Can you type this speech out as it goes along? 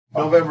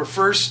November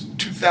 1st,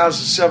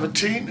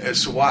 2017.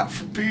 It's the Watt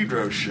from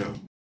Pedro Show.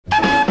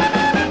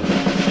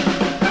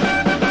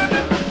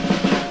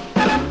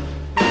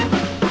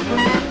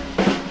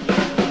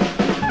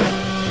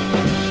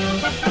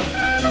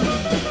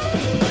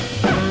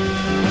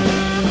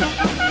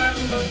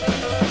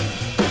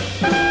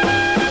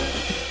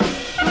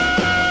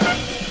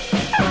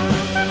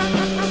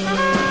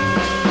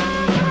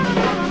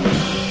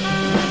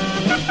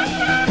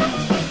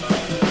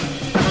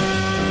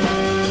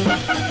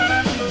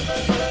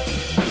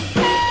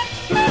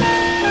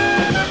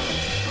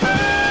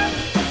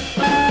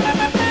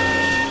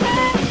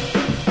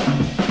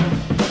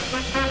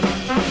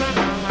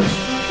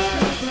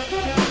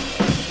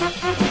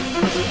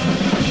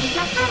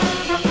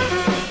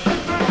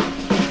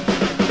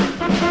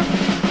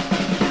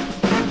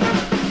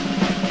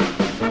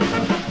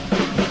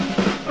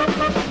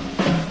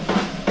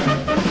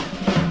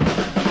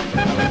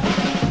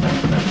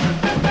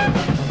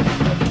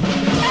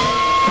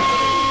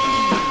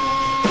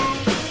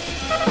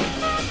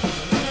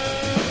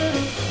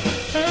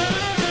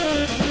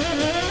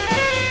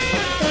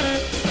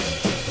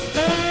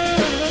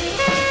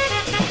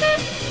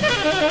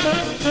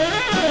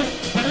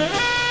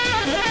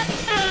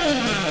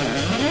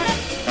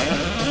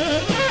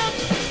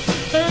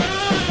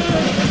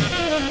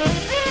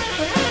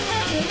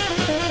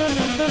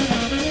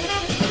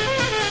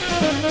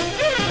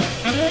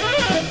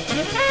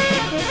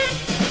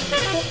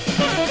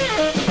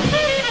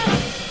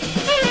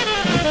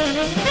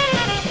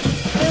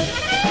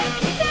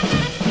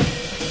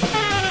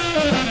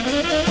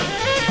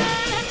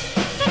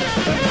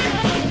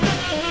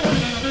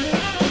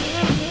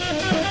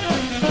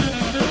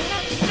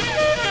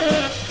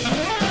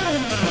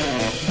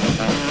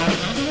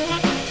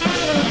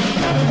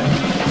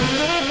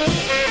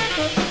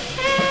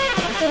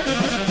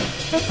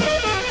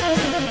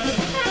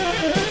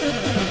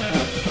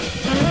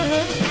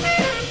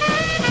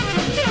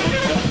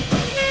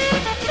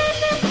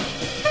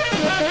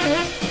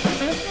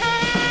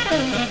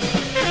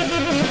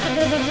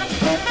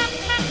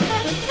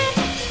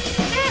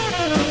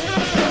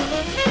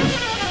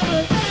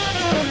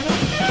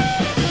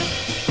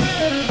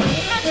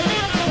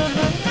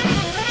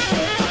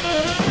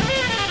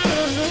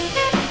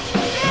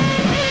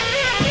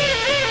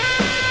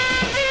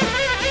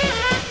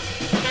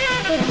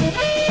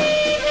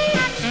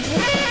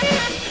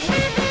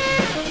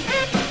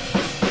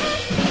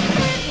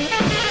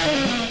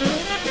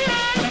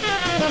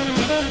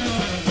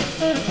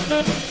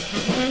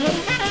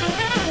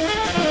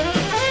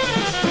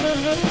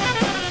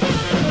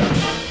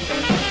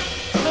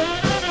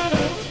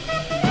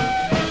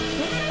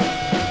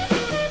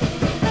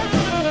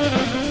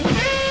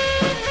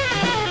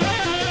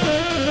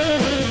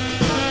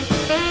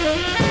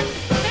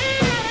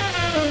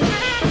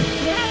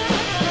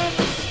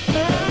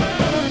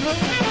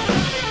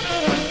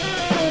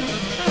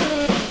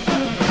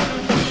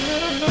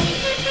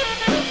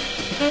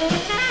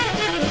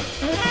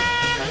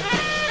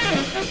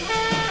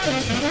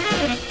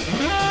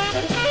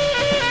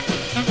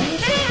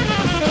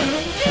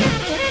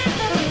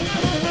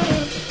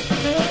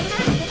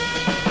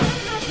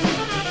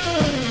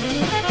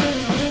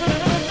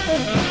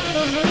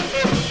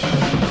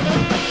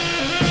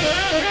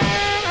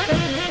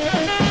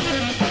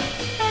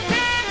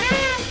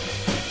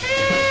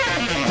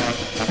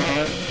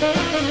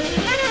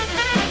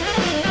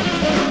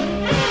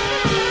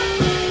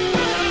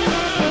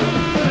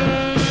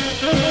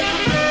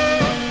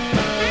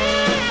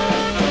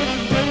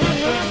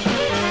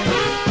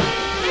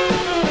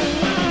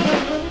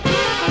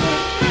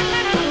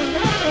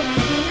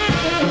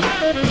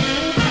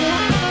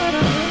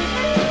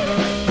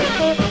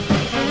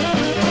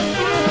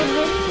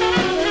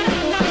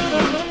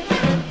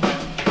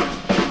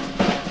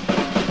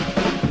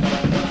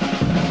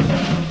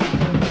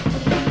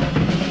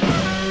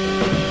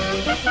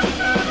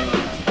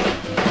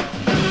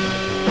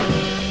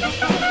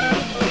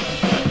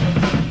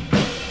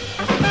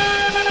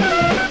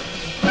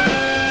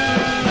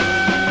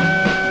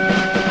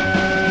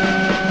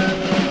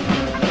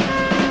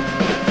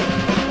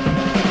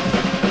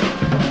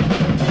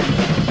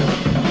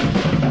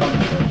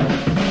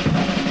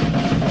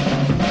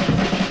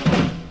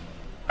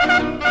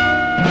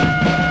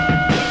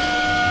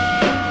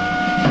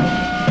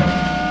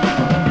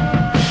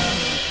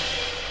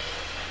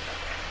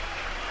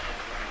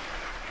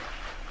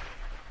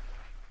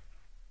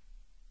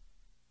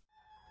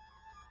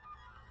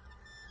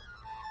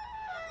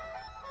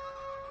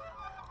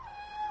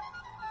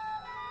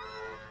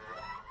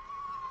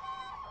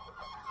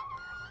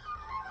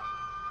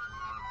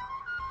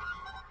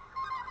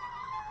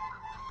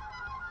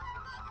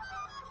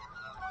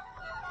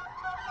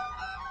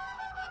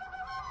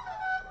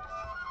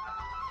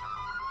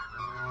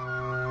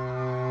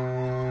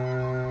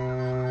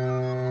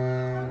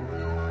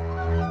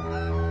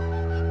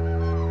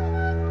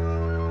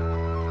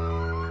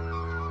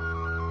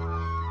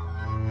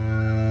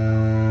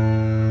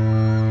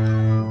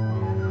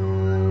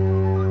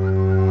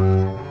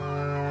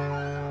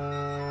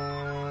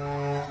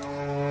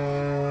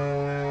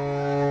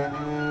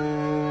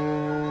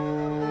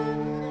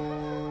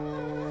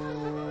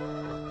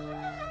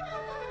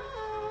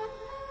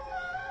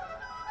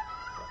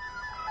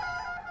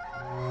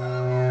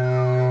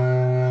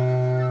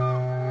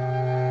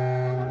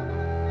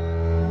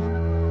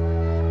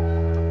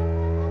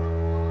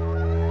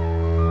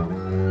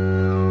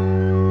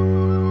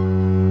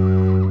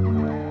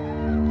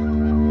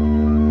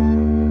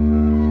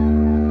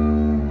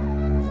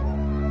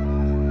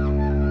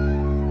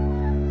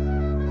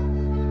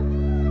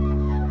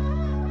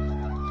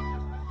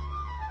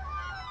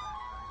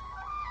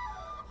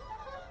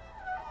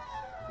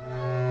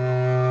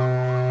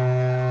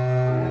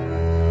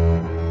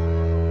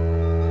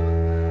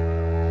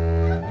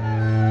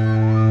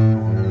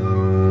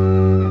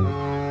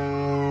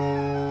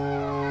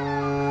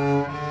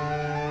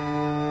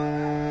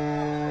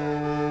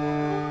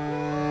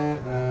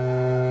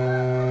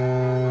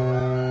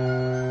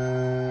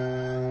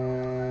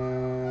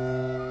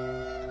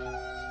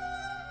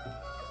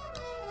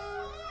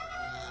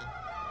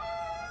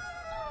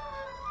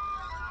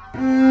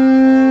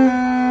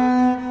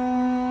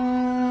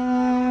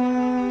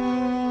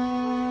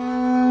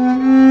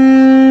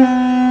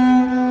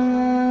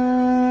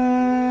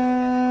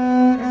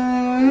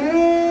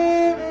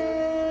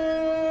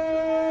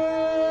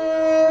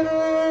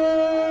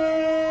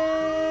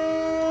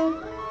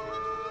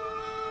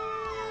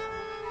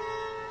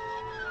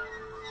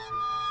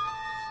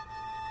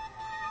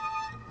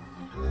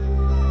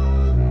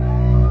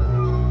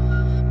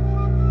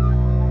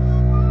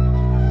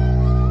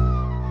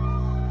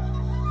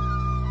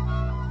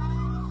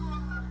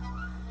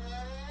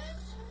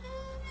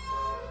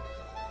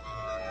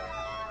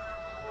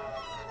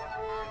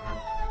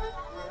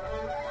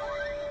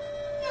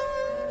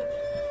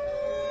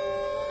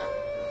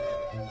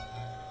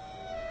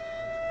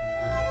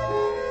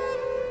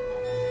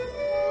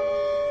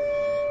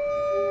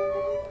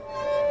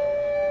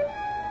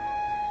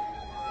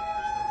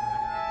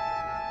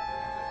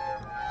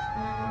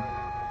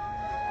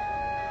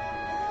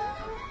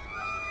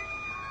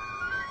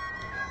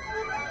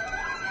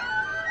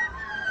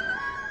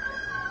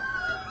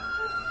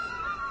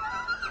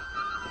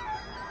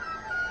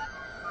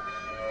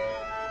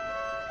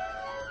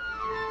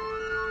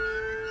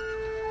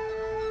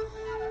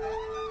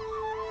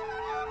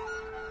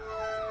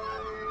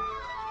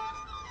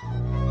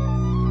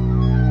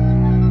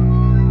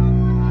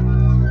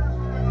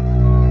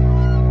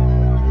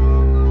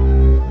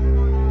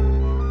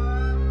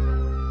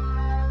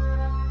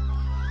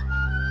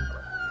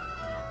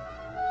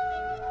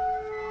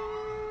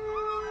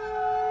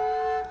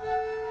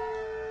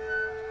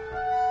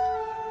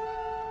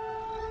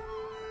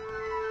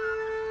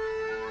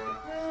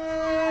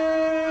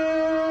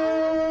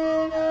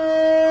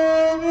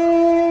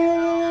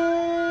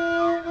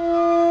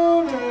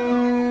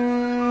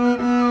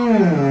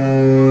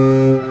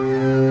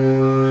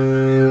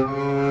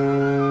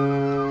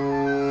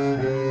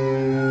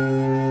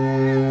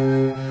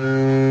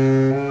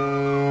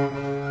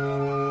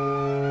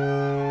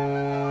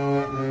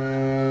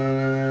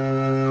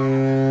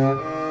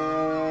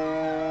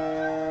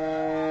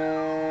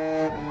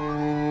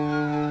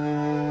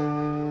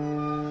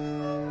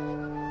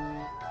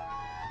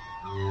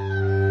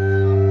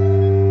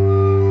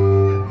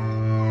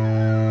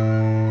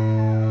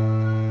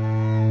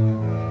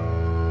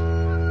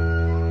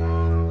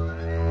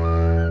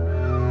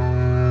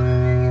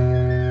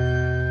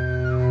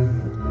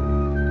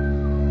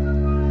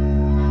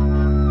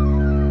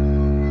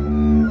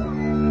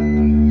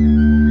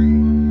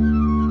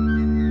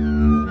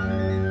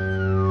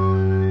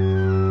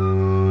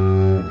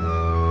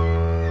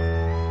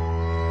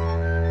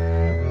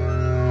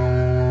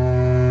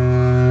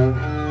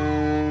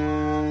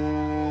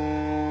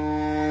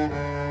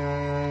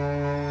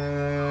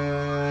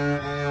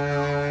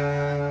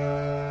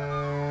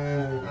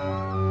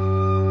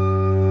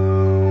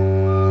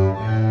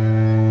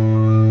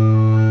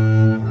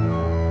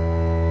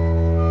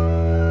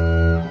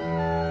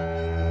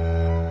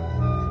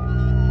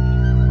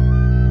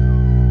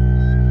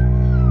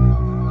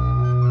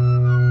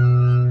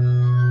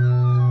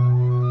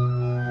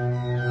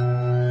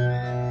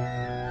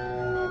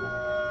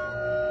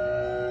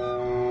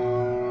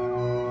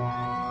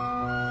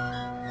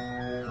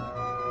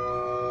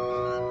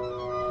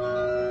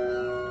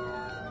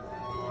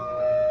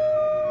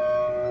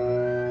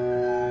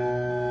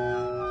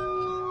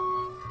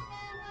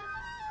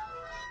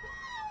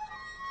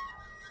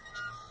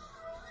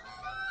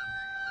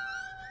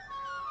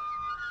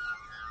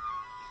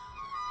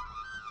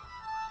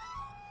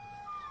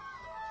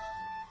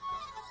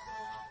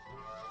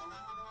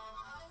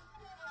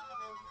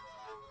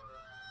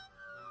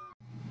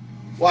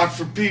 Watch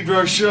for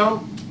Pedro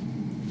Show.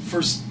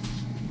 First,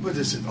 what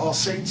is it? All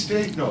Saints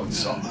Day? No,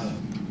 it's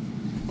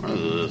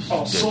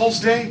All Souls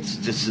Day. It's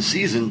just the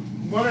season.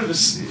 One of the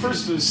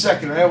first or the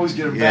second. I always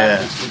get them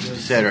back.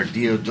 Said our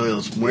Dia de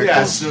los Muertos.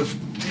 Yes, the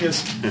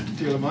Dias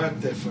de la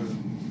Muerte for the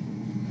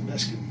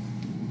Mexican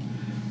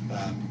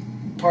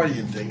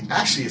partying thing.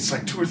 Actually, it's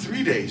like 2 or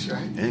 3 days,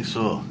 right? I think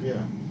so.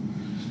 Yeah.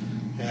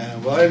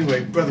 Well,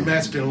 anyway, Brother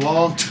Matt's been a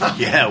long time.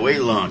 Yeah, way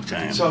long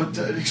time. So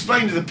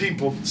explain to the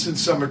people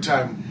since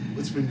summertime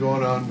what's been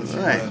going on with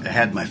you. I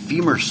had my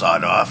femur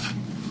sawed off.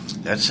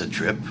 That's a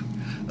trip.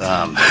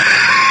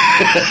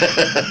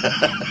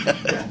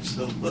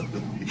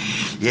 Absolutely.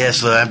 Yeah,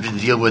 so I've been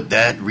dealing with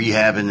that,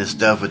 rehabbing this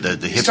stuff with the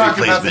hip He's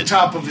talking replacement. about the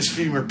top of his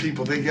femur.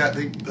 People, they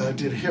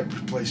did a hip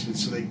replacement,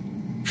 so they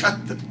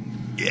cut the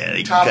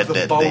top cut of the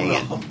that bone thing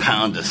off. and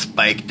pound a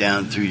spike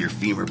down through your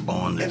femur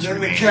bone. And That's then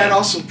the remaining. cat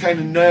also kind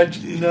of nubbed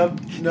you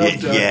nerve.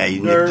 nipped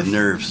the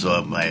nerve,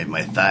 so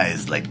my thigh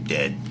is like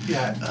dead.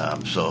 Yeah.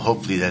 So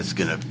hopefully that's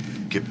gonna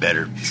get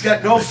better. He's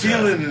got no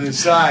feeling in his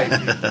side.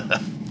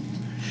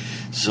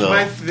 So You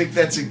might think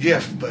that's a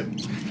gift, but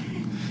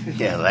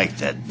yeah, I like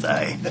that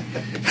thigh.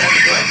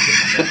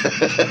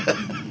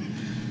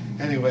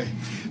 anyway.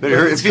 But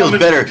it feels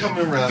better.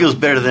 Coming around. It feels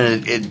better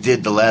than it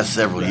did the last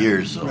several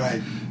years. So,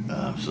 right.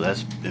 So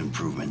that's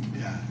improvement.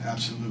 Yeah,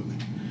 absolutely.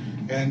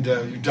 And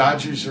your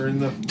Dodgers are in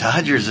the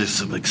Dodgers is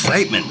some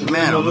excitement,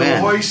 man. a Oh little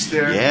man! hoist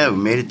there. Yeah, we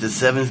made it to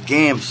 7th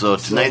game, so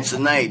tonight's the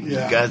night.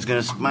 Yeah. God's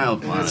gonna smile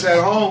upon and us. it's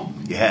at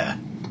home. Yeah.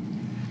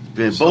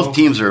 Both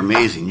teams are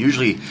amazing.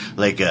 Usually,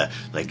 like the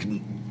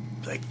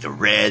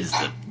Reds,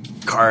 the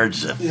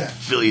Cards, the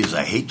Phillies.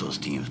 I hate those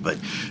teams, but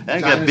I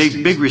got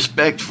big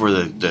respect for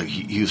the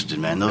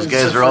Houston, man. Those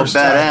guys are all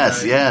badass.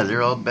 Right? Yeah,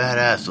 they're all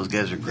badass. Those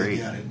guys are great.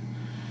 They got it.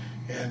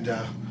 And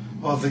the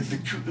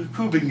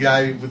Cuban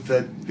guy with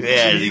the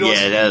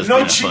that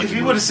was if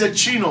he would have said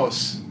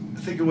chinos, I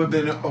think it would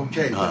have been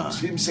okay. But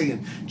him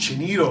saying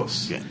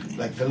chinitos,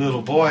 like the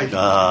little boy,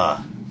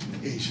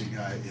 Asian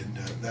guy, and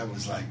that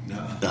was like,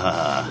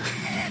 nah.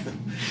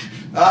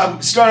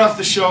 Start off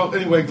the show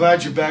anyway.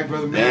 Glad you're back,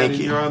 brother man.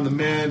 Thank you. You're on the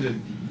mend,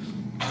 and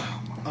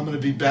I'm going to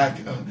be back.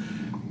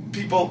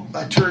 People,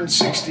 I turned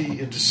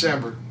 60 in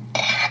December.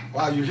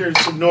 Wow, you're hearing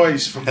some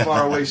noise from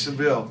faraway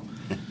Seville,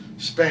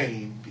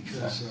 Spain,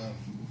 because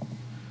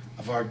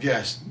of our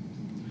guest.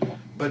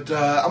 But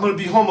I'm going to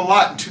be home a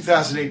lot in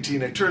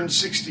 2018. I turned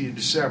 60 in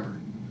December,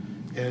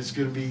 and it's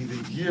going to be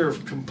the year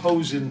of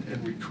composing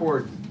and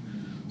recording.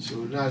 So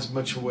not as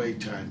much away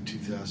time in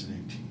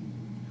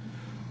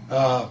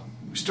 2018.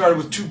 We started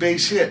with 2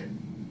 bass hit,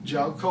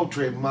 John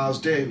Coltrane, Miles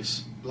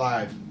Davis,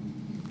 live.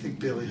 I think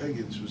Billy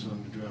Higgins was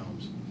on the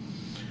drums.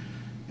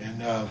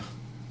 And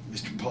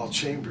Mr. Paul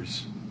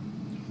Chambers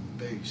on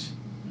the bass.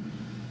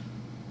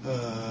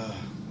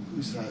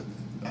 Who's that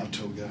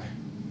alto guy?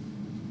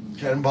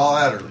 Cannonball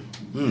Adderley.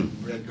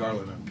 Red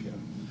Garland on piano.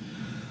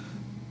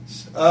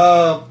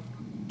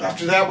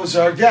 After that was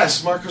our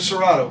guest, Marco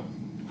Serrato.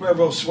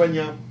 Cuervo,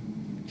 suena,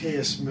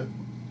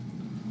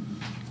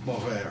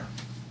 mujer.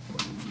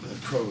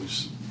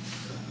 Crows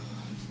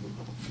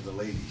for the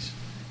ladies.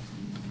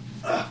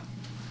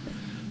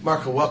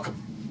 Marco, welcome.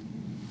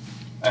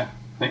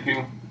 Thank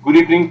you. Good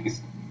evening.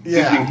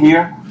 sitting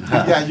here.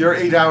 Yeah, you're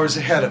 8 hours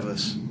ahead of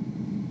us.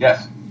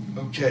 Yes.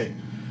 Okay.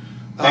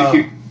 Thank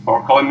you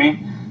for calling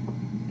me.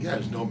 Yeah,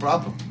 there's no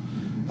problem.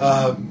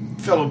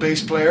 Fellow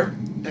bass player,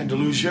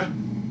 Andalusia,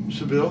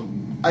 Seville.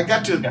 I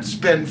got to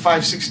spend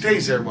 5-6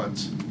 days there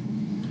once.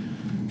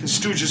 The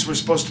Stooges were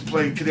supposed to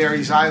play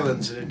Canaries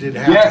Islands, and it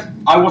didn't happen. Yes,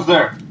 I was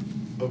there.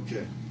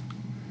 Okay.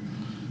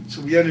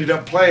 So we ended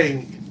up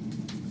playing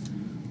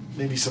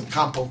maybe some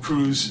Campo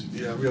Cruz,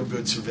 real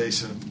good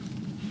cerveza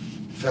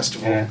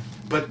festival. Yeah.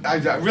 But I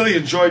really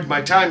enjoyed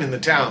my time in the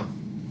town.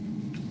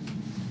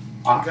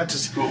 I got to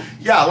see, cool.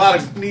 a lot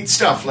of neat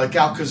stuff like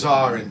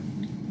Alcazar and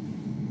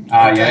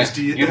yes,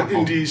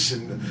 Indies,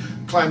 and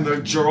climbed the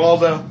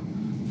Geralda,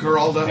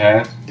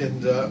 yes.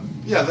 and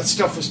that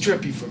stuff was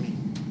trippy for me.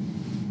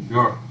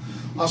 Sure.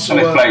 Also,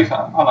 nice place.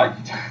 I like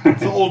it.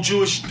 the old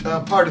Jewish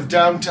part of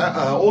downtown,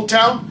 Old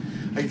Town.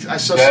 I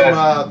saw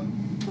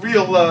some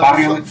real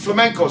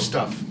flamenco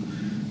stuff,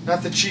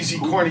 not the cheesy,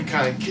 corny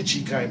kind,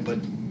 kitschy kind, but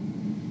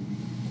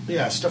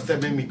stuff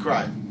that made me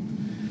cry.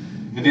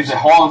 You did the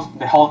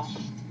whole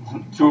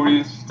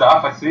tourist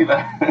stuff. I see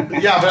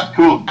that. Yeah, but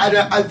cool.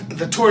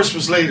 The tourist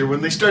was later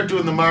when they started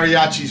doing the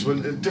mariachis. When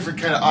a different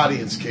kind of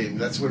audience came,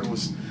 that's when it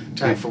was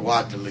time for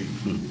Watt to leave.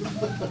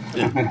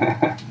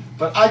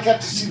 But I got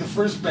to see the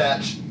first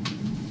batch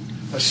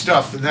of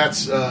stuff, and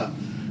that's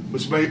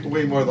was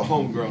way more the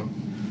homegrown.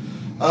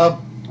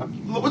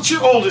 What's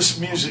your oldest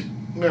music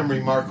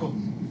memory, Marco?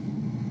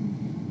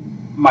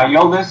 My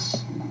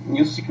oldest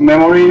music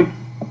memory,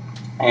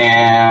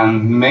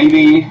 and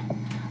maybe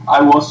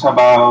I was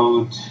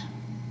about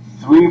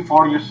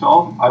 3-4 years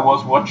old. I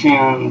was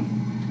watching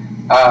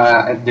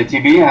the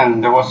TV,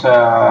 and there was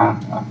a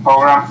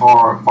program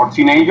for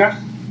teenagers.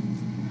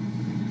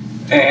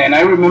 And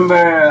I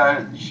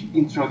remember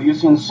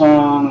introducing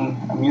some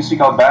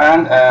musical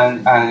band,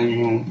 and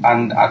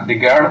the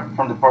girl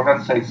from the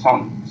program said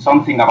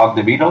something about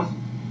the Beatles,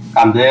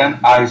 and then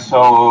I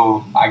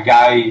saw a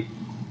guy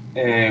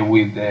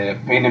with a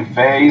painted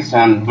face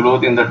and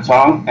blood in their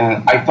tongue,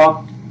 and I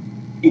thought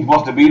it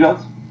was the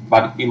Beatles,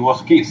 but it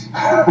was Kiss.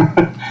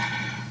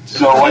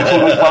 So I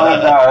told my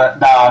father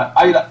that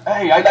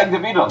I like the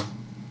Beatles.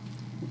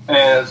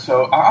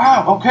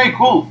 Okay,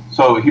 cool.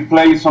 So he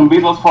played some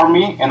Beatles for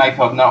me, and I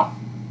thought, no,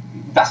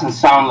 it doesn't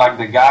sound like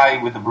the guy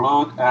with the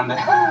blood and the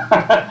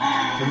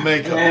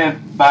makeup.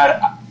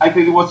 But I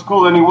think it was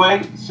cool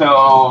anyway.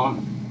 So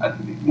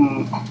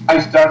I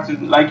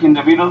started liking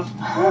the Beatles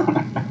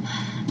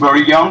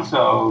very young.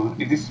 So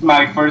it is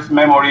my first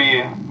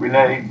memory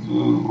related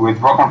with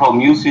rock and roll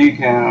music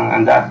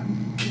and that.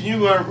 Can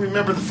you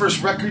remember the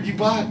first record you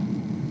bought?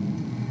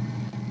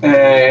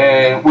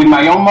 With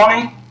my own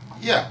money?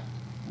 Yeah.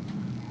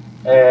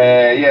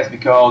 Yes,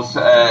 because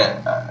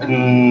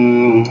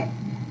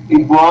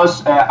it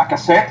was a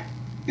cassette.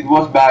 It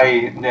was by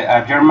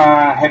a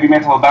German heavy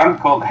metal band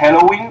called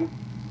Halloween,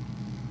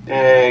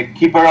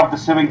 Keeper of the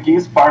Seven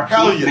Keys, Part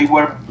 2. They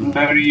were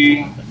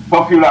very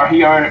popular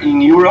here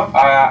in Europe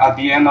at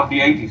the end of the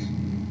 80s.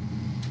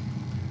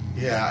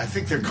 Yeah, I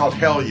think they're called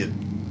Hellion,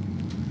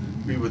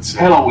 we would say.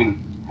 Halloween.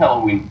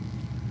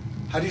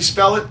 How do you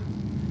spell it?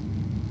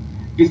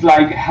 It's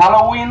like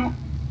Halloween,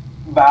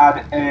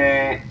 but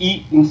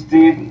E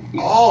instead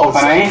of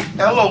an A.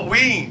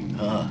 Halloween.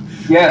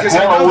 Yes, because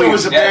Halloween. I know there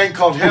was a band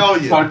called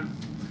Hellion.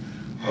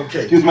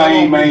 Okay. Excuse my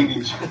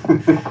English.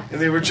 And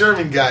they were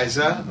German guys,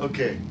 huh?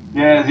 Okay.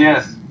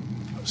 Yes.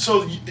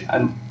 So,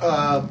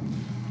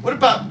 what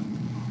about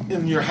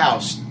in your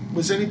house?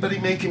 Was anybody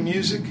making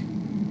music?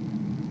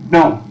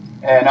 No.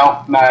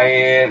 No.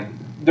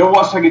 There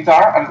was a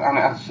guitar,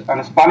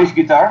 a Spanish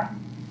guitar,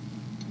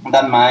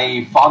 that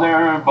my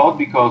father bought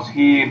because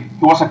he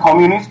was a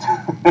communist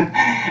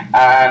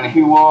and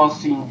he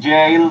was in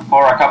jail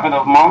for a couple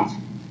of months,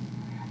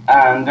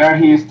 and there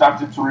he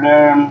started to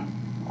learn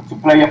to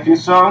play a few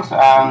songs,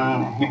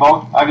 and he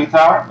bought a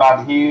guitar,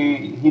 but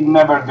he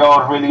never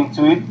got really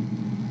into it,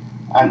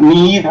 and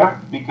me either,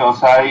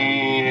 because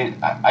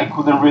I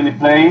couldn't really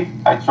play it.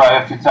 I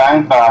tried a few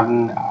times, but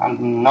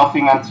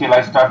nothing until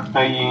I started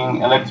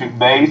playing electric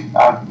bass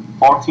at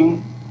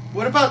 14.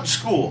 What about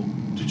school?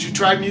 Did you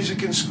try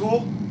music in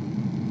school?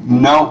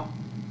 No.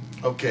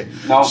 Okay.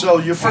 No. So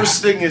your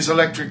first thing is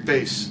electric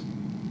bass.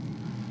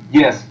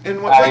 Yes.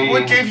 And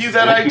what gave you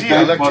that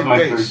idea, electric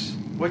bass?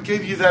 What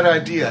gave you that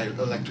idea,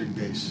 electric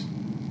bass?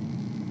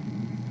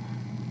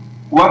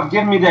 What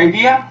gave me the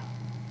idea?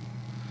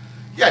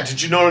 Yeah,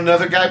 did you know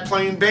another guy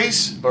playing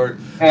bass? Or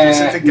was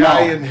it the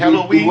guy in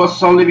Halloween? It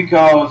was only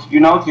because,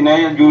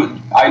 teenager,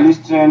 I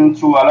listen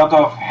to a lot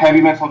of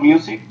heavy metal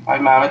music.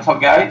 I'm a metal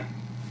guy.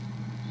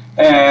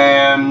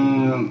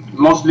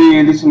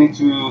 Mostly listening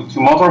to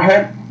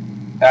Motorhead,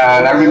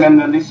 and I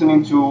remember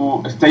listening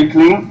to Stay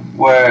Clean,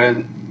 where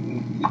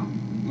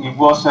it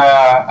was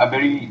a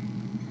very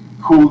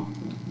cool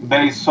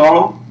bass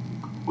solo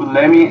with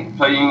Lemmy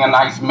playing a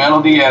nice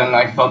melody, and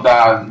I thought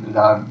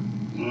that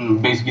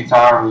bass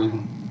guitar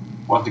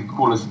was the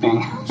coolest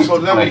thing. So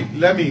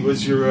Lemmy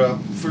was your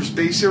first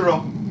bass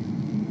hero?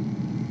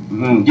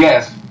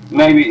 Yes.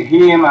 maybe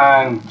him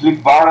and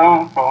Cliff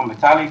Barton from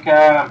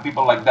Metallica and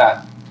people like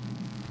that.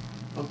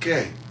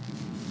 Okay.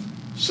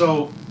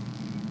 So,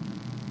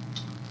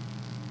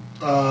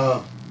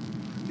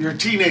 you're a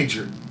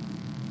teenager.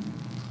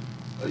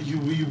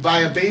 You buy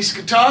a bass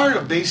guitar,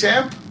 a bass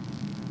amp?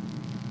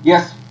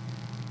 Yes.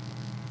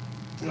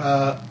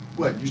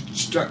 What, you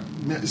start,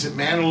 is it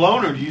man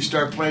alone, or do you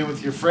start playing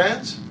with your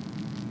friends?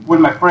 With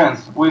my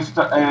friends, we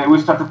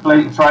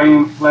started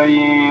trying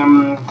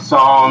playing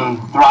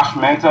some thrash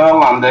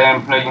metal and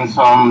then playing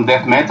some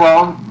death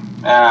metal.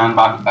 And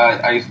but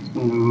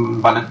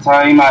by the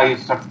time I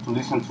started to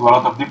listen to a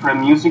lot of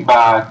different music,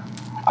 but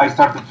I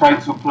started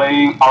trying to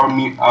play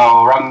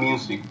our own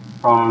music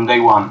from day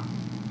one.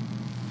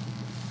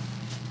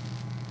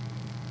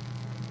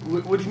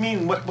 What do you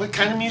mean? What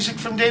kind of music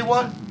from day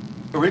one?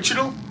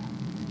 Original?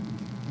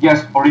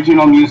 Yes,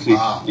 original music.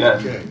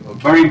 Yes. Okay.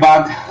 Very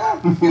bad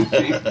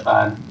music,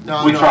 but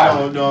we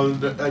tried. No,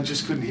 I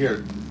just couldn't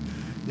hear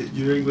it.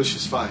 Your English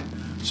is fine.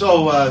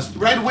 So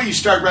right away you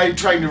start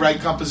trying to write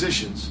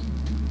compositions.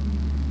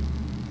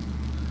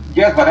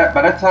 Yes, but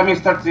by that time I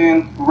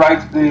started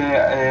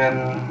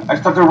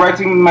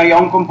writing my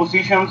own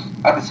compositions.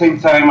 At the same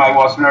time, I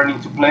was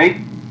learning to play.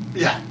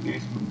 Yeah,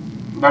 it's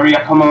very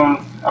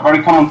common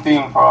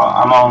thing for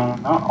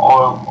among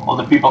all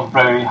the people who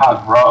play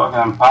hard rock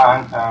and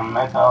punk and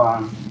metal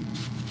and.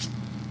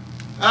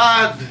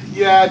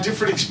 Yeah,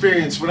 different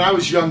experience. When I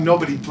was young,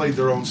 nobody played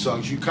their own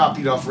songs. You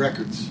copied off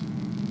records.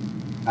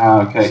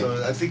 Okay.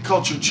 So I think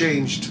culture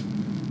changed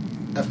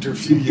after a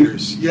few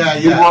years. Yeah.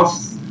 It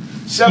was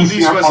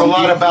 70s was a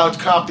lot about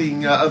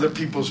copying other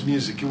people's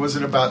music. It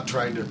wasn't about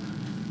trying to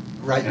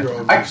write your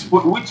own music.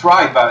 We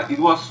tried, but it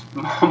was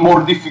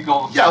more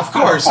difficult. Yeah, of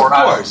course.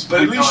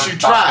 But at least you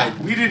tried.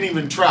 We didn't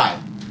even try.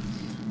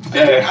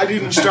 Yeah. I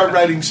didn't start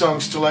writing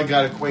songs till I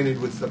got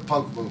acquainted with the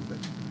punk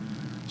movement.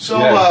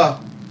 So,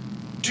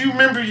 do you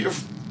remember your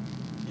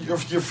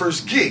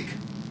first gig?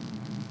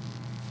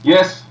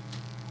 Yes,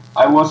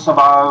 I wasn't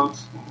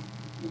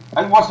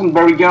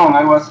very young.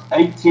 I was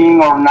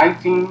 18 or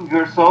 19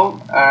 years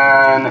old,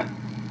 and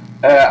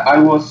I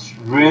was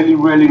really,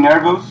 really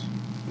nervous.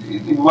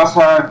 It was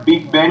a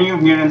big venue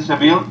here in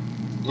Seville,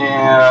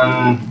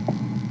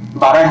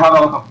 but I had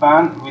a lot of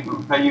fun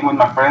playing with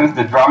my friends.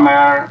 The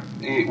drummer,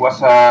 it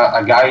was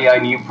a guy I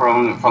knew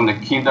from the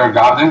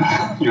kindergarten,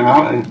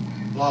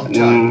 Long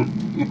time.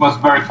 It was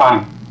very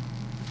fun.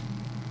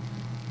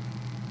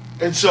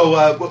 And so,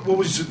 what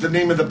was the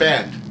name of the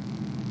band?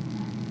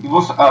 It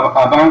was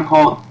a band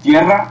called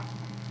Tierra,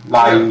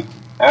 like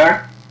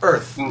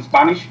Earth in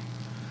Spanish.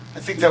 I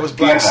think that was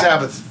Black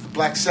Sabbath.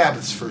 Black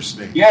Sabbath's first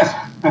name. Yes.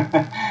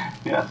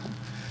 Yes.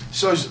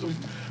 So,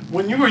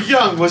 when you were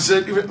young, was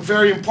it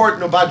very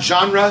important about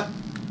genre?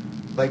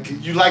 Like,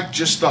 you liked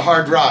just the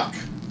hard rock?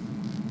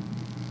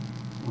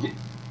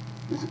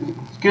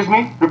 Excuse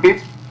me?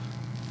 Repeat?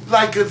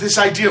 Like this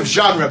idea of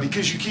genre,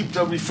 because you keep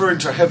referring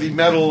to heavy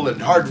metal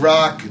and hard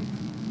rock.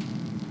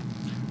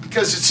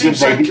 Because it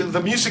seems like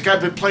the music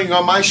I've been playing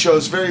on my show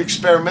is very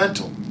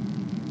experimental.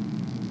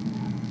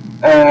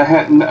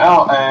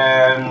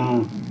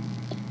 The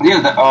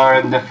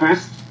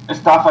first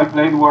stuff I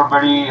played were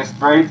very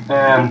straight.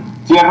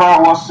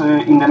 Tierra was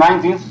in the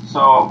 90s,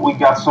 so we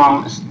got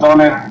some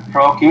stoner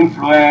rock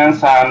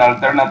influence and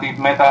alternative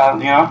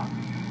metal,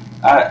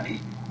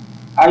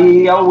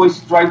 I always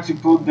try to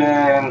put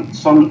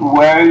some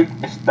weird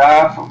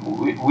stuff,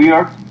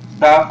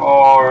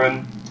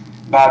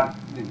 but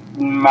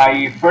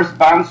my first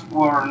bands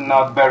were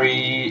not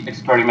very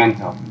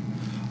experimental.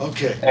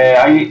 Okay.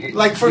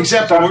 For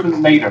example,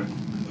 later.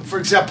 For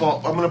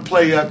example, I'm going to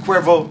play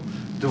Cuervo,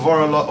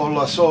 devora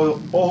los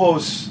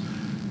ojos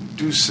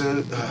de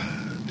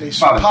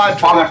su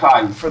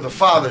padre, for the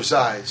father's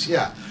eyes.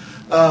 Yeah.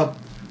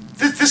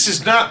 This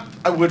is not,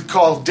 I would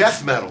call,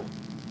 death metal.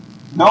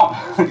 No,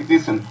 it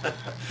isn't.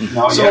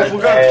 No, so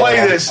we're going to play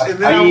this, and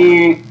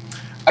then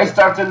I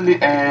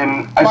started.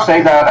 I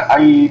say that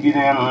I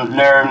didn't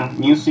learn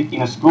music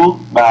in school,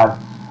 but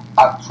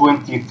at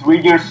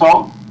 23 years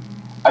old,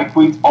 I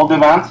quit all the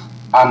bands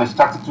and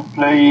started to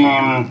play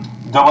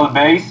double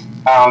bass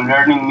and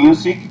learning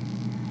music.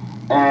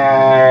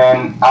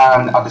 And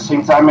at the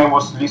same time, I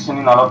was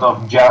listening a lot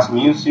of jazz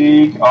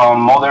music,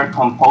 modern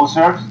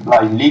composers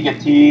like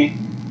Ligeti,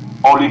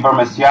 Oliver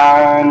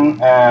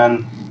Messiaen,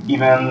 and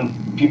even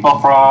people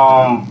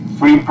from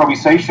free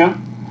improvisation,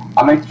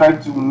 and I try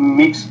to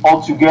mix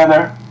all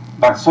together,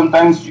 but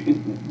sometimes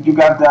you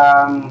got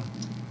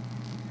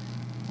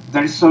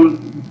there is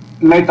some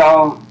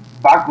metal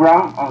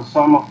background on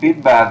some of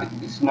it, but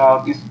it's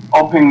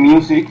open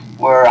music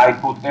where I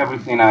put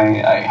everything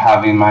I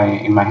have in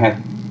my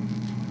head.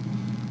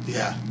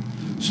 Yeah.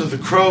 So the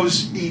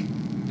crows eat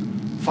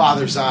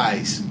father's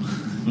eyes.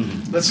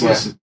 Let's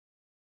listen.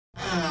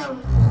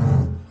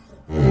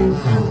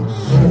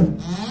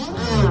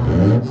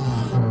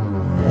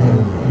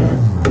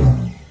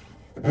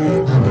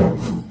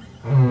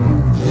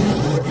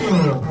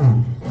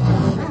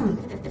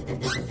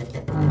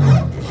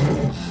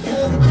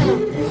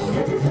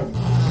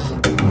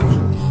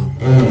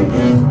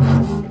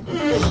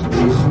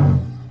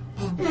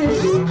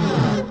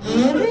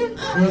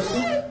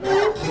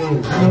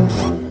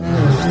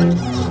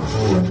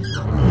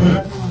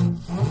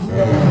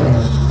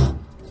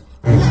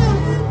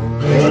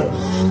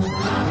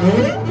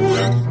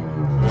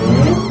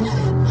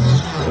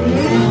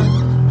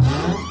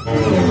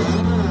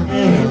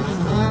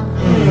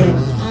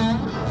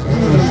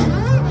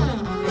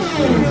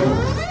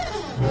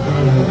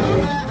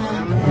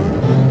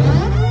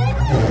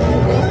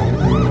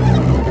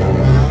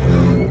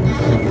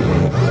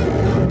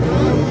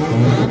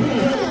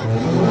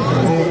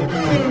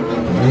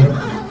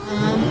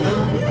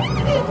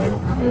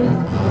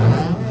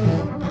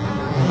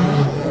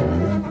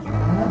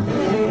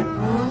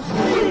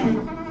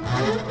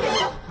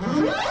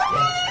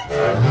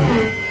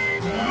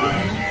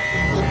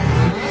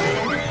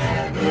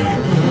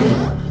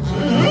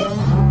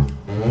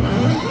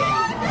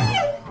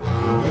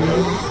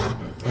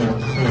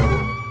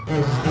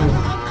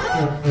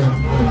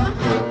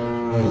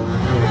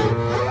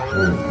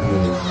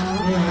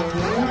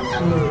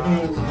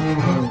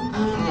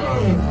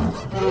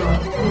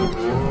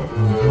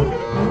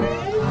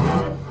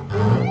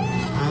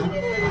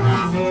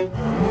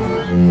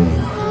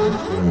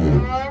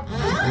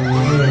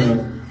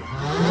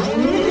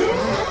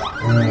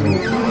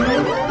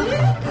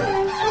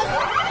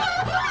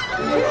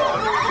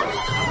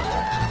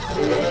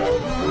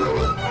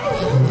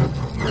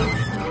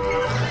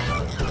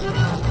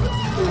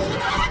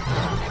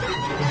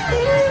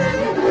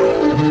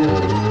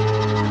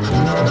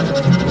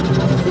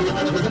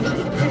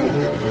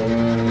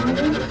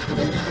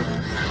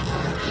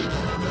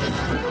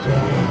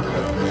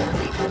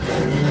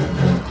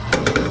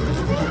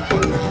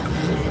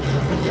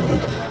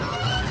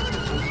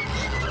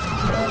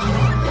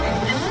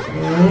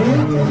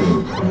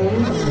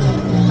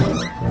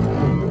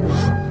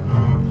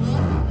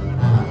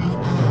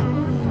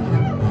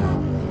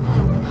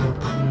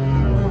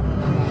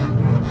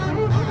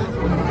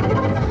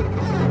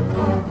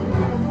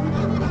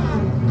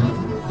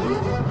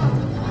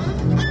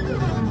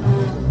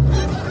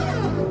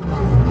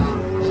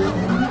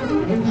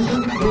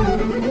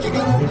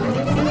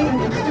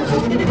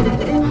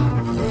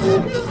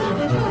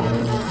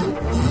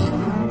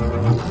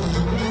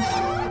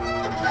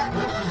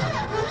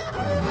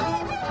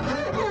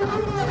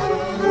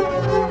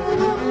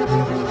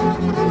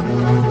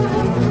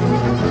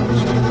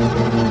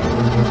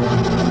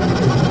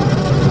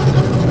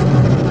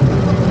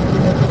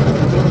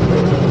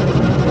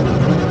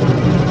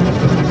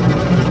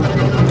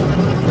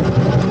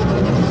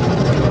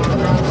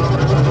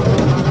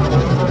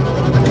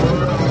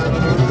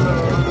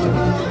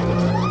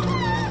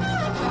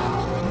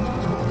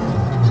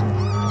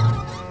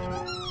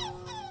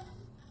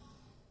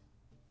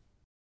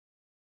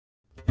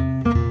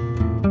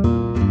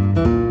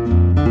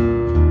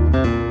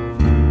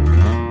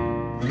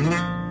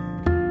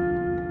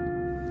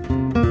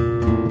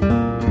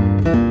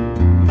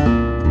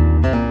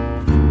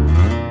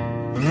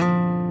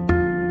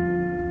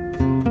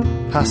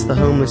 Past the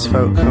homeless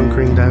folk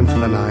hunkering down for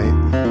the night,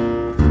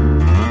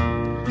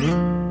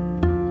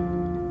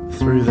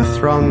 through the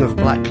throng of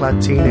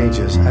black-clad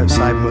teenagers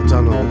outside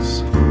McDonald's.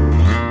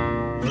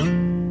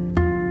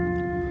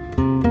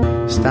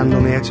 Stand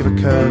on the edge of a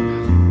curb,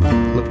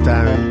 look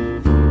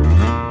down.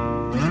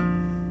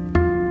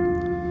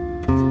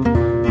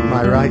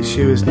 My right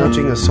shoe is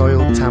nudging a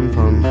soiled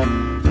tampon.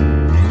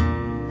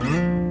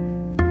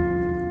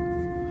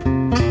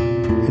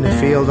 In a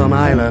field on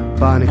Isla,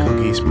 barnacle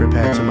geese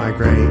prepare to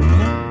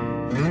migrate.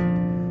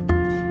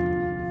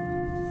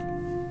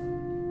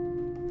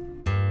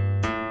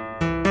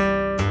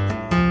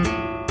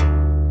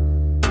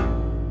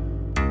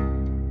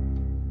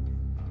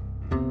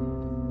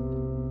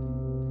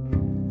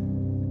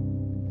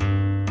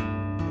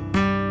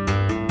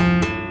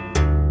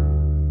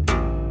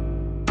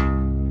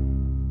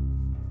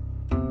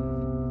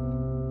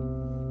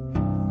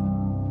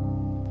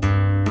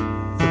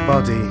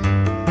 Body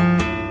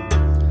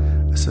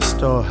as a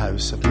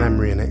storehouse of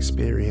memory and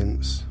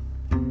experience.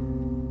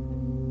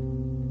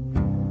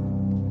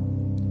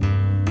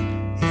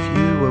 If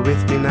you were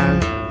with me now,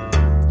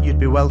 you'd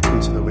be welcome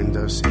to the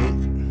window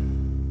seat.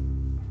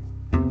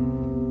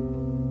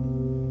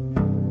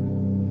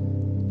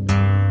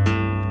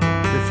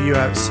 The view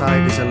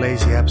outside is a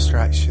lazy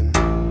abstraction,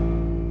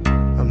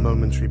 a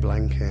momentary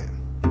blanket.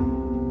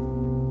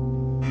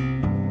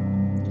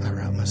 I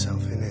wrap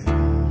myself in it.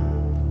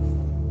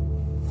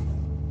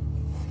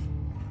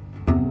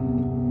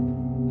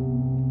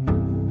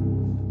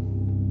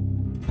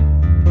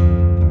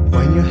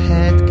 Your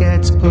head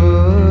gets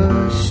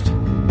pushed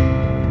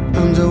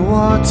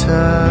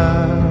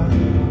underwater,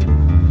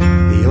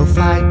 you'll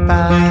fight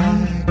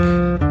back,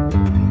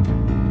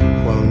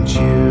 won't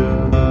you?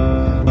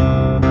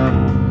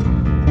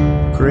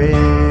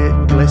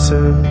 Grit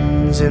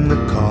glistens in the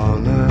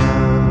corner.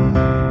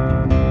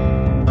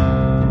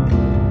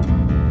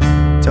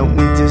 Don't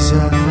we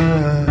deserve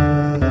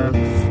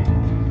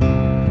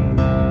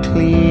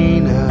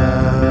cleaner?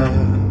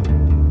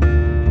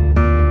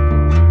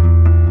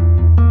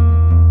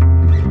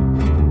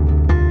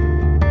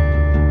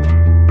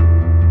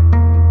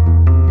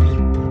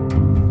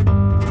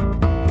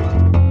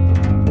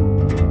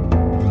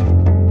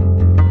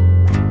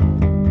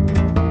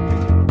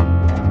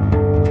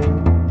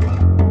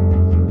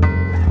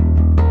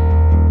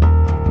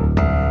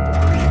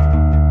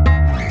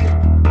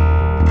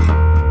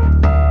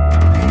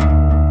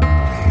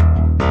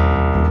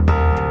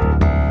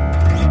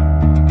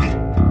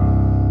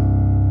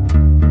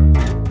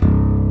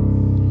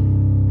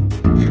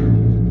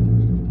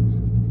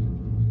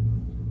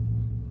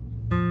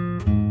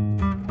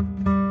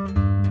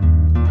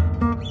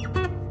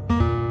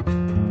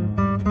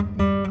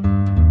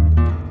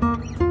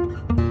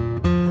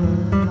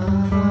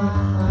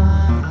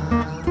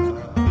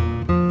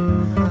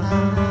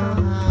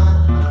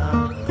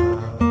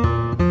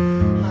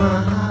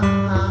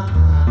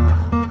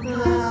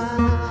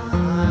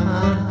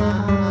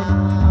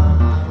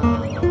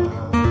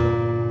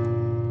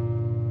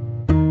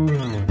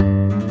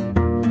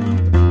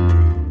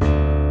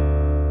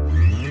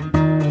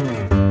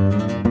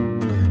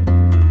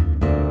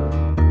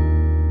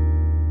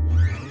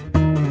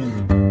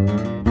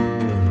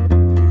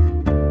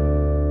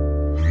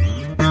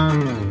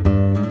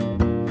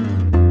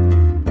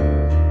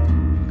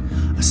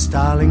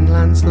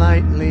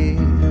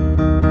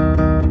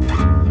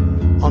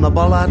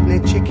 Boladney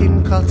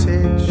chicken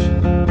cottage.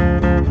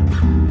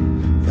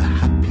 The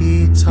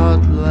happy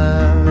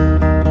toddler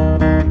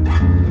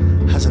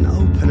has an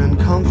open and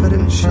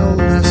confident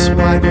shoulder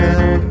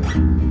swagger,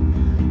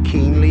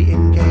 keenly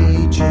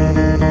engaging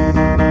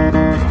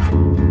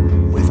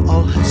with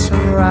all her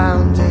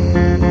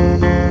surroundings.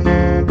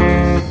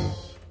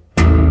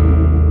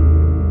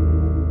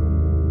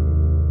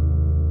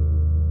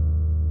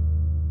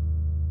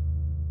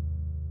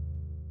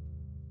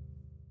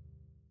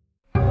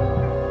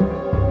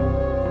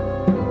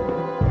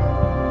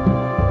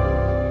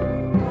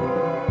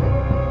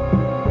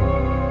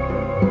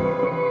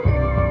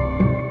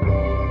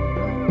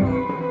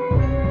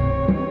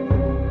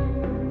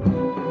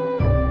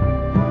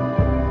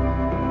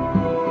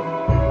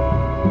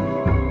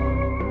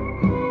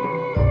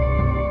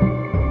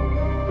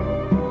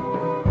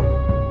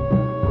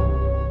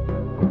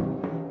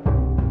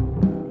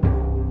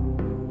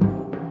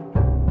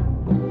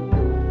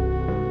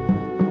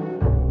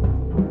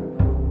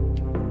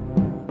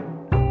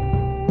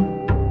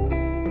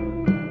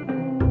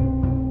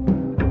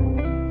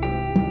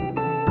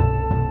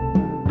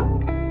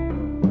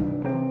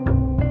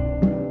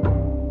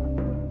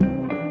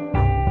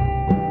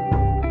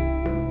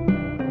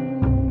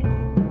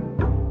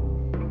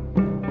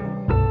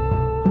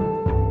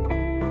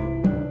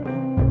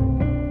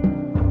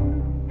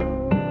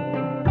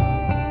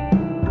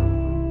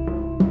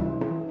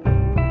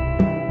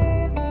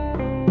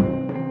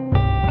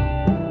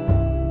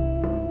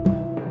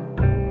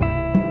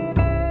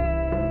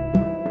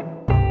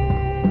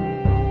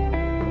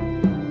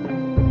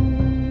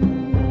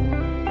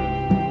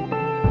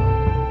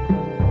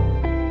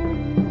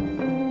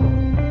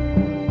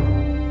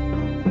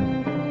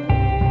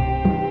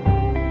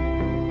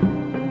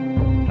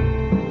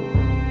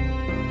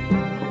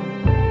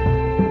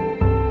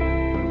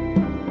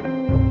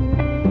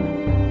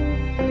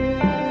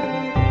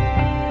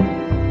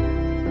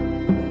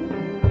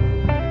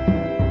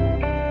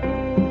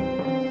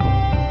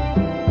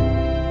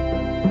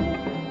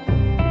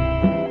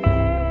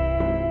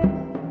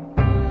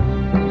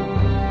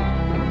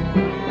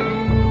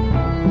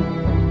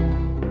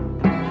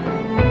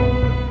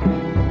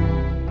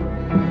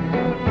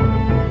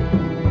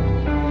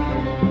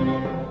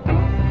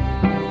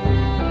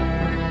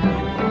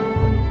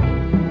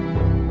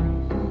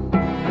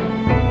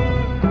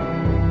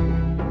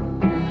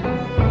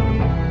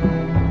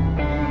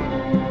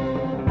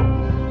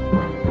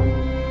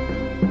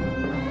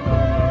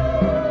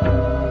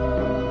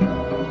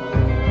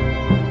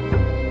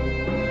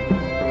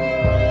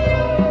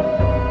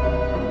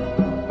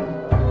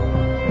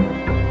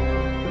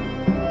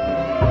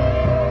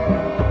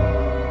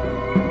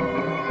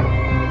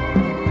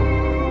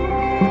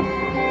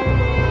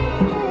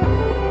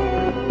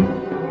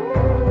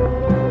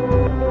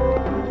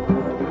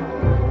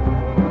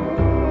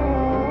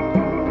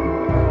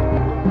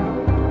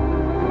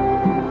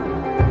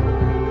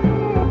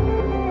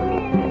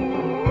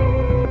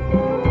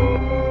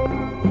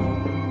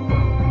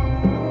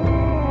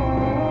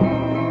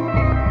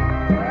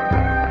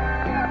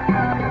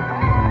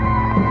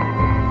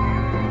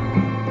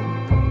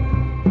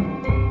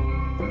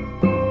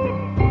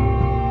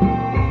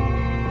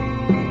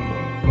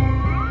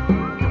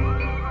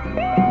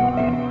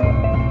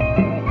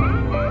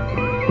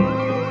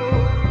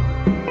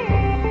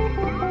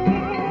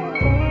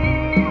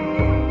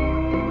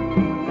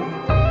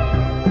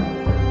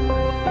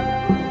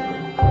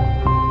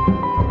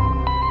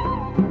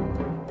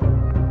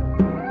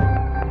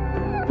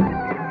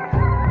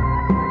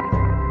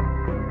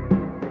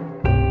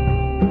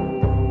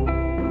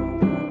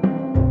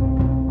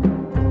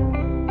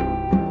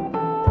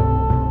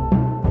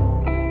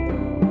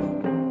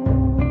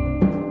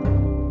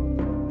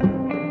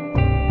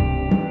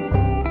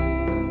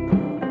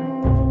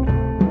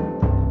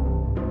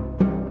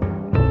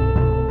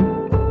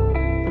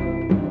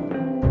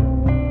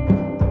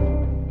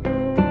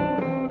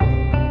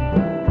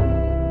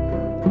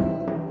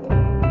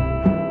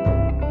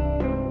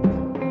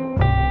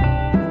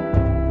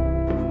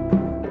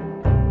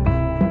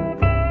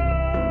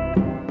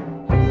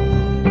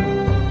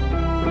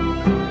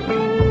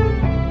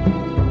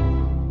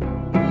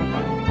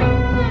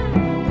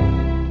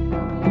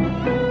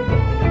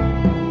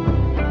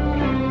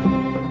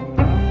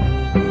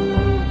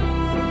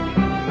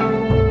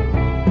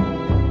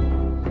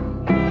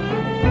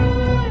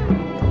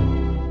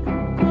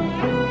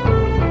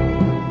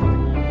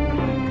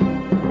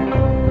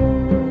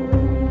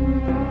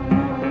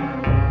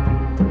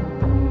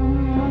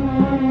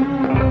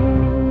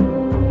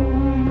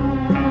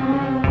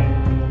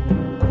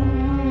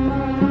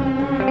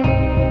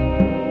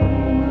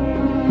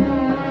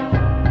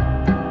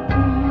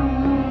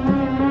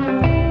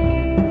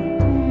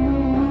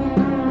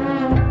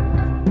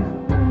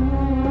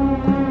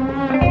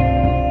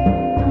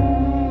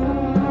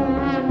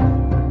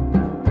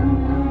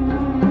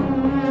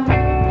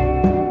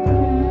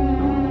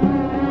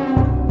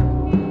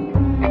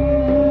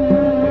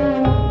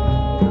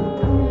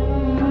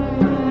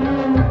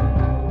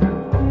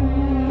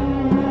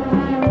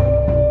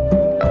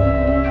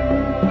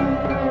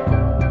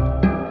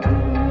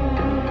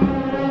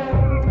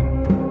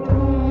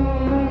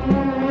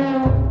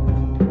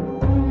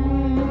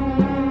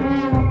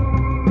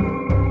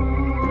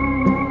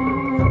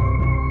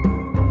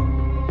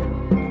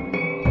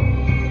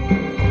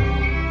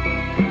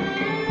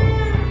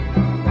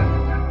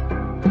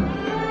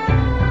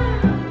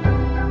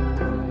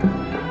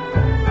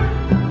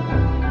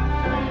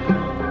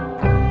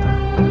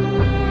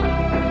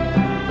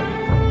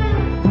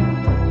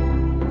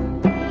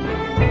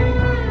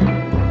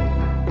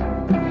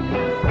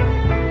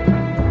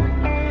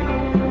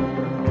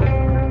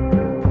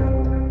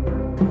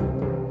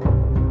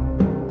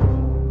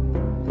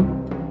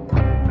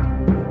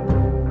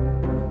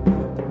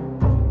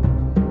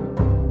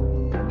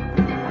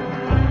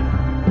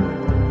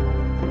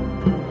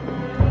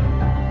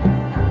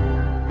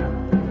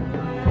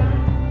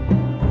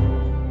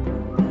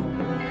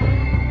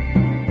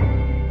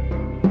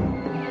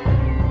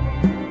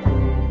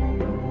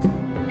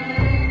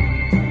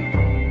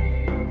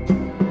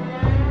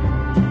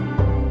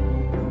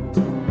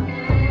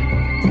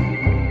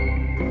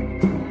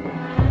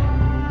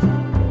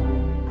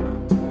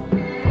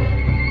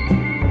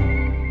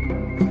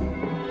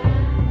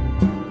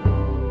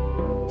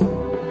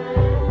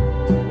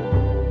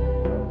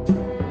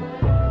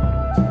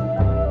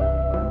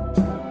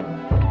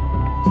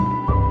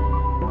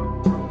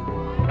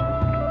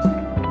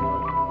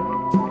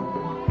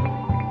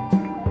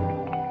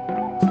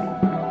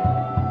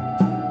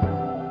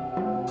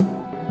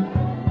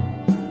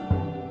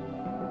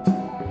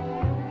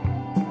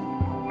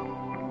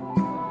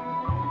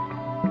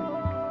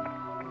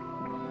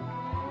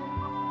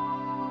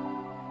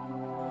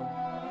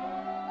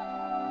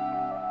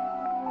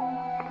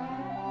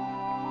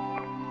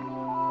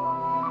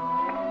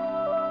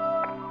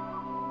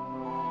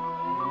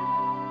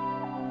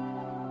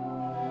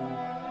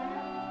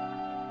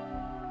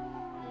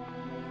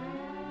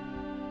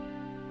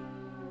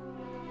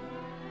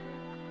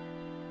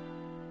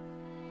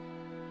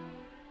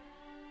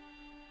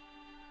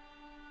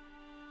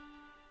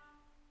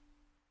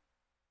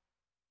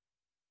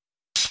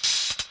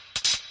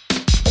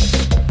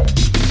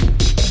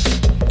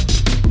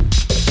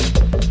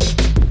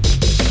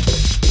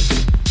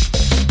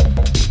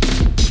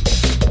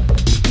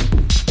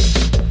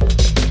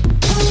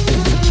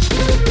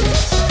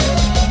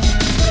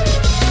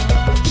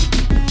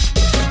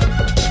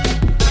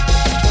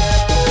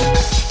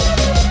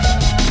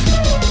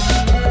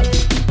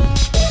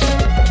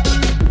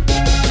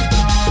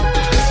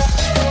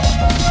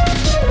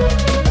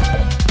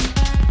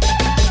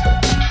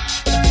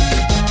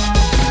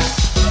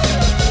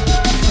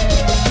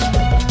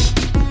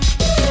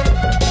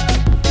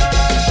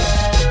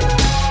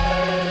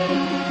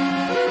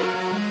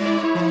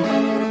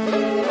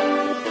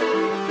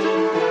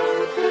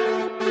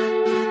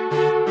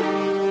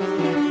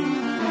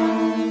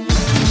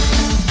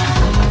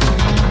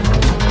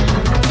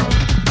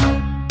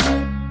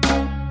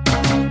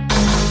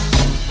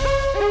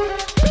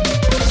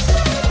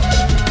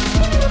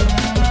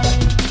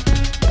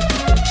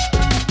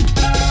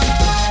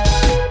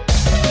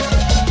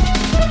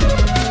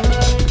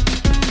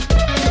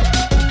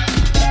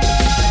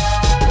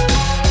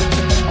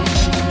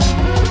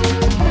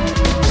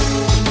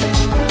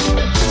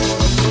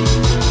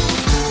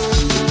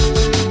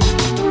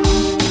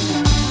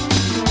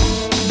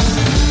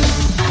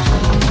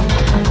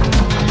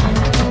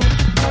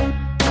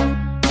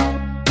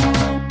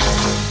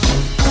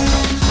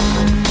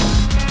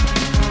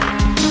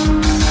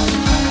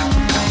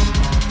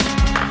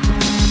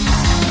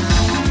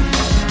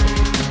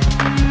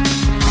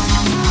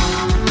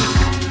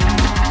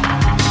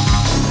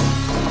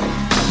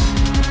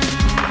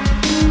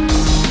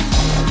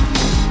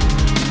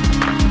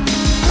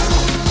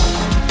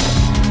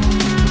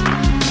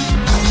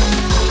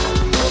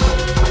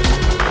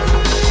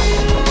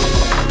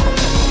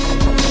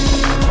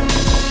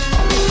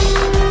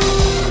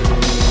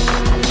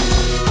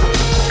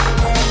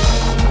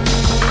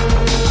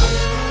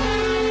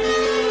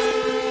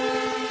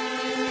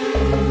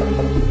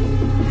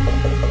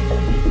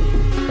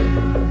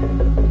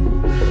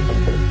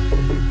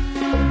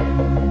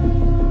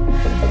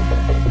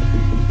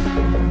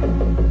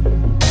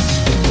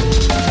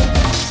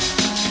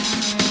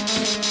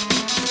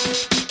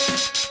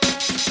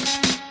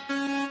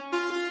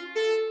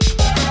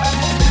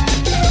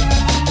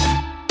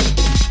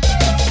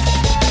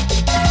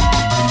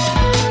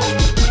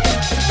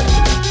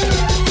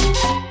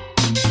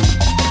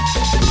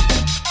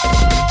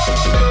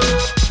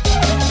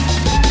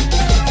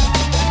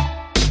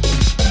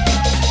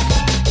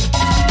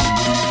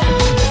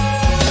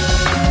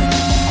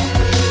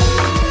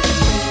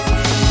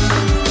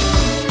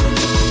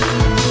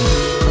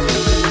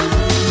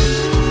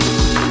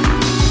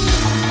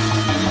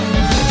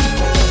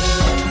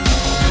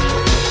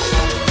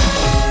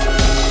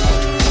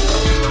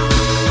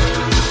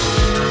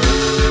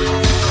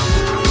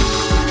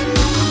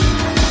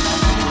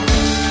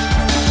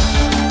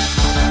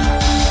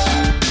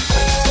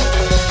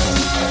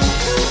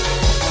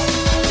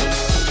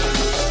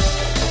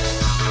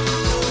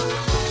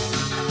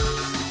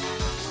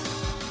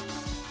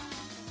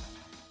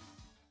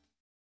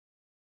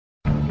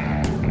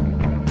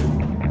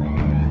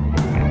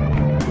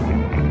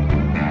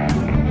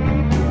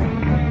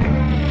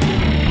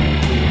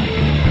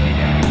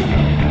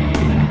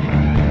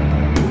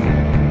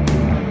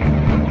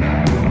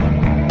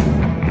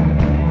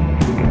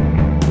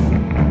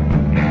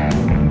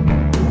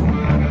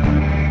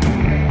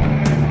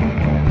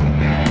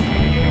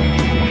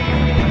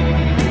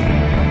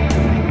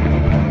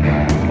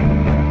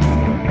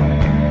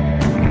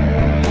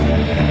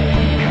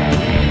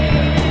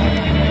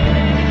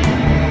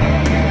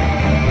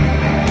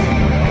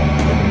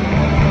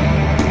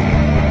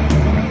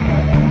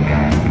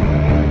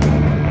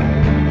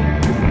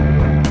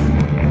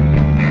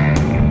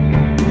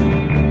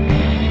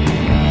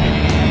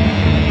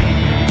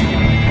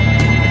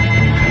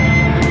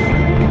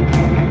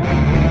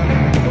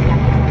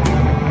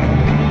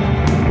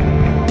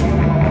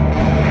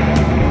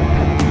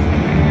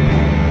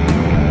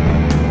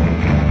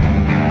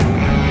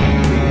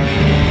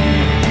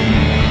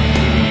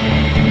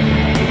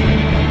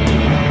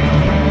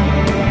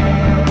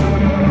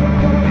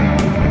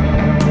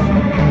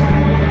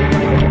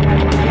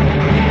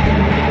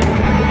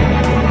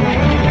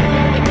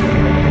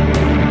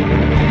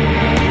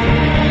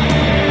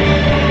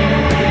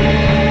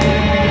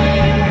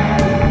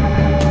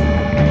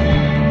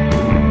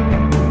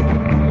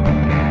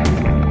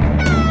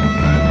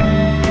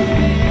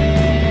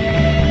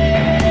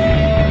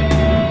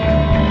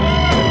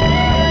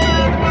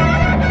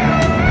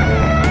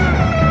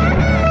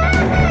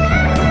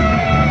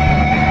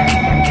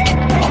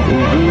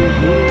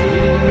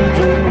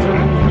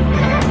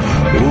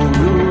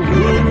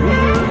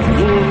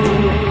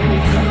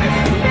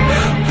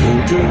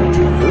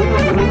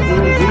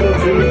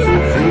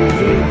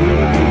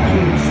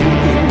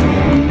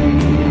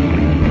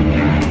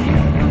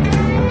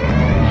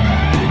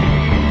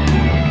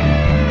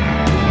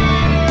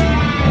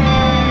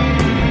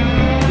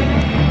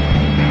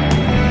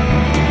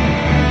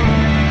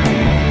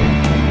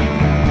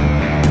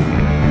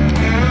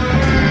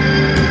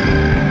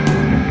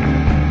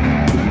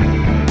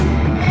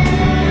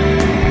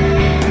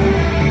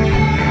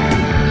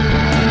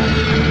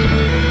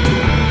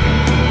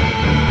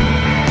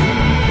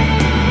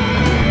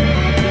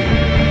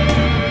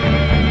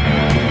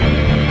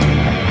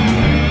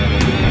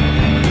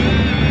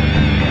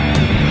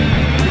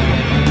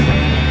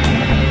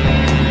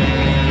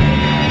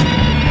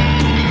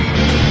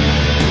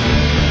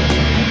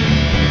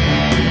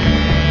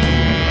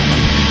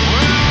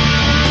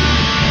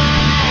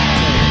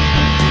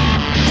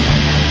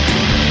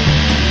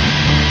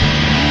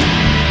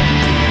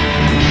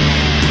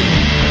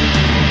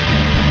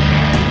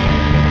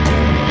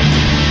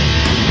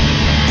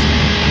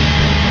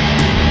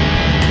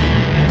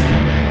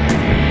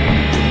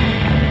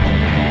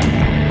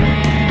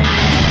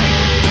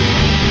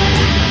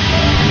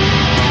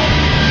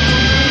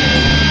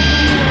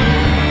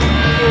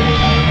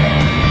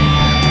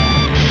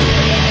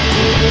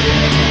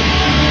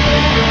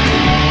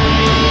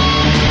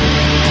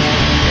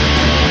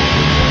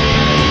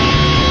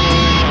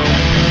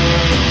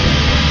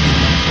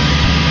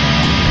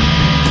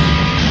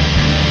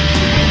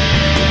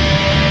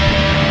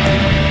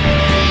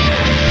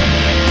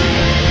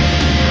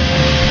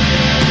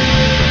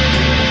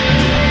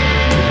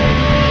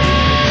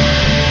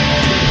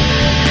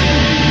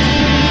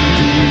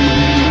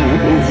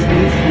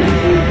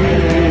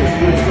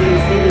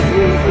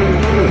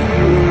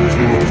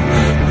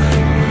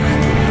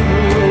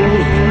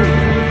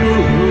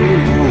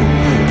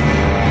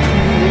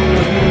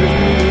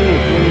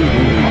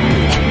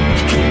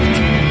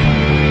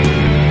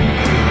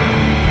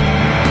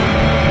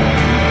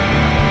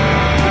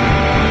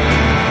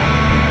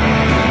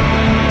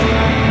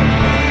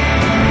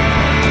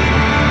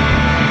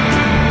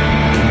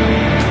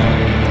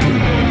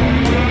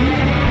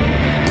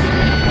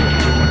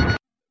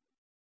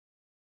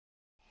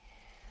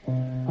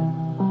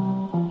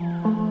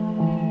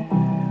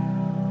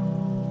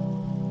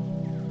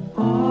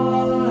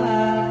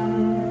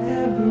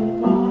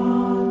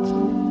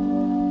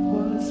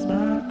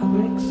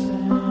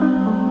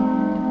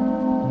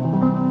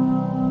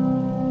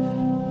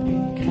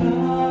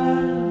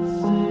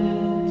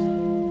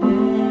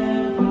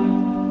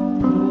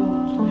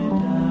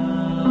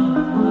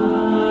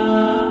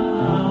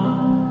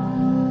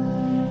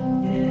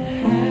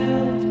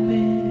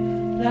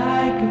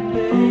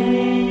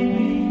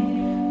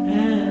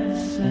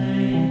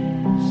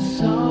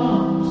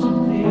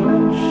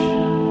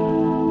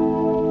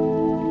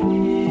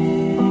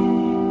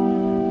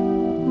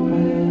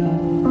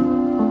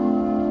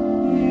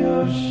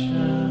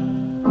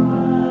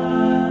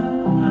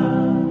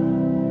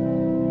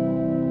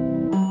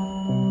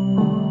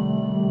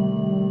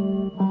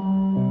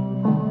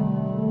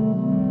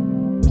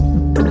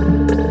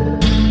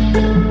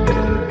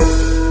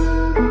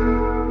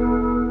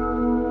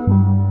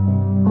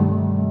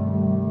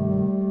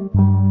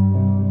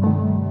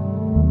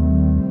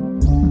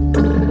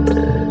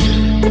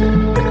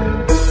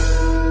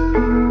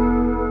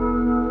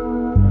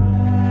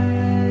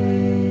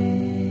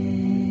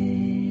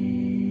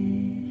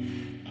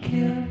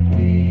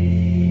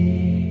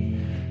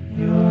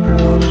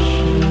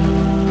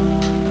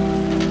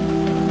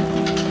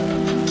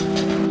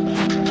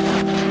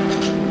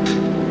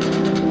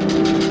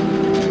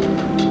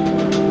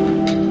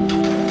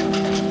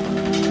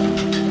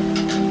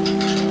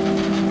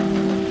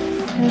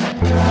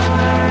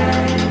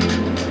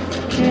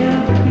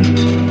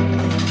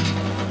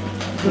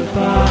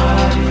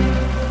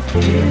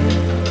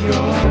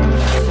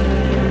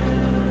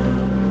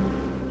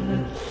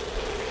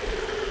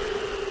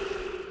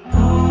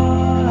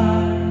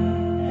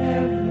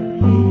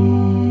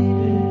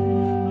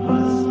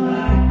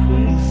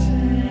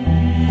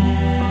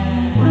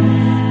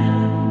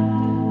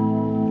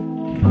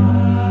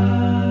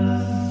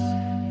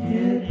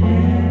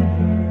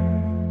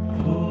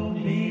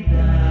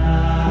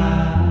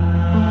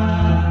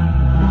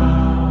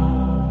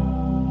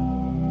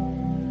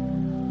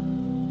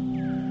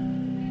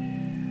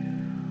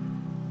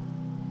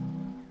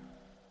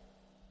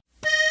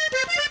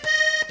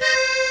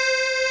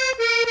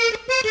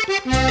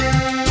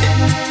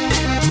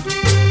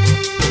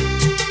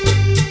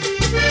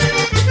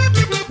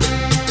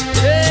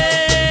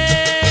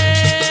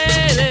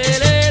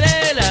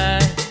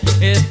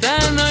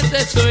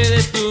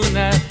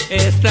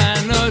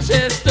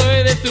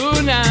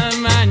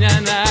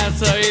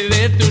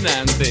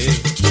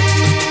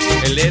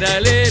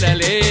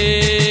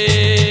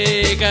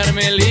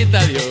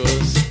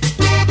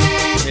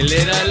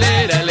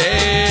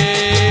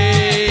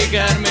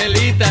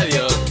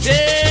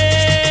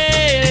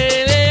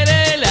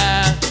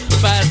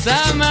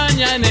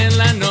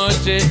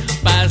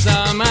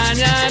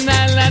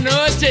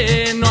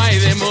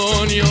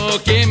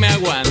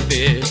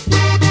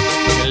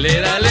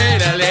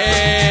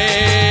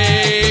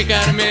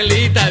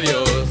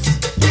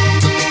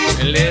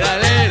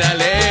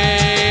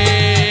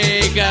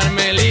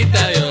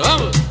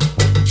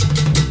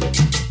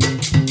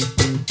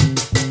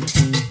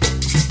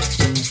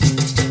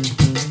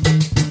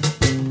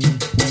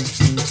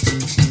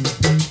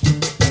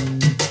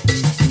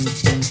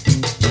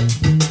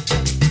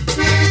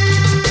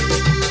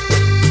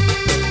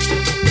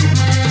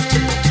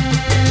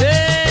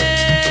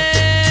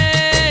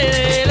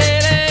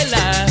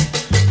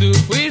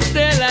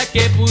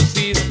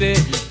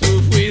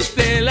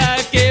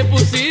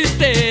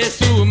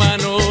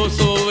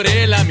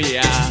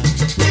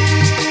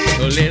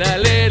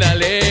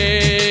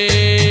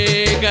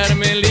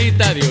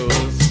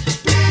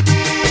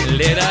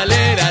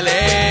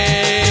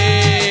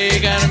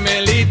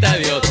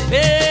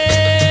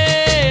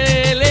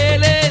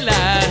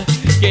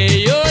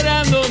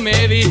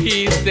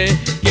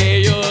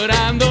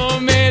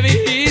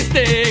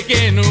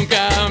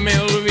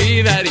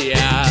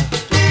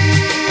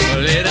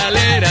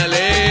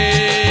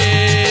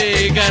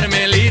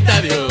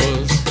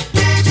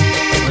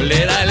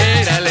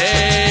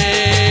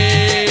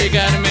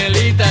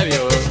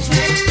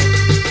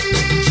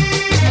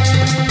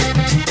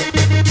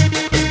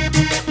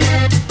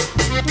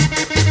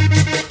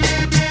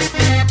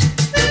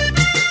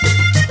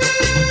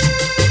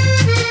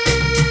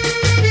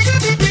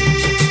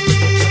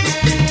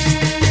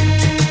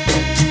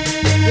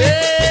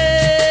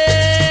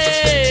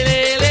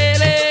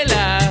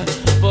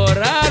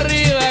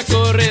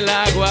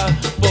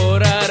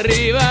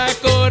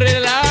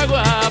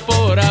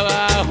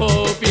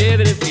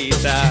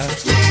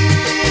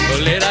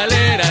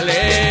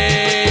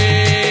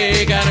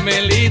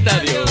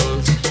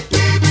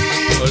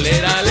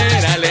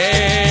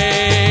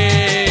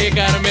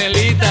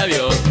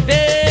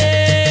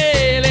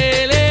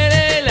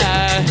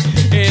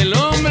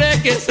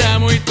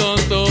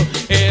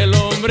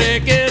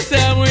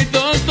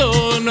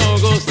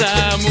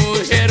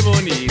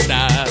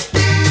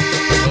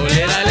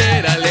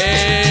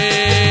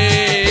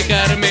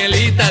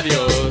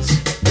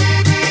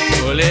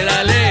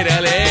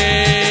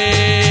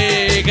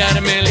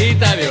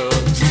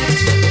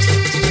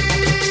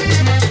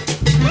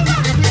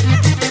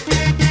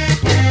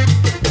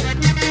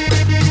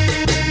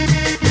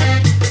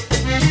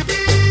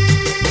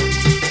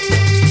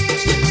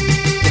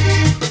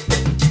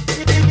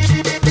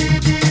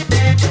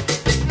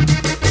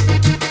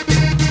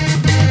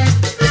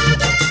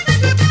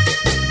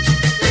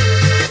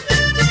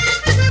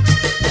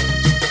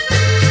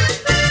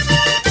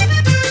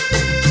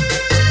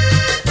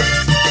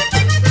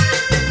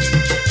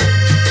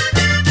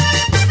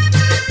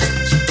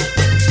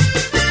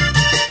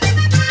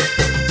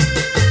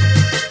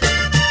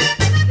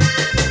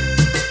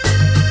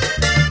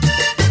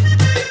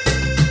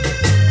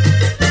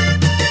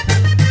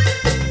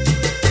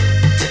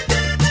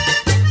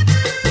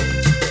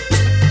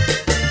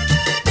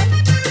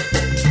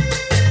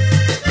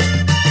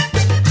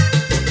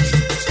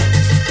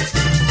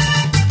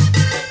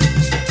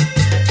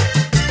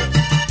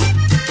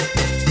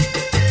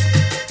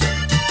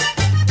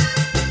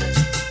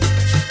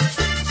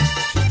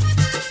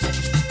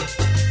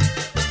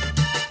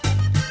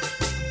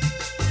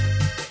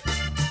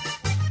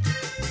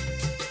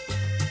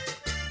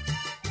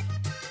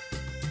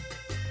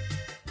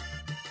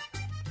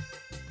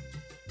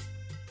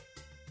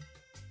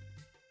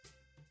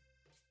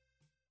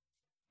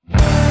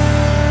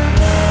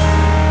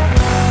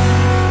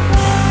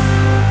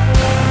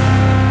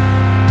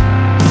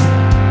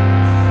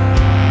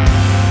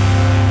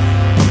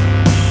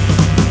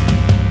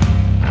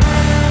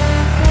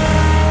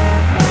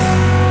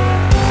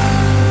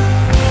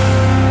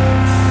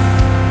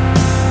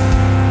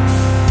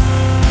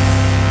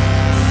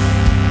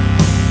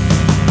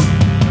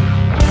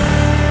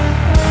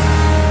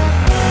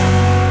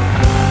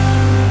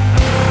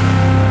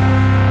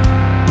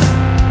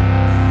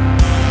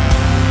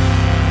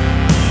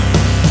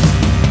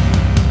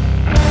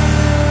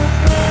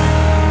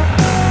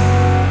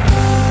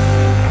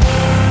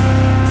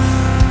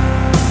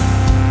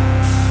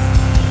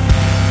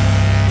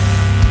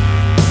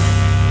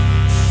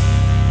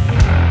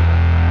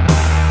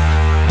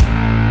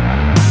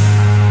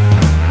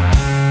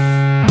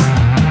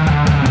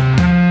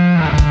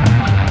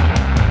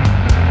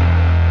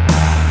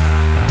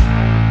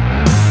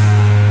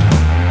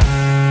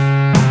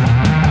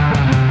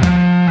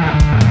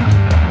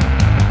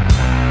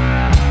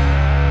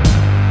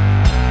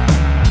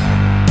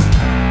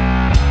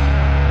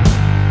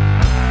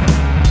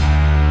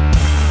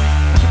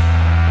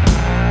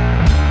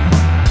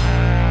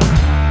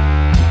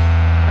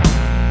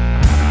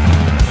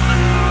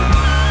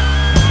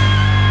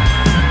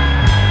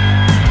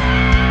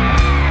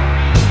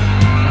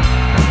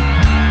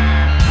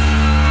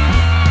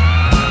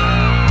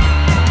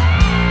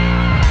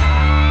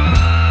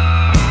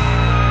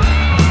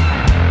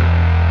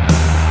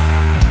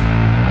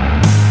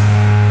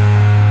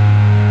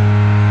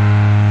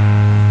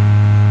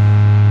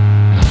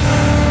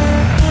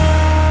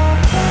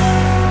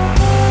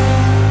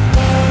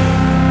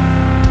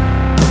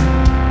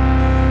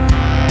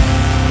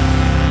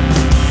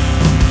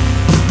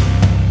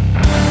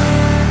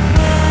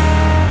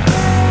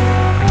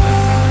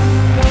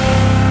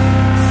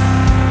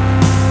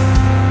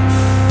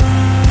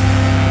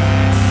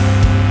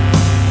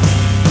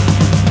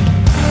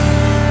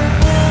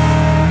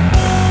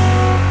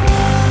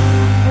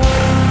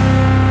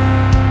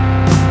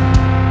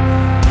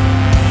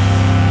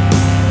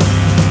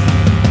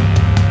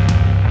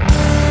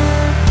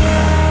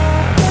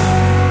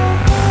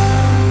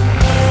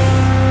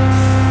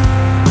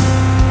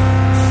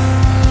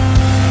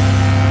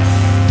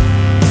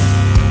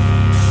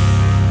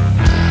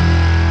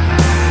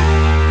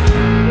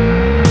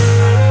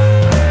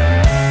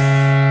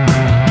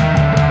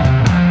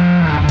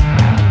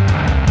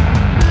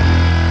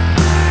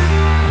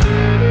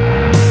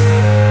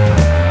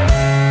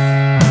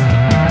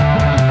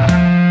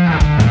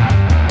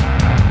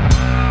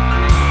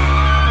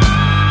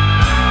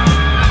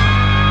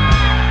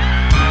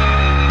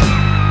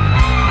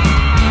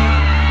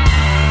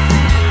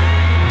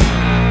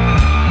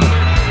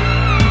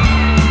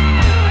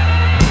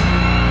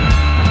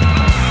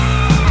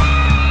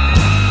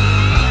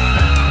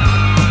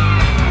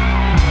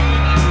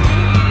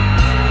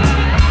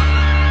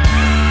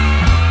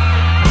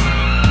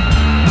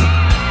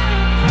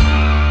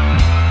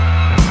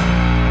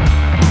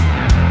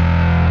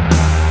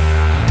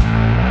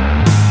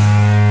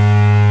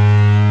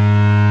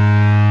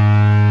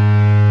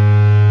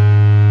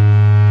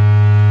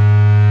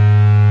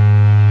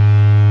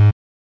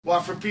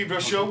 Pedro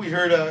Show, we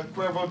heard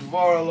Cuervo,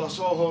 Devora, Los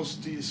Ojos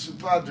de su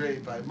Padre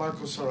by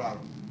Marco Serrato.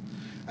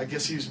 I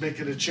guess he was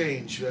making a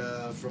change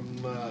from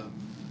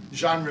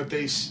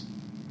genre-based,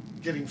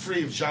 getting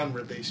free of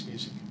genre-based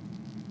music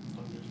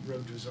on his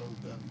road to his own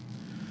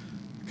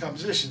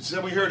compositions.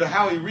 Then we heard a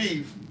Howie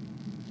Reeve.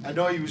 I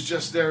know he was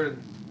just there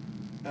in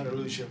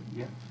Andalusia.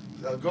 Yeah.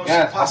 Ghosts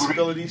and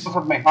Possibilities. He was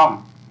at my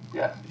home.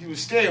 Yeah. He was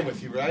staying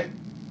with you, right?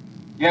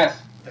 Yes.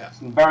 Yeah.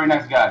 He's a very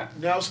nice guy.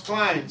 Nels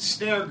Cline,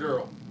 Snare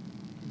Girl,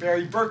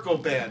 Barry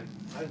Berko Band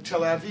in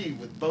Tel Aviv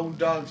with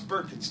Bonedog's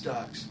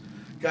Birkenstocks,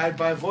 Guide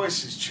by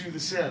Voices, Chew the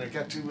Sand. I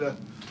got to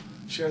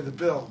share the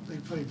bill. They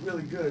played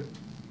really good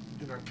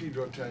in our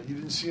Pedro time. You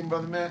didn't see him,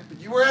 Brother Matt? But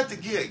you were at the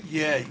gig.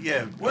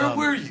 Yeah. Where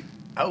were you?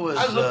 I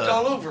looked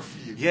all over for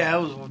you. Yeah, I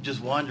was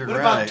just wandering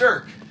around. What about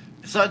Dirk?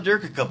 I saw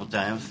Dirk a couple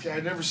times. Okay, I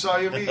never saw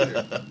him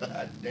either.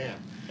 God damn.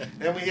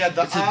 Then we had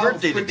the It's his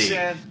birthday today.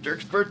 Quicksand.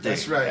 Dirk's birthday.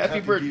 That's right. Happy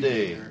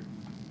birthday.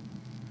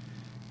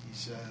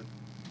 He's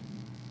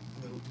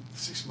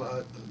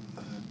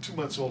 2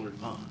 months older.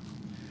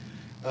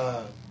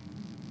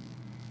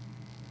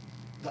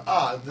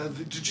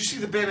 Did you see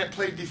the band that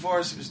played before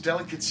us? It was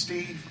Delicate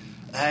Steve.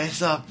 I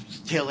saw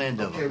tail end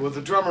of Okay, him. well,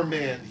 the drummer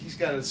man, he's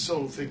got a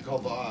solo thing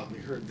called the We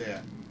heard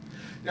that.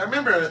 Now, I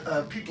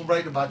remember people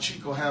writing about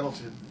Chico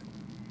Hamilton.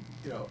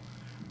 You know,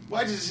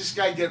 why does this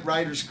guy get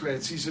writer's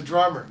credits? He's a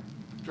drummer.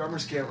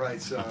 Drummers can't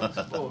write songs.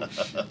 Holy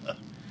shit.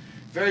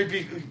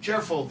 Very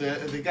careful.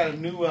 They got a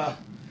new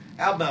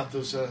album out,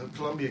 those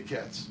Columbia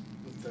cats,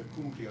 with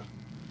Cumbia.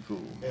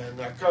 Cool. And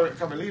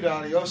Carmelita,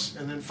 Adios.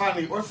 And then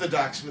finally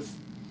Orthodox with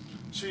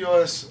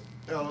suyo es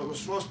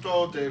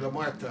rostro de la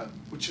muerte,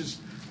 which is,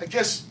 I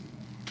guess,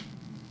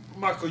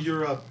 Marco,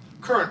 your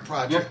current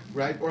project,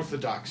 right?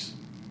 Orthodox.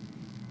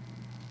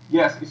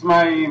 Yes, it's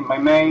my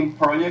main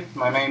project,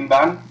 my main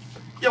band.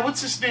 Yeah,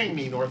 what's this name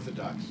mean,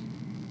 Orthodox?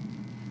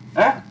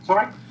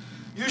 Sorry?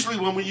 Usually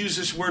when we use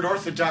this word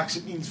orthodox,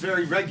 it means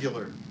very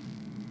regular.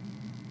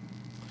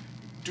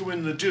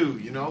 Doing the do,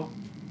 you know?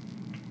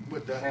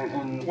 With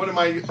one of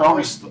my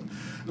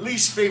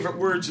least favorite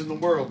words in the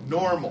world,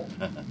 normal.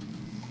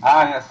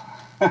 Yes.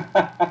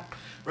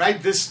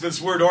 Right? This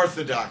word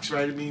orthodox,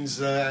 right? It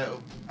means, I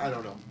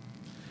don't know.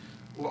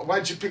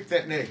 Why'd you pick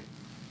that name?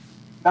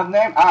 That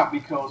name?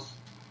 Because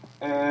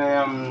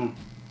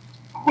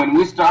when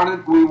we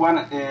started, we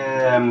wanted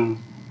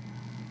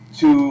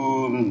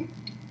to...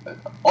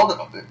 all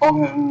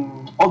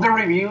the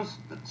reviews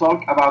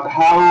talk about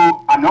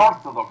how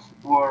unorthodox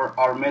were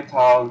our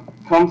metal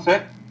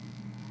concept,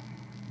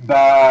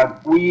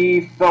 but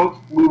we thought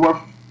we were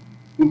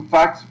in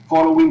fact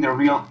following the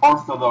real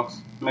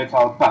orthodox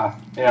metal path,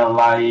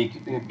 like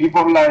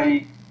people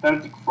like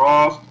Celtic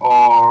Frost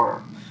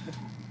or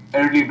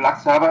early Black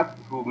Sabbath,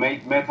 who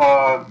made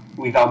metal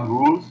without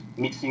rules,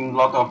 mixing a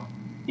lot of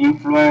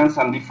influence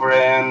and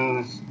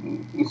different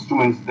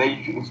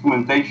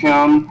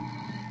instrumentation.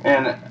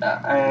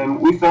 And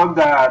we thought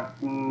that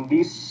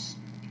this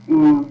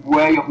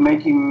way of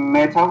making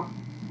metal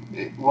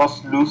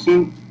was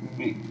losing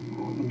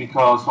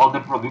because all the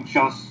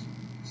productions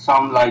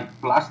sound like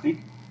plastic.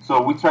 So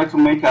we tried to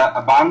make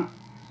a band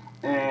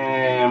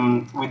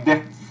with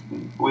the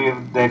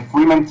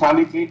free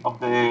mentality of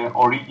the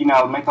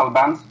original metal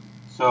bands.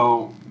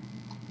 So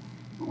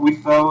we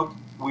thought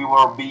we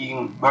were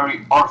being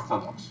very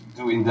orthodox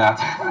doing that.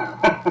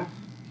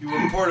 You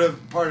were part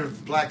of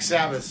Black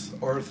Sabbath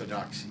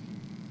orthodoxy.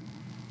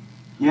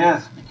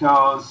 Yes,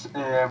 because,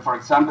 for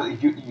example,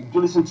 if you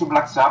listen to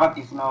Black Sabbath,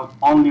 it's not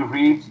only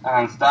riffs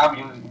and stuff.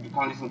 You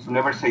can listen to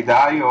Never Say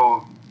Die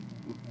or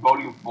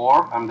Volume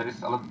 4, and there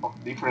is a lot of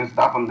different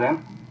stuff on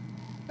them.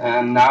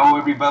 And now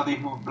everybody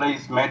who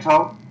plays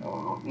metal,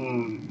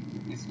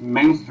 it's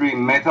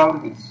mainstream metal.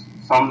 It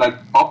sounds like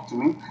pop to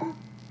me.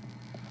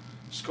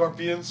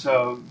 Scorpions.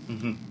 So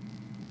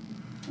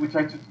we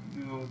try to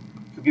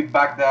give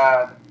back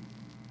that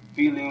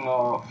feeling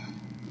of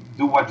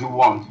do what you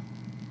want.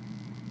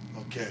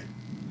 Okay.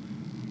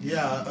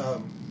 Yeah,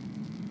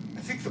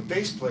 I think the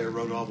bass player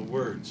wrote all the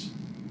words.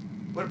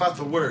 What about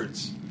the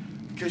words?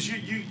 Because you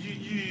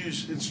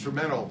use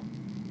instrumental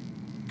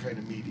kind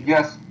of medium.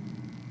 Yes.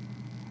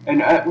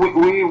 And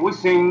we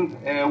sing,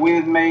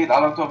 we made a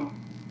lot of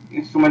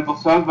instrumental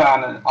songs,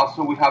 but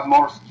also we have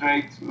more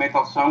straight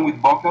metal song with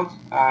vocals.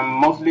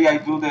 Mostly I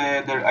do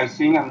I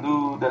sing and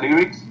do the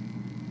lyrics.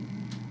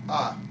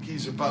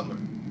 Geezer Butler.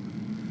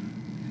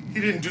 He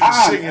didn't do the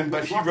singing,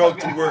 but he wrote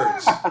the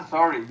words.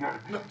 Sorry,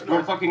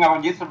 you're talking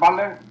about Geezer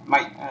Butler?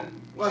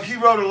 Well, he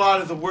wrote a lot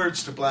of the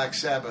words to Black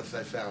Sabbath,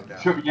 I found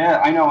out. Sure,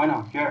 yeah, I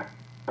know, sure.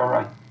 You're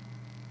right.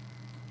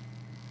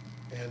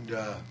 And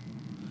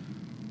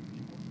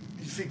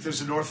you think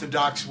there's an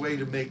orthodox way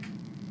to make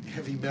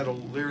heavy metal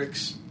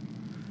lyrics?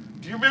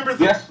 Do you remember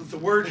the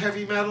word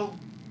heavy metal?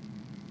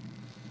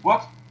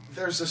 What?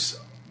 There's a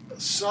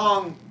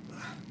song,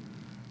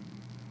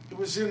 it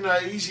was in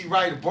Easy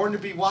Rider, Born to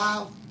Be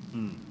Wild.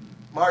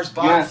 Mars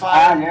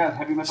Bonfire. Yes,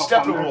 heavy metal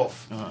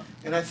Steppenwolf.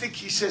 And I think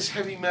he says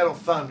heavy metal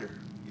thunder.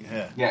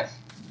 Yeah. Yes.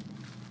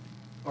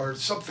 Or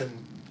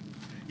something.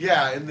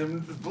 Yeah, and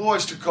then the Blue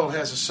Oyster Cult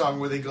has a song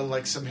where they go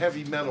like some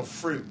heavy metal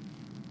fruit.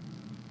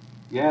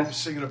 Yes. They're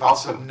singing about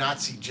awesome. some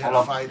Nazi jet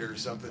fighter or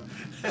something.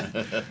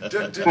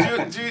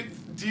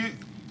 do you?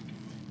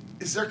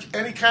 Is there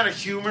any kind of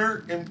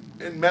humor in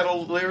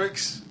metal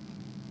lyrics?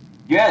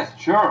 Yes,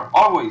 sure,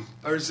 always.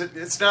 Or is it?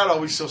 It's not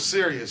always so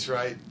serious,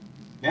 right?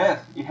 Yes,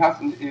 it has.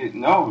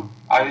 No,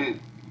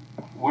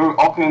 we're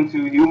open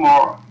to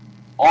humor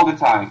all the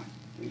time.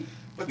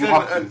 But You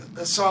then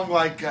a song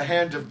like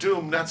 "Hand of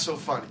Doom," not so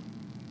funny.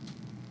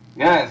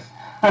 Yes.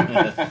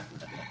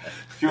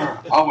 Sure,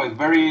 always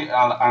very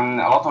and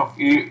a lot of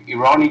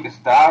ironic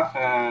stuff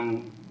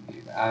and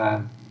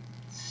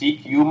sick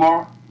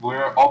humor.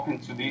 We're open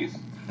to this.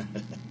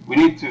 We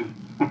need to.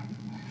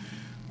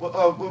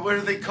 Well, what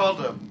are they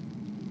called?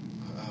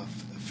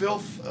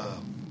 Filth.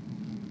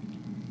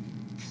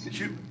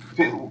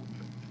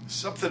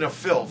 Something of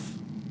filth.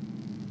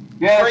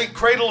 Yes.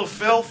 Cradle of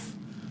filth.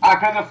 I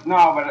kind of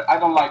know, but I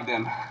don't like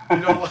them. You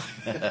know,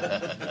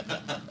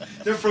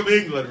 they're from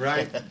England,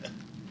 right?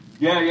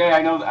 Yeah,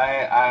 I know.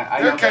 I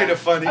they're know kind of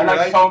funny, I like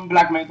right? some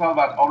black metal,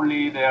 but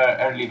only their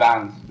early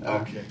bands.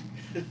 Okay.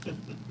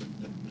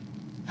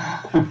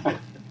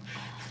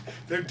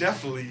 They're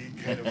definitely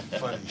kind of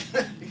funny.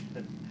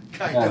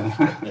 Kind of.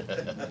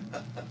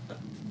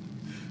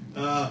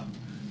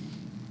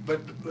 But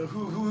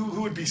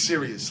who would be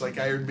serious? Like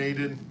Iron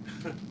Maiden?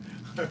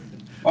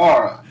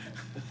 Or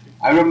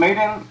Iron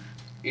Maiden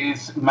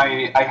is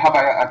I have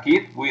a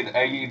kid with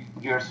 8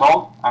 years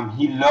old, and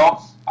he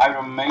loves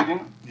Iron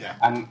Maiden. Yeah.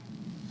 And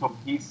so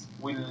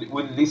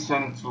will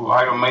listen to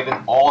Iron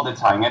Maiden all the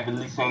time. I've been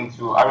listening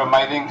to Iron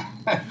Maiden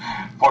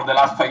for the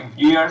last 5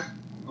 years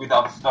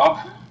without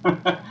stop.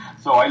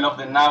 So I love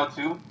them now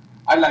too.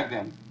 I like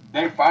them.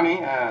 They're funny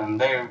and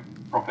they're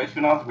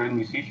professionals, great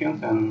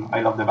musicians, and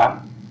I love the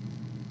band.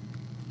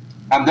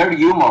 And their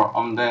humor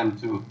on them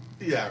too.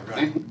 Yeah,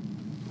 right.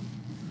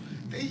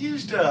 They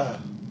used The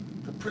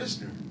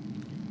Prisoner.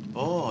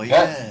 Oh,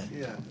 yeah.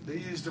 Yeah, they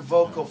used a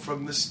vocal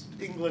from this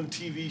England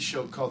TV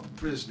show called The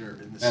Prisoner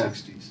in the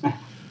 60s. He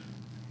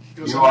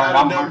goes, I'm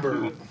not a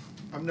number.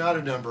 I'm not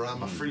a number.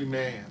 I'm a free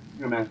man.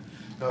 Free man.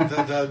 No,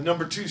 the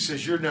number 2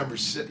 says you're number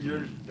 6.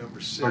 You're number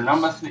 6. Or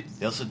number 6.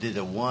 They also did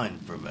a 1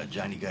 from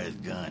Johnny Got His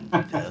Gun.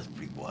 That's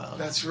pretty wild.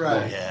 That's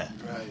right. Yeah.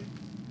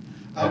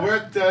 Right. We're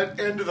at the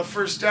end of the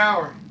first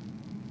hour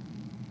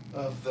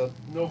of the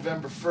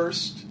November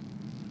 1st.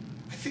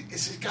 I think,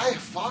 is it Guy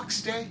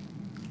Fawkes Day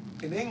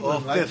in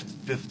England? Oh,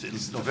 5th.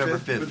 It's November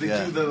 5th. Where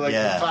they do the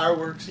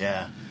fireworks?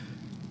 Yeah.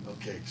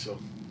 Okay, so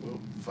we're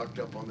fucked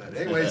up on that.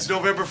 Anyway, it's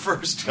November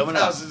 1st, Coming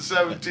up.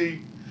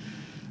 2017.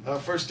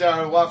 First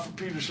hour of Watt for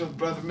Pedro Show with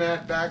Brother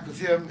Matt, back with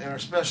him and our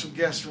special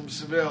guest from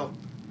Seville,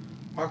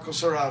 Marco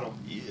Serrato.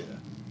 Yeah.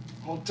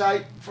 Hold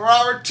tight for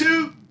hour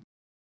 2.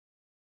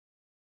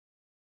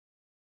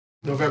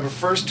 November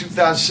 1st,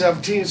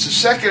 2017. It's the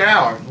second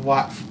hour of the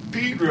Watt for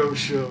Pedro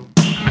Show.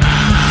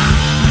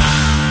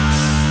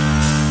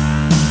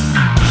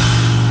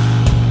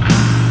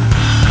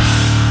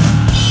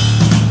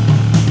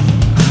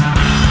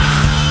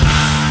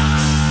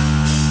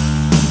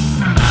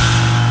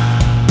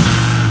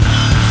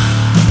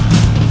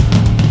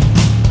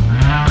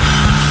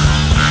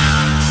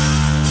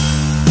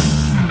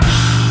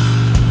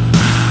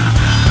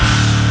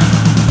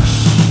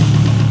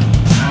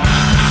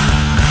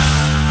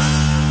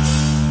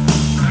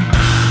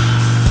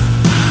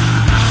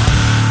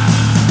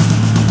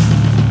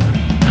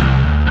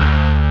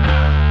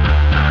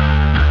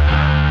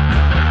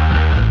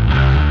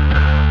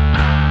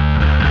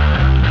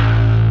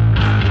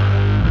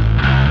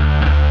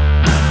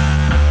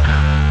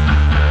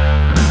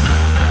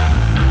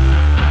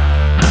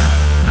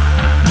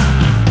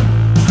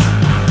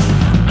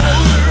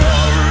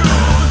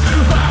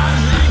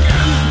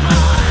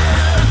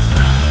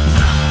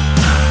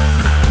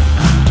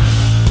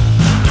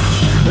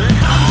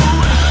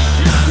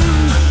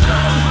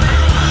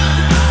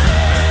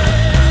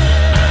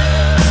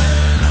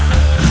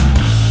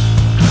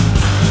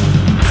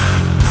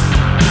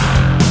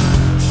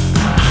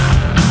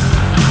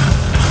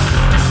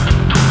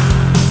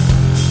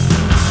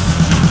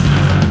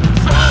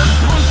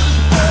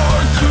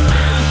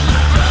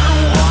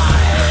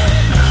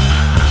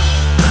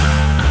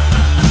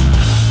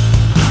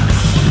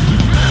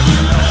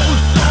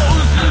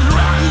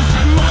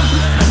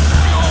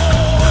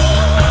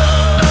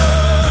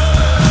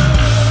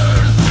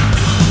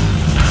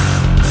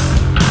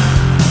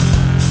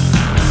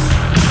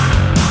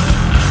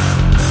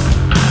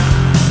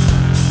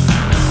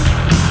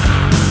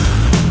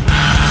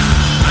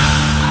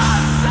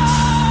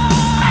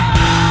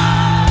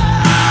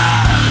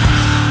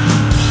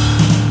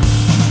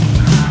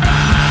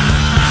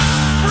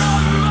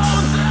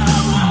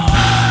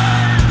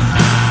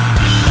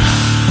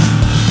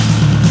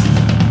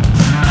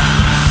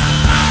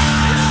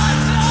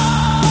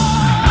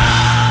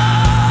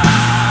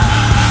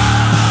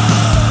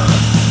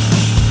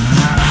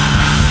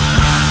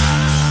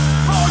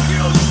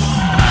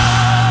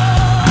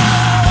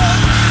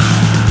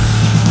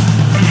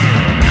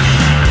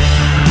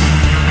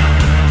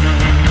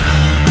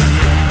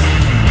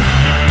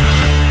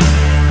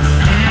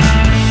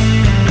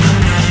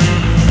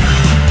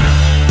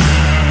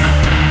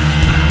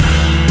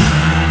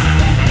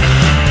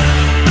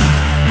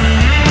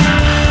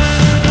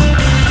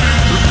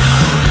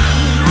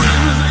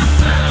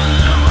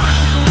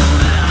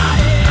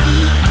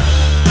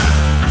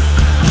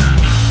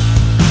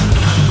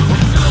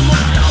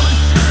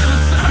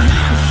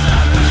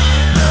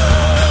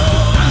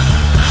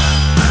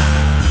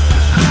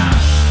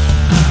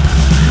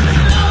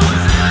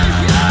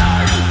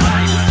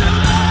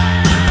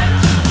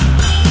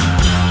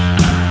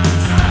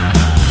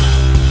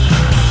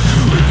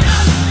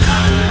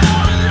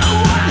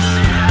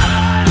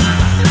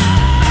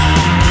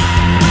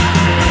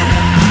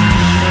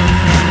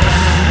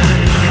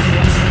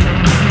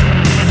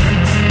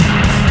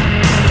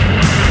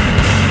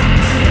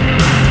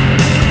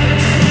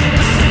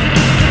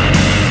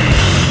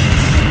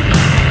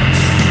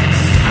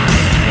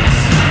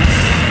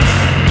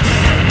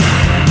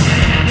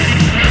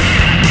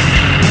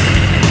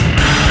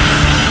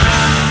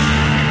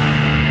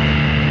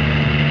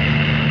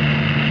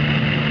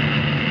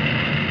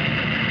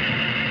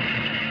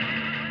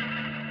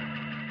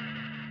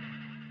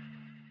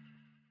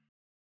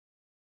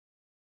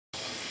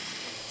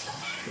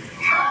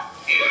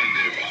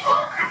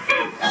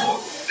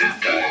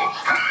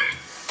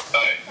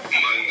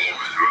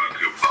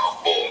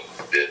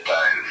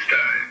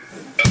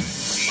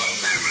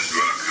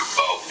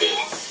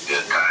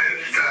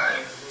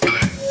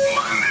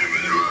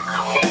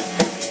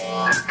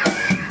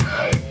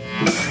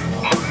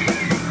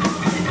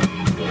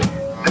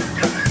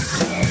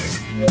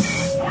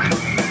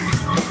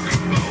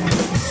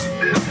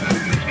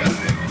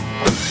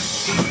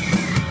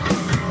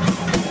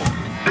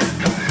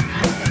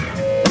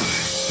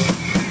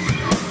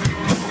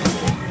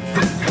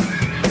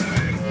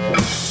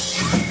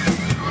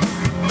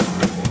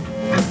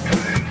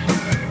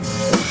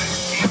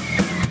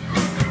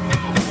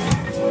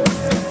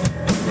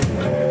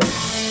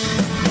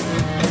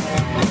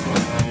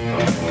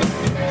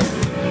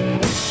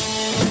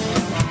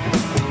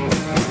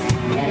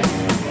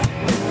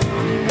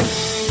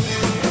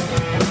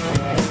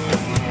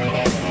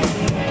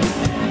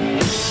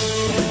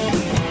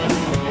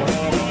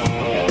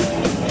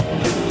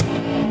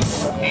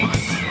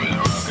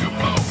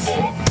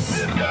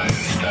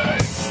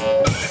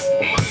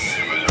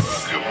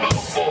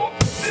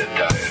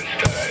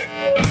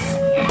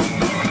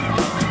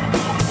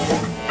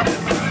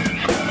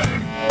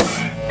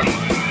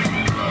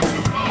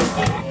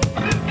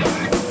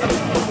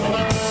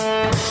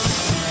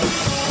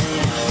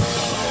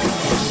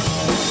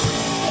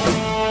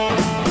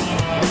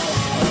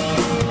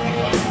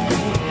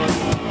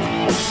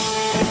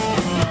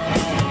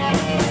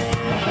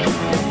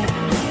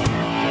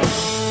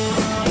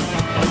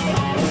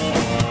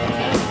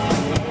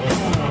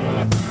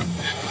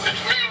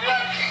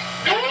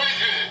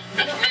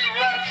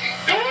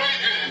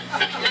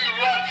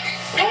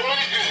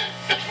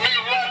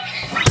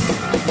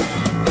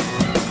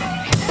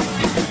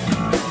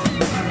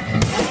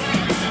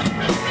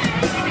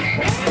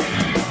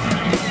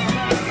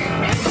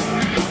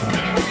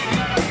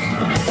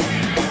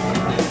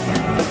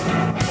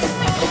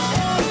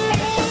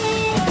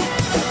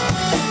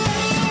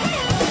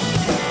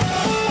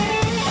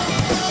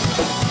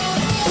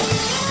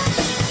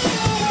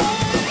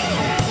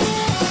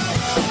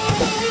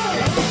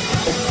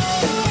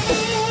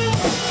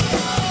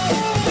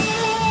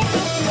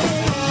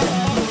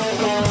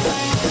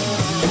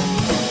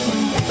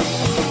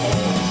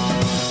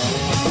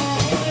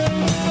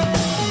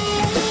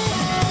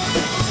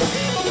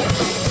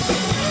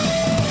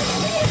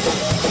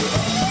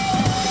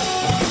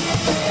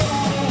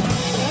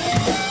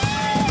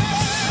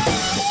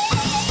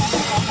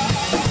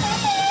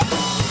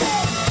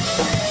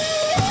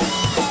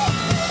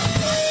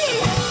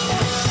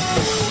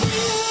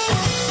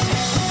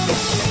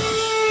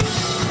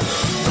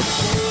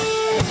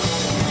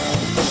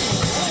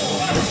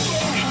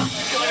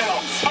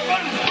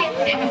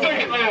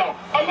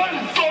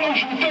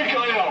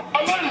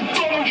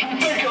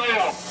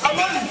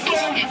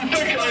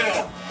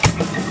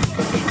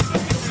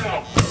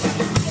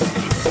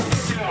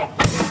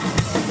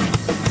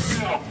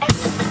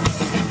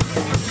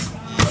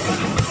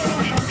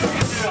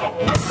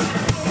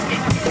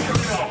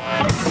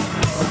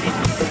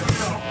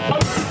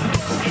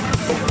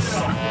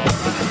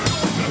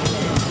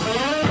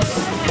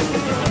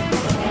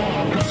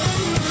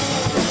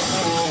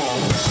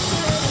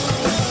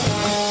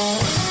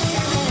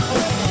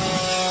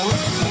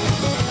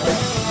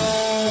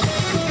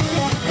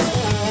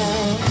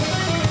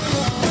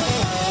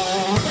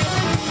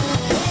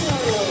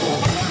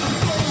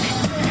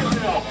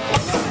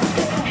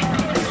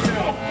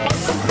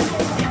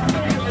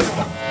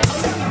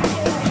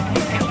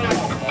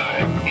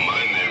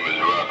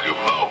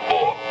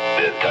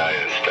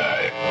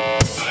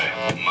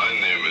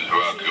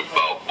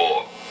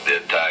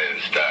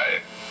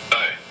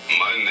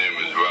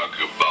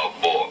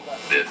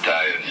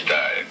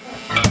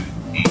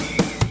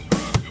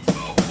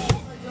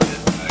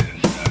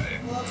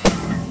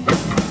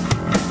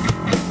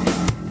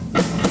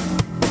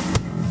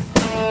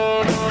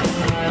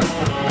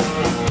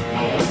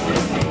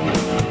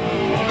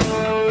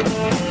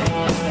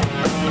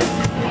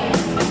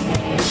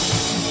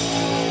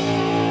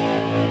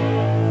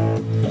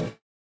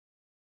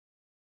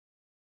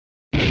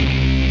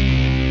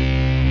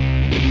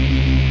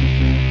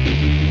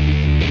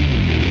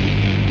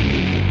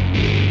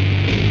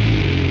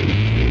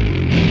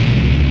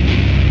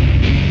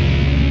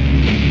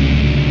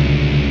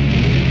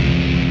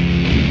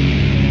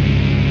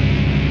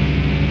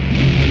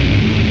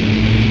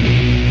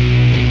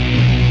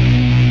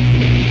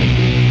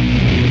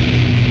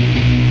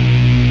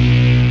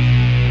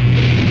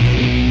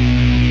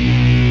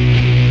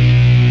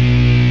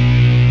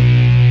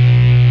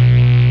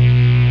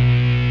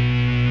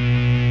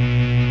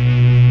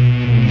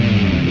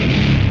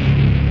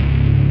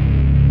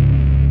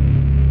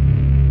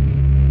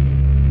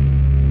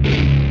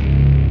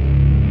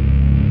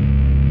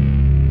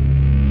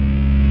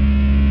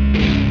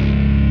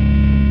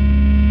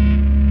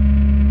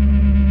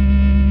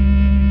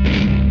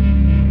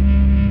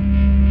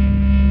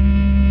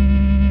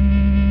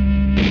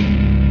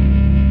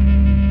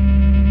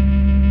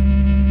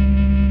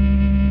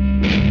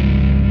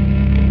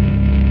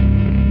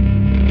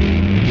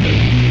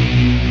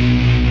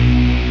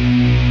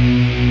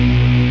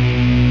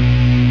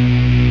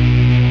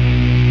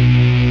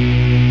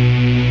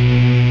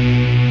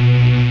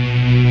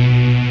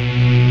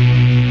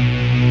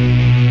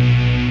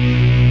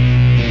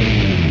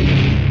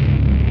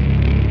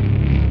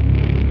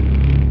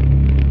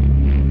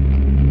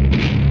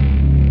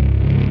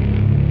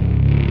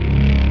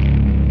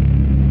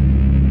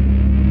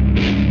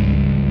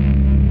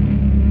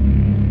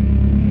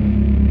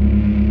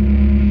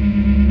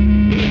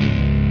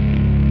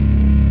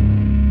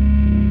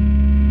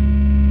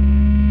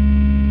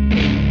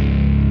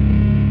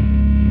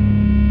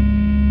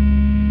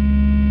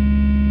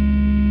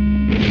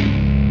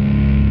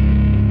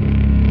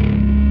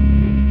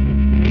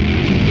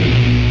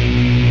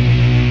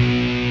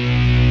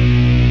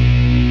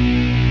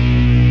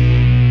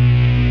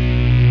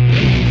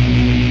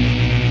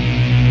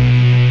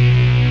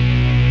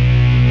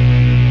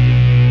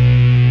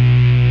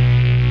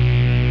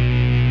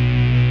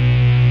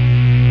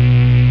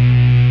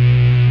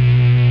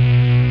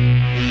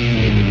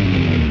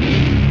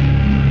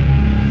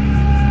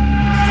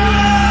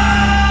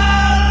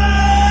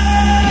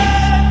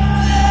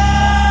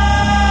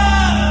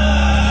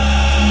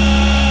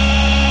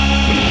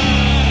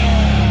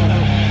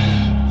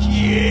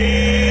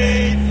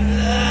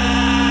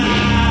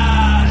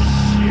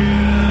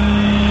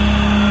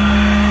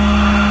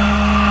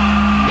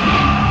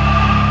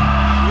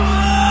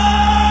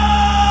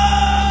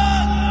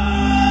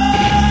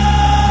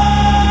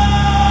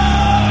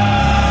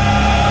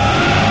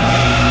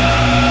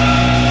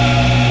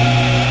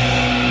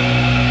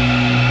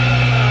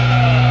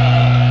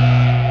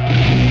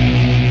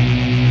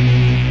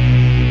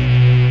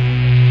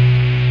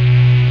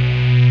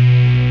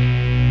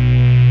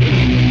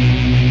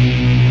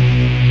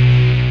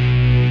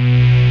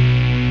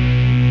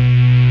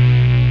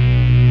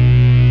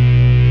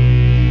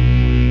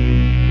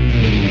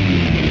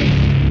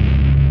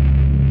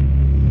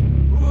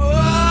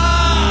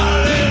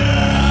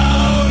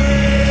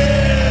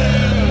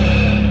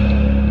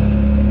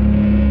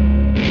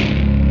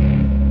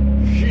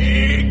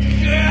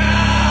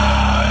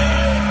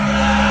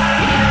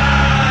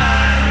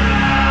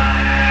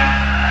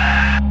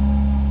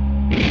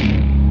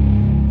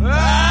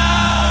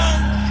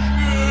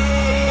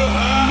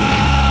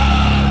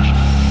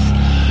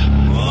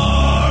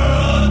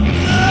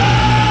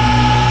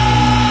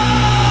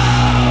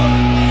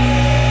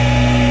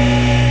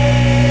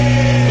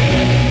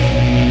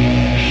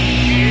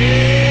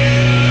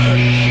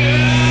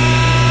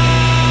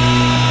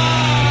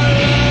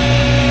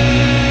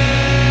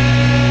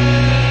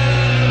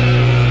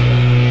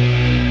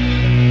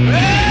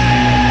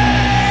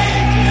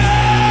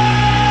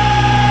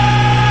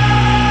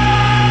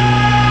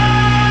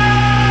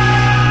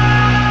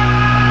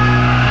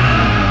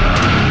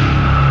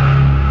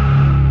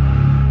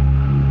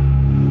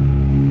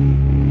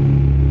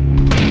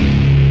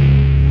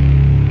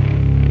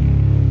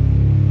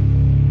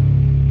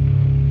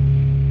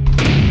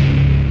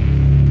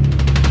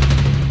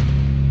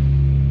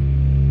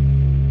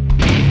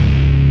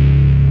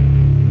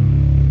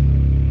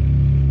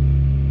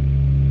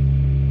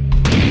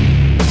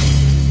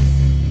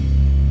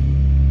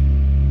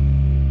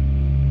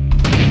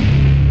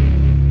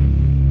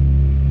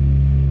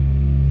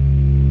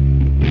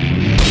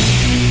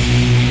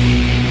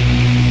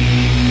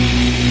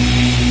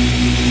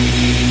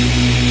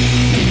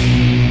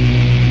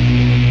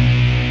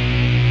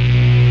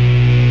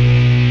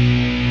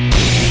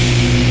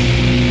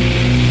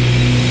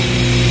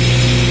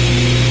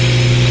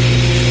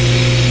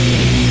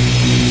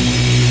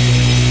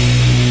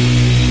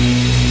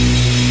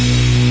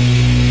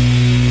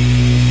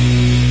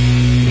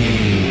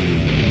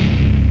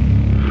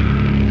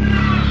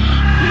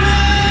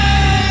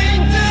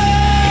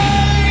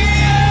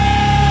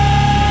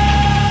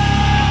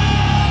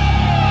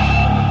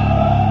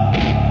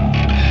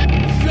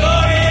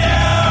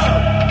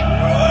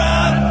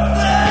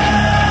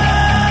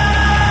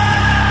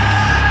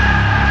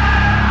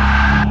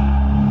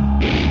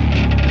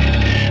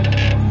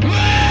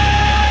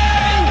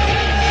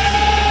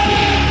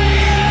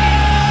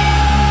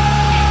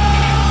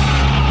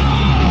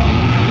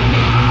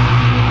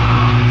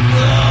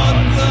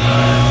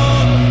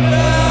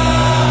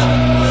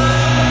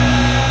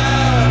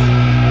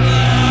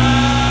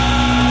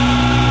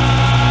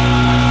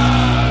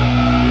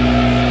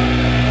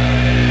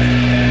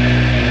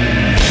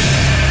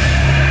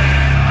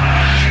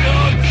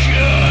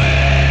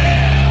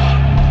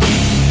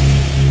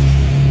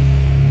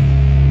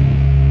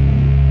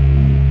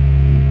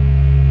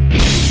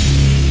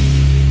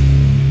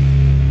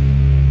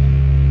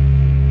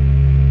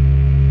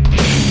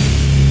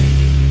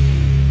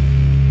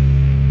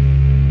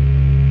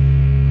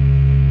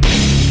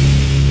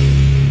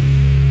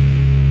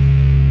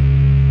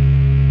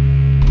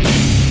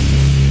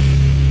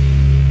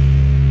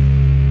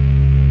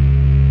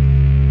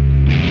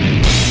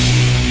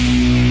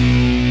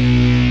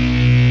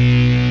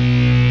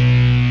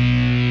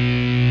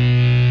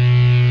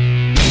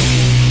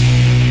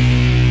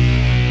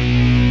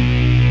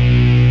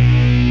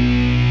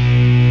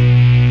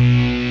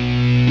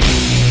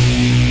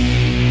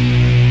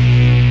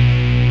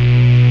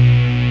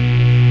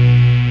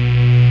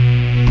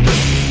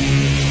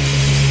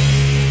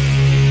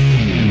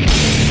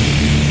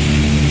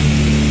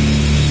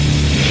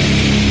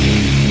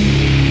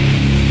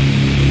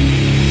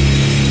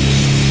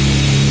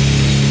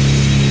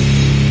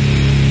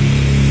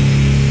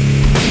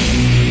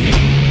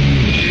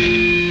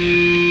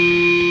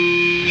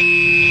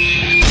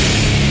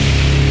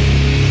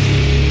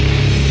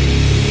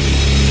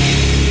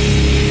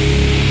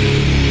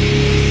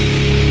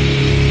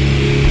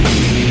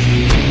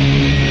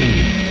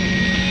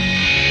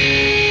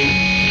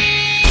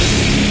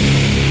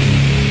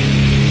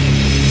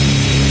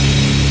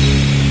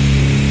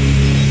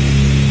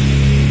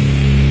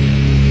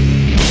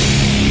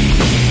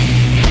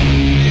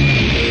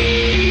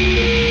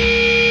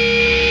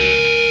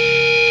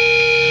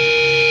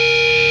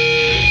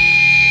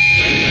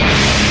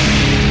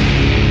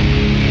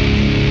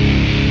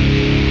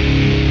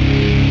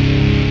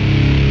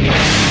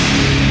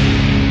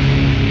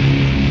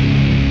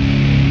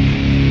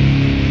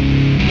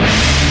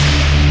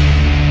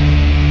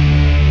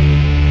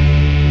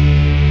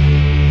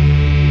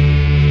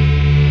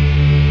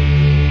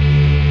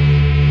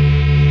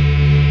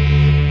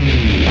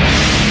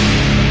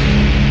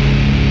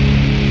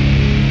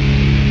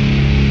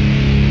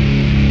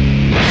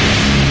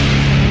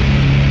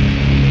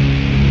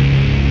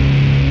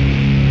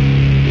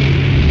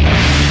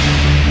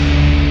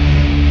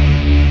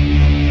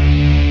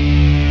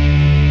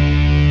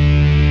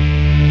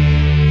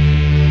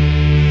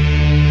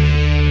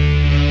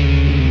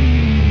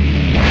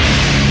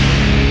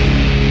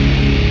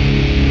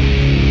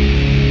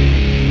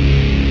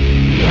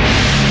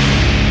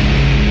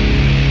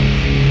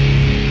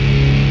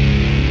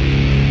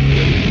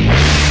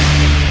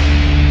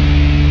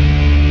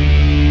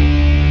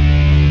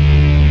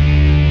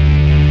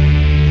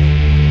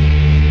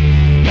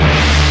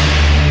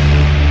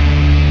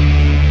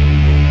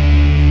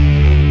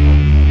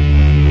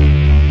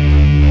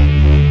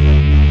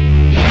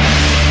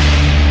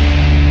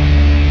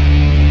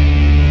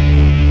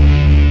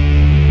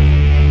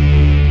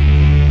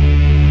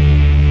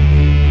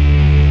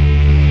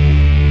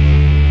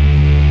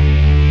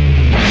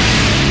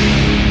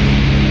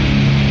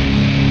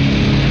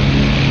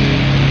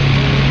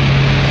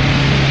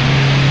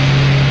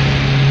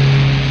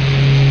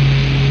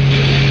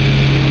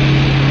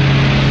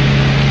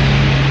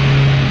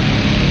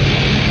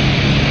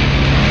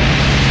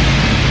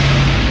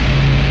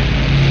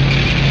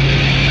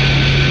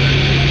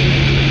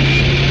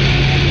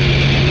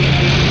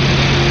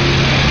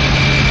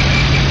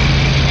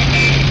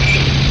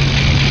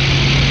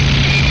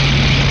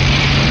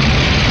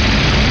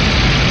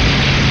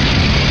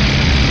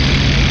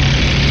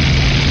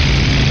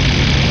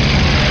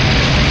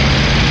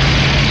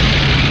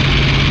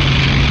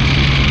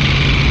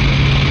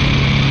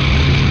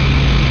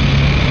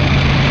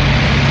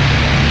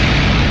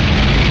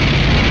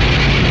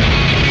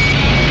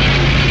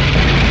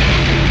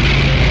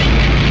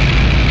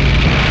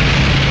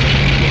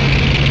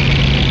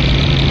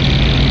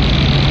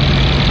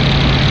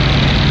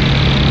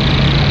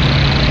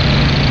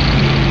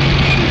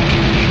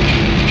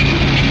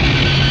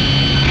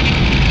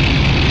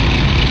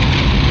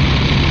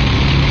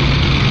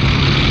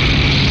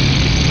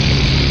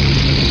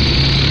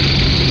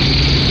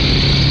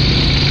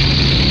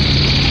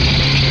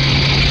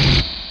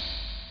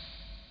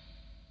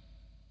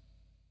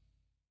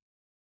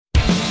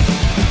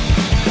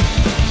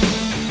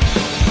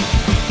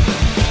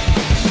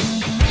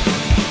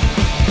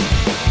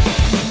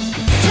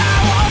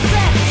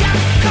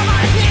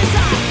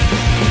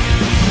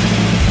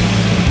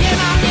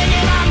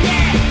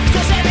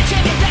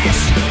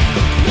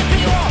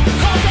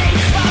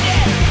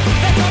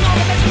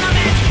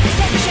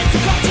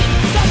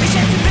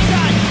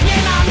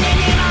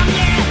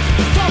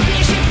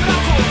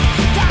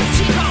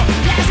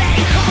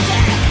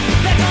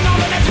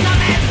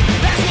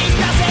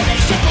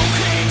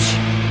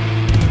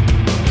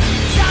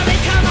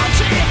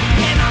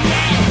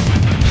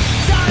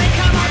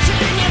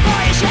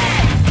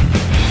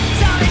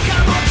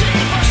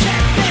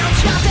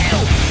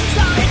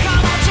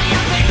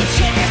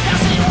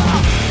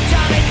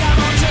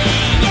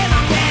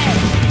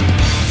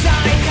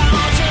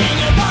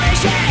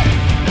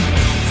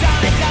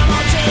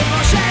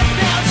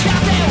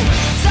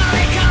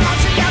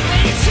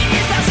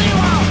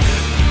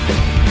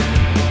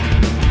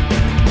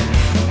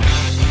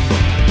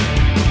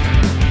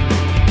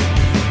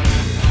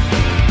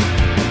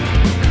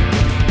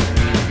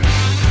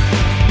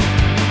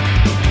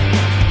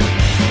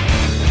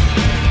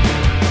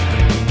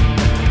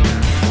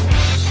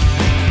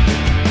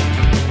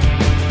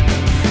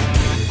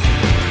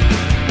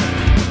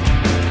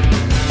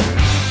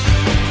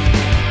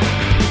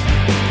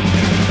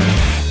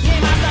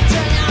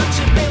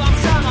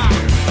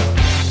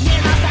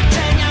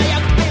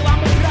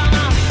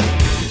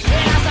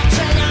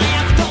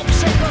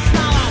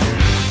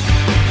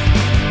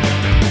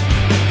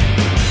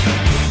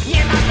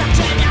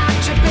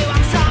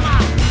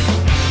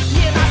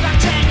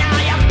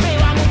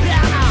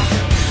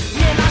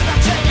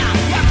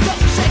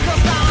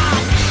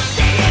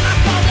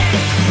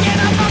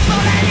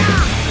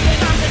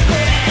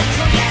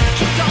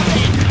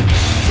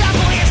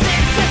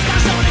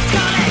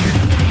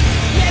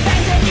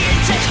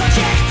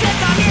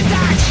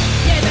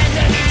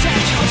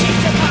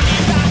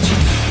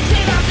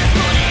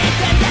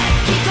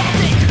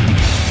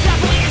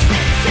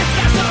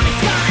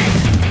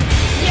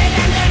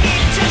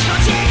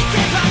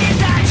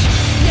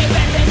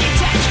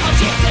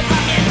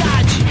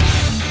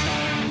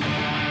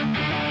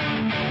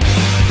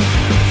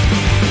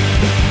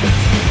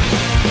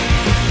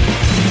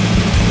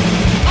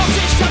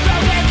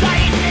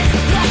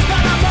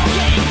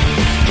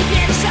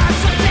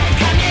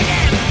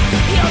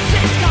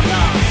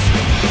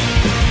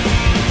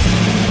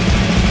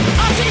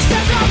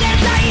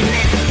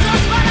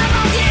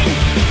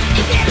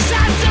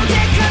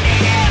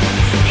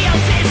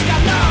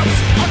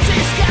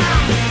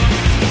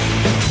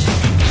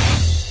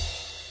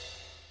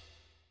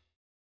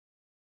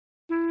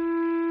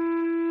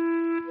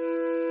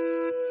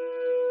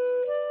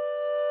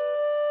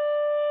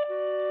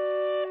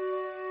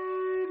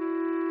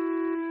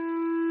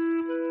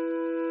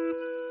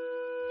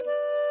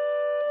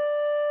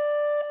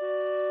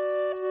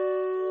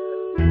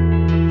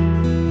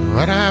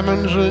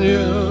 happens when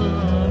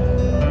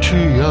you're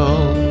too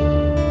young.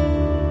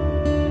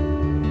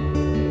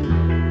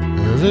 A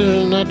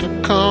vision not to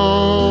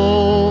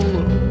come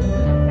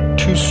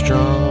too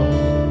strong.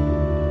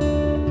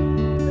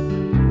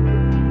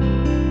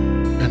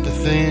 And the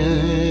thing is,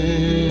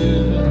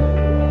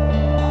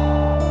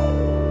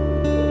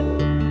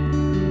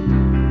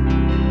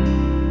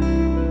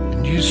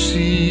 and you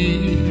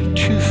see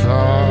too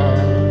far.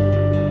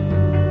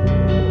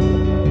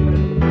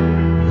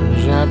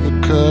 Is that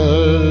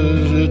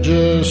because you're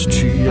just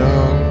too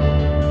young?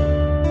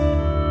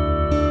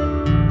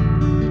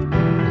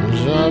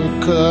 Is that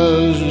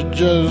because you're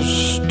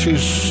just too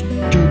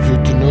stupid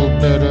to know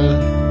better?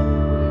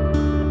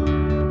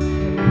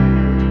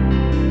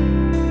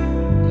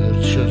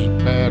 It's just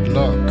bad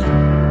luck.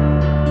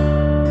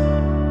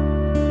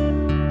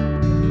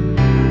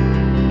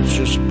 It's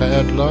just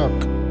bad luck.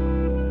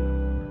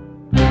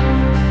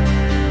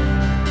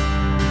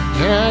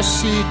 And I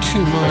see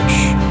too much.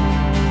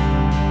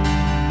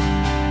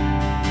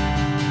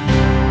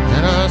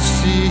 And I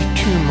see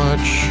too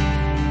much.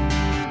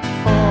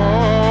 Oh,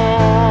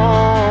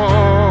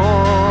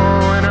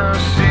 and I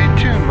see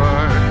too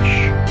much.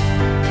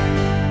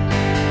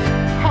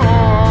 Oh,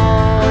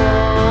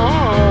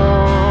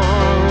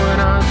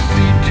 and I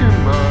see too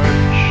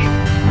much.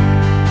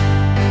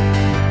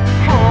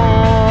 Oh,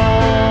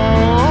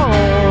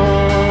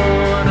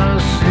 and I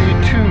see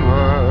too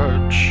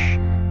much.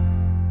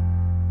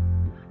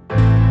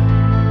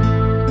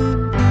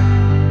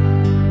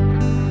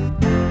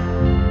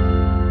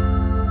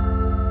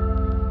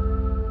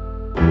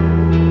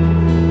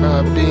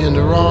 I'd be in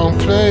the wrong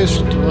place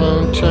at the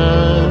wrong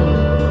time.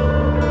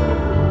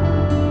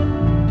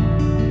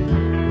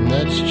 And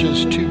that's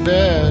just too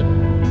bad.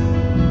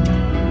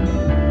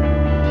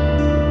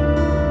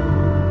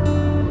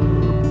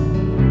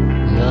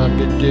 And I'd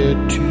be dead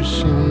too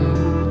soon.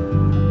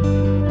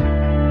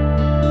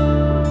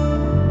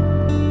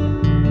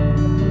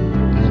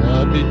 And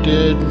I'd be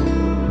dead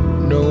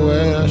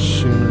nowhere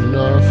soon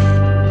enough.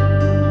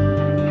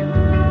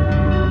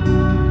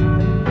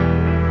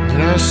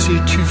 And I see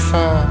too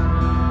far.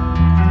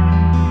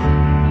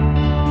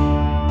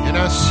 And I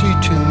see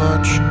too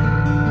much.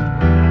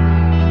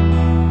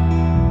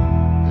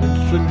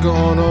 It's been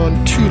going on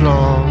too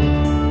long.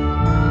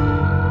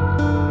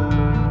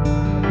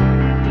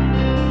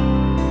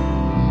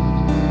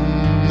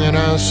 And I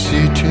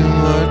see too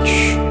much.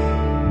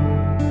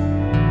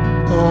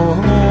 Oh,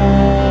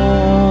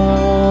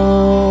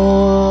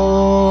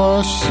 I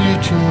see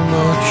too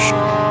much.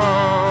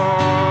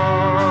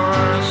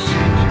 I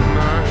see too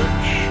much.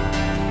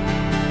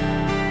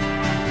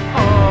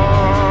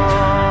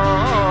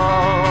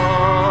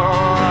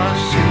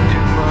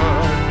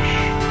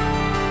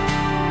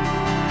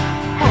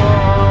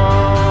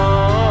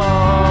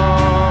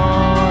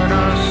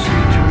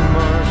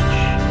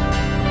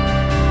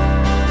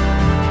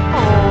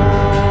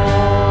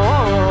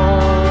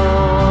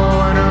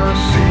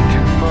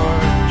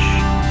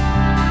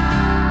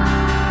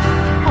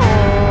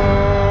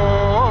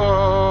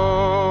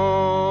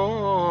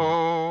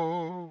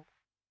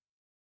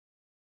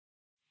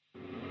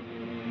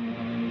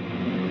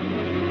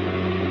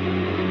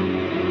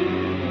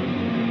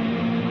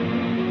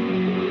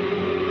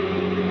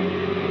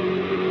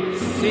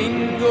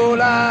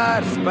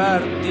 Singulars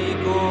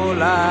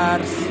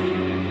particulars,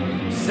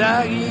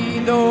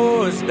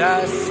 seguidors de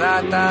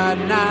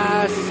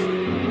Satanàs,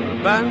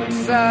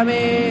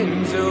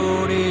 pensaments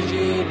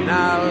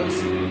originals,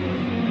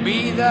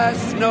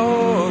 vides no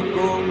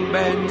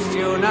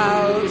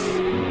convencionals,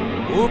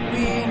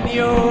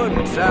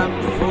 opinions amb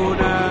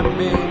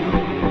fonament,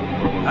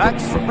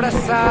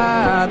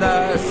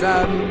 expressades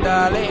amb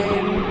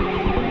talent,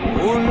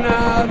 un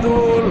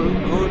adult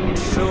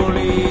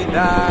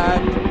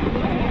consolidat,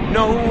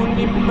 no un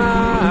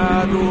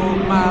immadu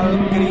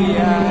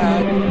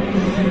malcriat.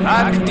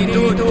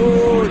 Actitud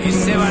i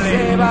ser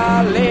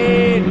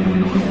valent,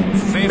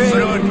 fer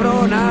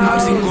front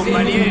als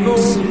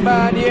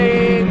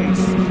inconvenients,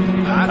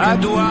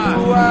 actuar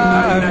amb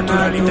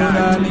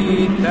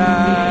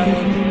naturalitat,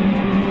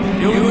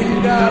 lluny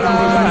de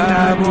la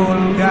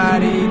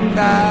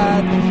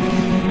vulgaritat,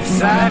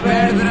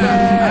 saber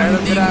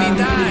perdre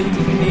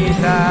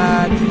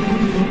dignitat,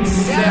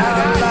 ser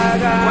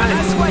elegant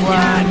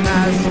quan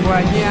has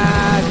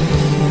guanyat.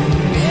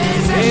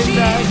 És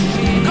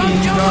així com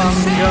jo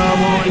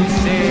vull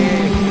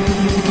ser,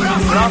 però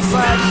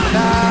faig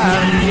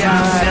tard i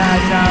ara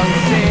ja ho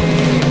sé.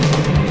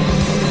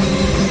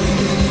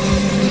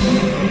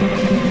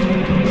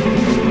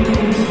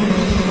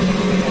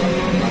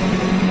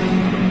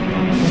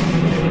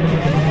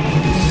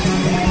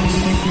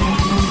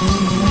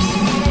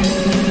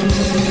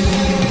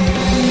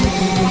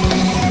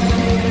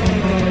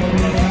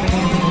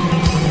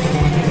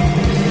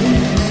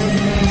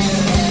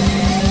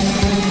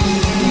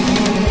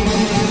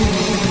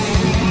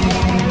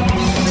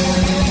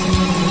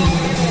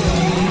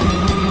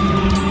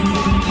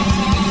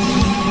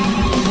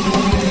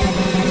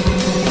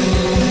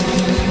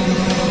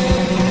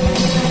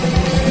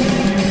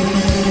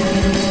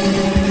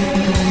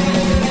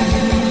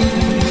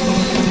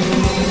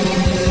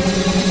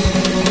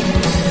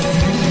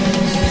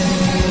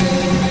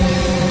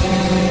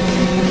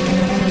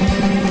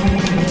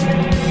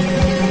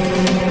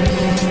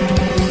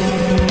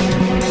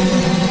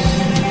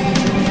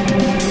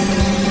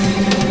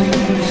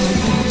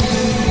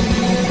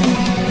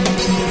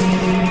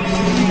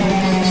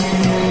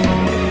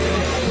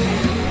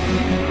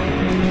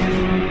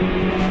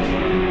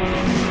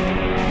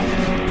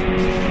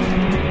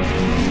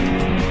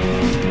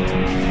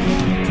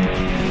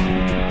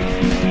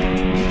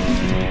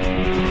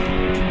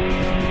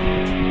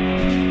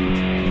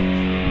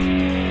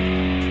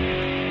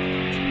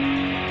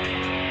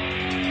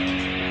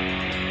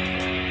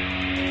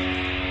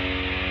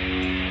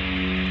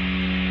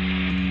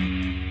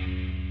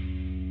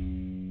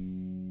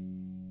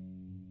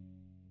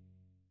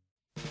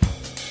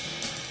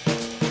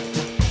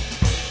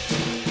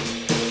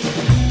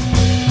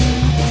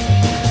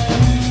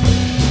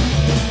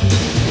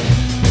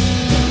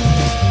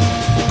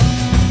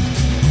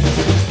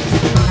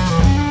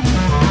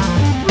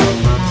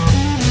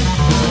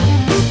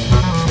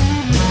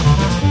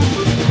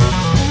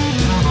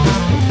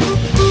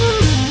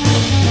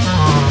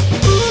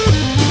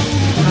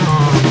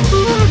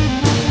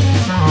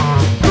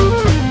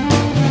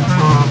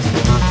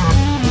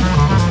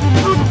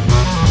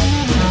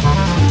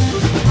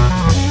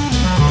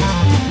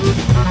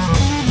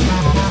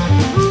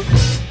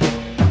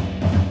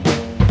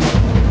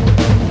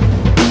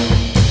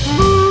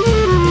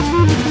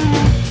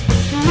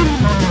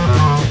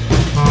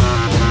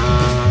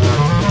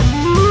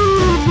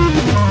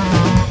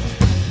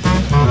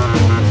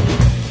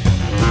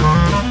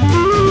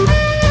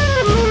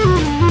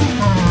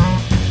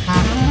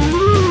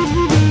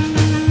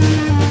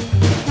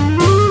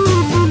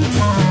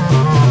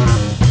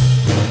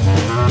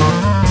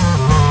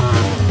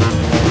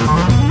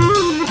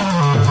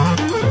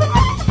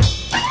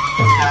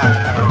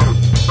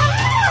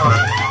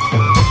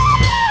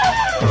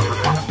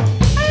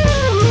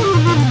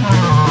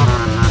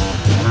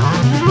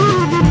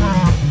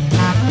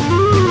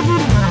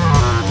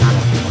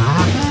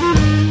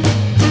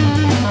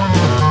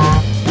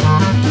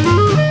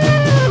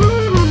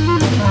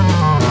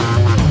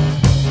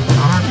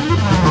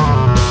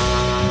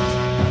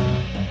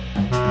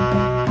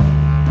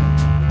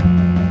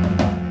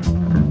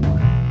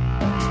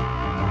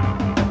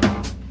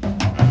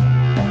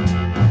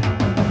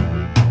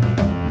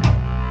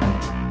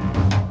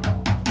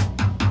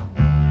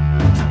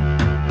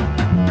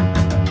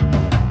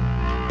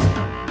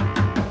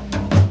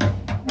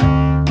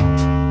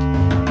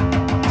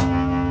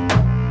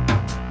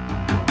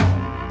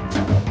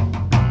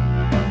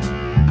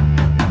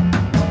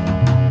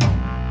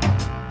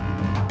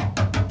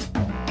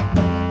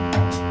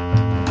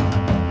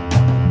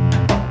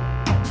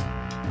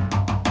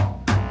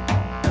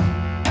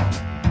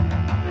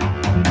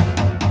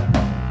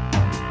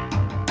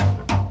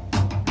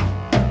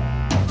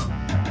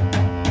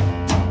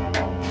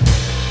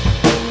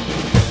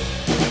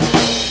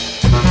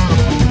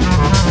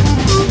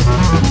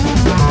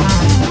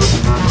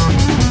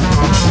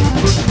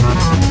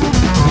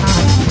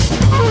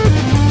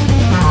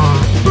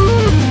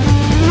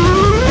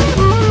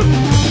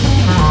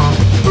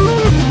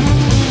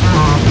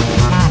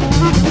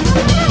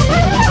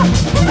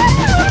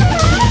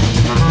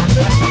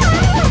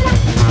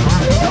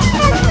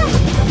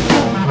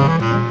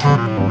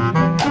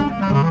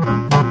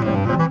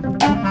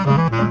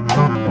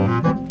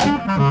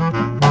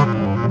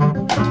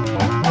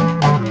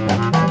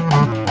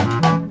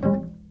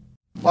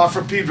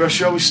 Pedro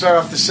Show. We start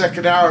off the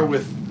second hour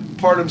with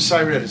portum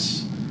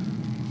sirenes.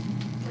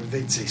 Or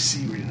they'd say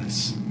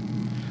sirenes.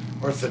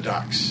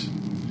 Orthodox.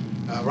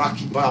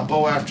 Rocky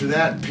Balboa after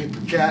that.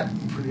 Paper Cat.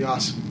 Pretty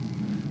awesome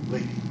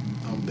lady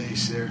on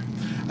bass there.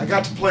 I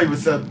got to play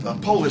with a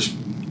Polish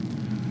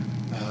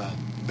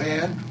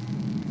band.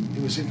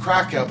 It was in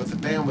Krakow, but the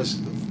band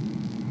was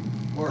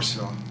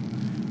Warsaw.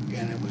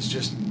 And it was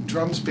just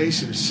drums,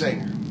 bass, and a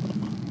singer.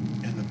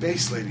 And the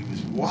bass lady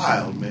was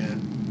wild,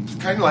 man. It's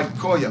kind of like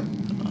Koya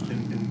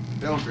in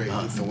Belgrade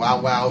with the wow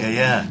wow,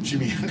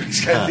 Jimi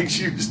Hendrix kind of thing.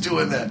 She was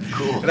doing that.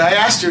 Cool. And I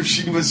asked her if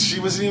she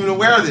wasn't even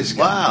aware of this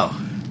guy. Wow.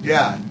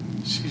 Yeah,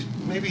 she's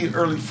maybe in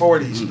early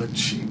 40s, but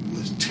she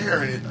was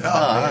tearing it up.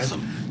 Man.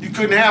 Awesome. You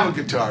couldn't have a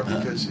guitar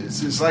because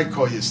it's like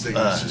Koya's thing.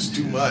 It's just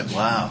too much.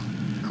 Wow.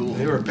 Cool.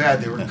 They were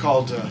bad. They were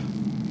called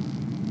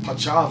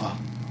Pachava.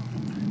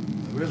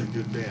 A really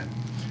good band.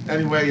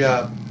 Anyway,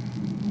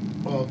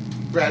 well,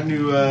 brand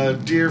new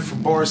Deer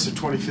from Boris, the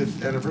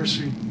 25th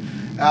anniversary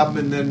album,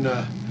 and then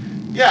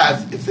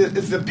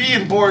if the B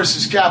in Boris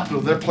is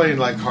capital, they're playing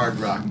like hard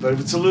rock, but if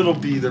it's a little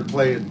B, they're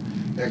playing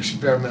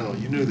experimental.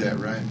 You knew that,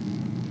 right,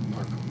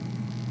 Marco?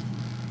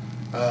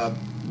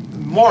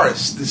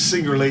 Morus, the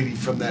singer lady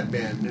from that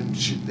band, and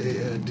she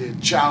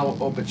did Ciao,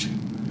 Obce,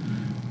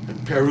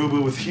 and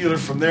Peruba with Healer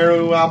from their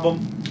new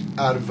album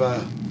out of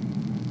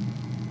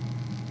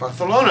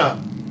Barcelona.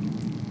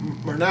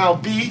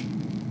 Murnau B,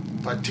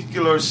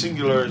 Particulars,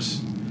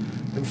 Singulars,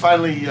 and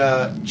finally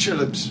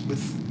Chilibs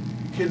with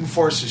Hidden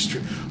Forces.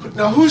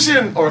 Now, who's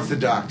in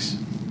Orthodox?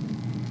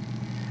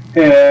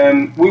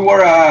 We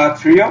were a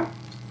trio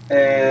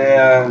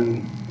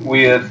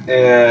with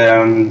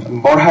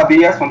Borja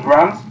Diaz on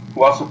drums,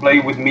 who also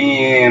played with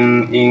me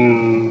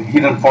in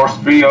Hidden Force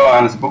trio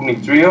and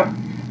Sputnik trio,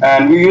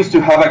 and we used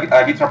to have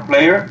a guitar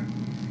player.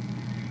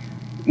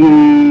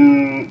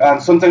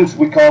 And sometimes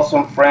we call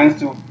some friends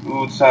to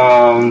put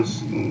some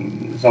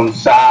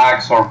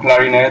sax or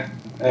clarinet.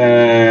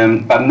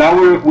 But now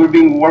we've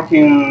been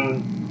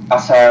working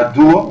as a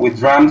duo with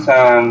drums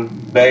and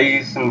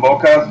bass and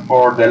vocals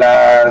for the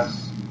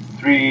last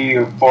 3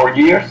 or 4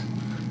 years.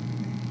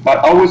 But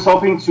always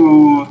hoping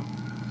to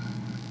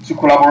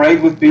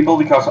collaborate with people,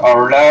 because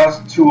our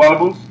last 2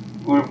 albums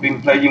we've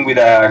been playing with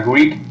a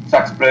Greek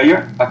sax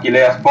player,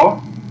 Achilleas Po,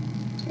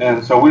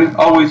 and so we're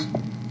always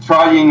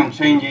trying and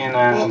changing.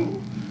 And well,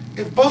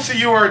 if both of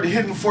you are in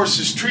Hidden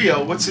Forces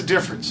trio, what's the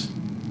difference?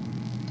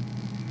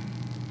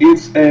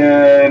 It's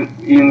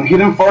in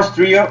Hidden Force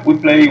trio we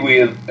play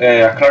with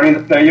a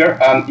clarinet player,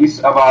 and it's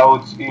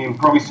about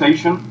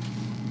improvisation,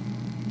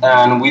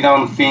 and we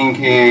don't think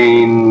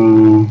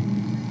in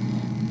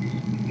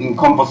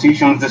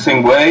compositions the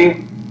same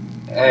way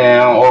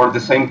or the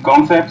same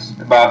concepts.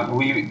 But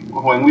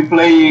when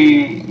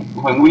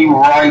we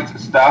write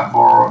stuff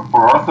for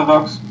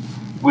Orthodox,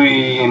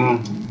 we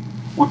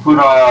put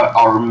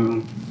our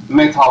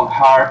metal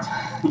heart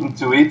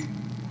into it,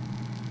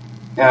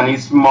 and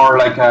it's more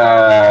like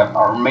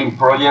our main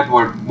project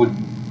where we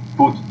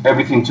put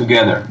everything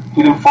together.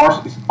 Hidden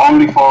Force is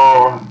only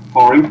for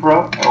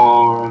improv,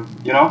 or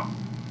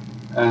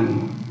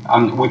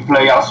and we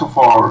play also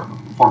for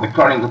the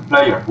clarinet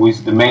player, who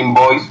is the main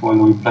voice when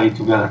we play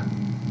together.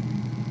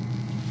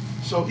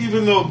 So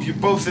even though you're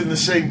both in the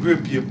same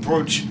group, you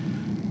approach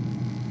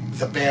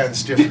the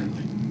bands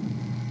differently.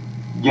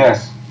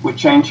 Yes, we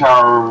change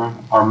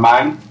our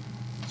mind.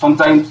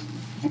 Sometimes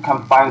you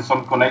can find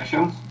some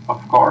connections,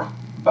 of course,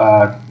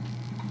 but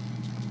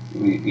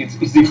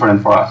it's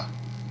different for us.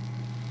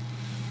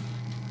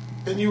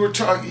 And you were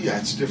talking,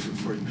 it's different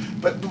for you.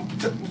 But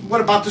what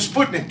about the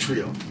Sputnik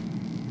trio?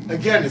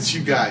 Again, it's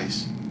you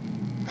guys.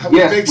 What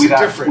makes it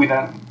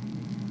different?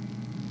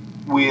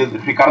 With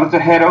Ricardo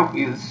Tejero,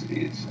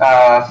 is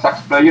a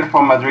sax player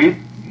from Madrid.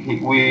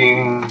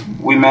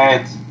 We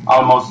met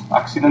almost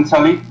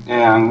accidentally,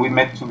 and we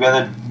met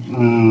together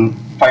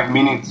 5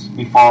 minutes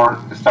before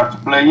start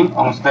playing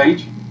on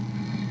stage.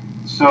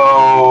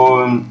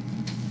 So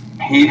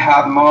he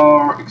had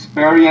more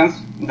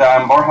experience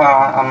than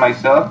Borja and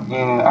myself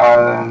in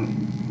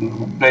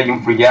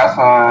playing free jazz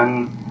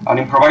and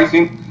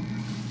improvising.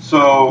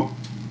 So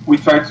we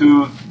tried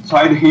to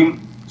tie him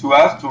to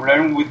us to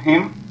learn with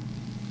him,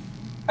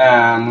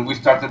 and we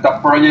started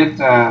that project,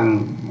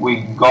 and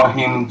we got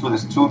him to the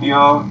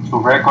studio to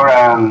record,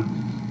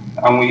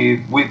 and we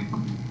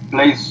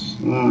played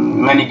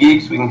many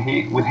gigs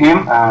with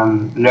him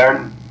and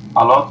learned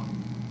a lot.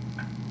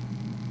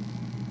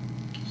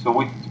 So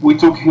we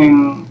took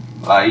him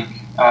like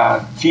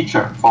a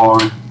teacher for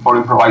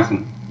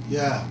improvising.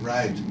 Yeah,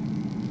 right.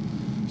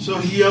 So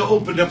he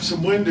opened up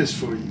some windows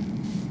for you.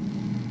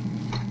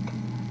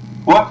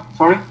 What?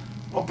 Sorry?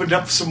 Opened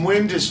up some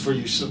windows for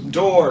you, some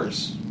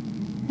doors.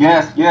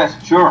 Yes,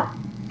 sure.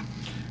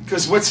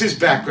 Because what's his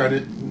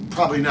background?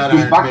 Probably not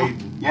Iron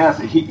Maiden. Yes,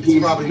 he's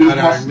probably not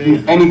Iron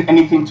Maiden.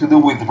 Anything to do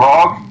with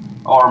rock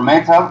or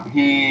metal.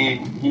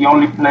 He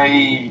only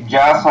play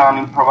jazz and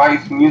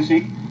improvised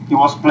music. He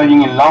was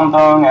playing in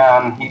London,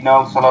 and he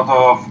knows a lot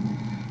of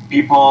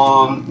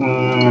people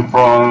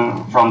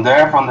from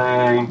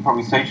the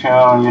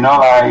improvisation, you know,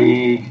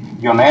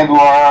 like John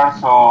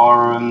Edwards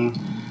or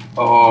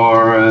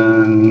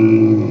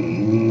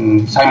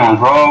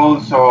Simon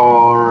Rhodes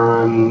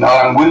or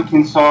Alan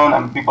Wilkinson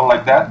and people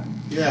like that.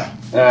 Yeah.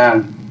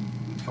 And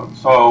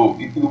so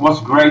it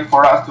was great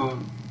for us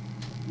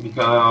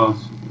because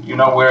you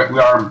know we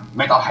are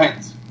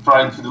metalheads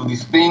trying to do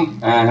this thing,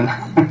 and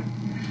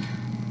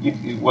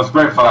it was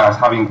great for us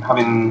having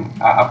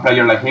a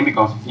player like him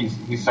because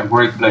he's a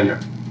great player.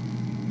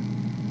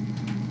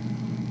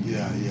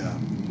 Yeah.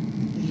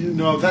 You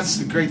know, that's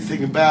the great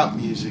thing about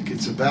music.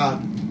 It's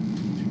about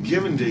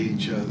giving to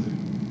each other.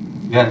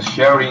 Yeah,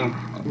 sharing.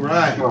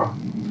 Right. Sure.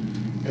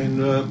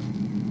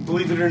 And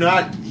believe it or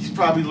not, he's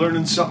probably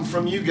learning something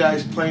from you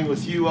guys playing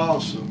with you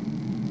also.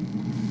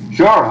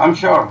 Sure, I'm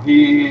sure.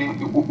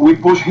 We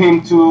push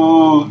him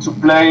to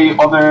play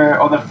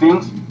other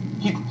things.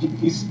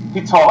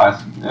 He told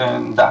us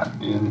that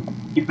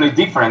he played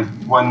different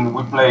when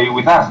we play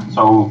with us.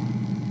 So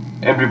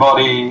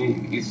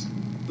everybody is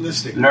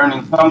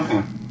learning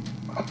something.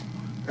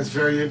 That's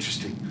very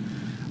interesting.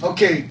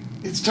 Okay,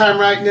 it's time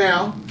right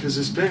now, because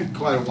it's been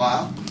quite a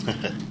while,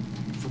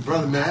 for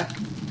Brother Matt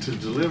to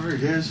deliver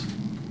his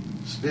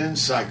spin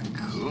cycle.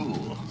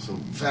 Cool. So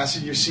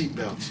fasten your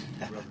seatbelts,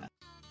 brother.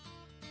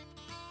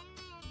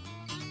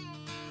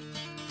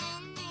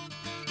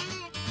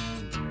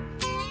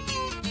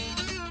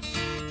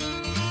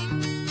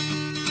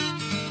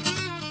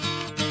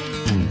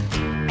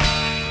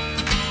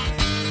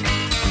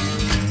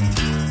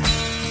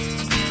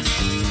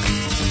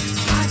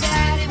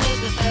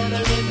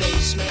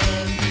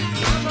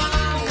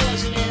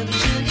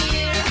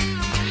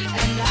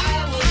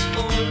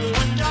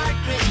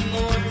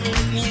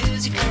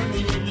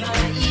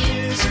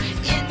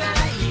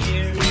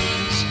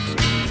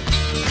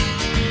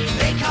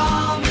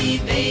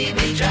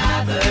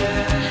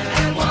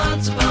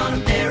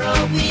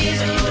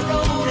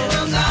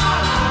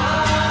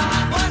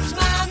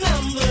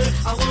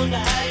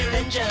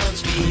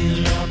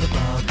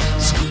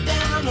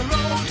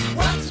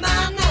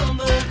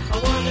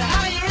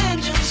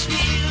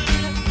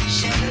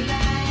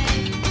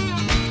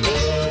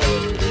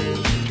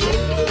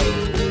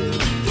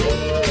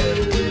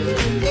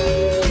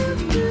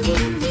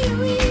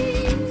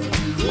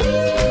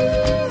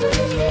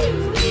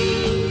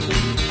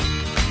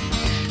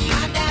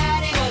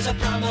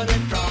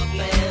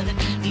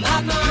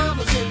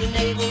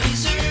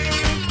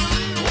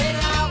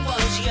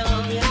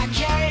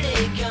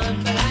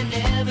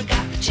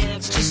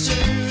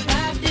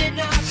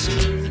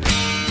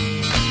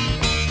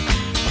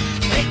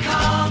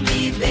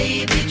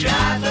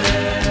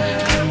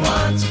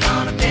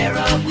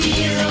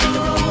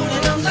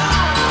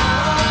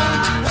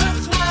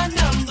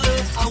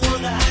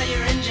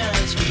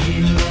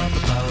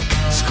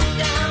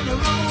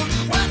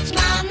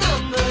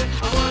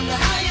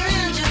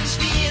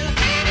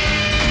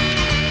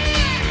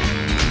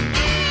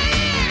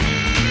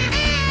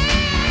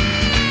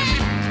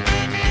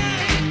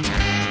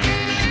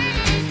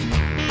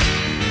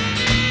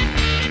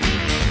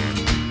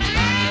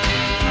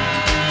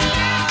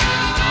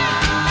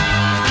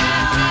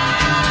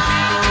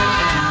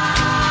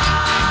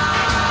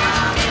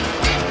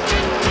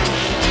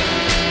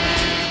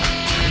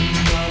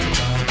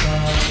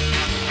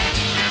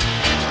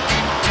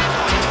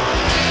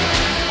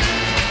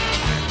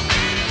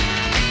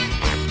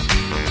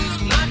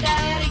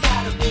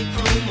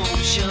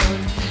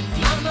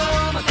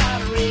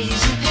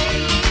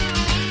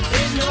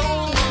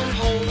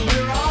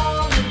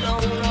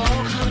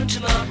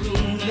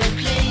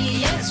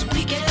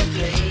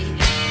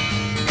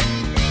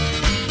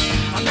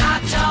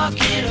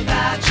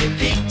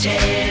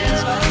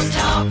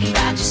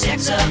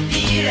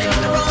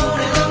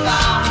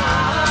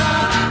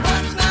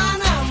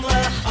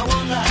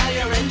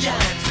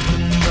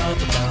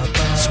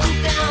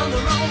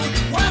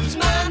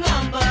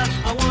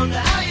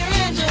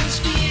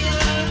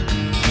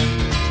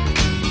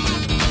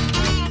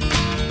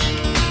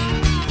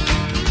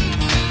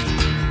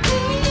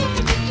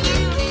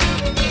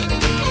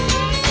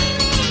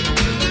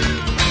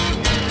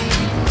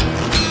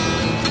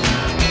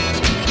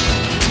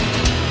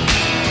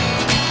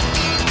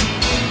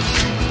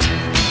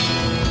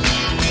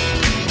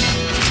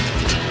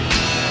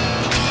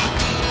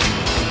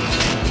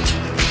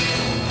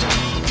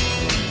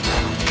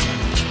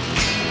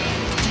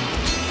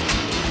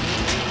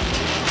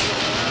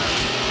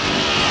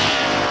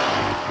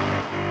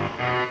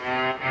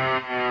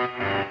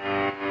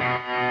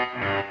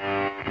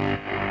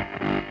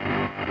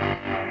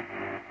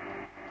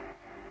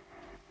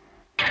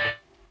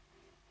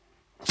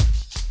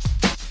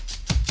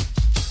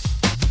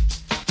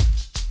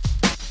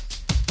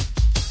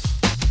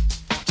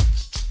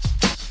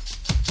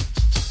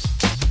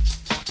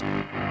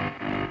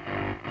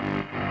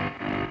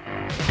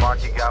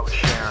 Marky got with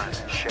Sharon,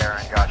 and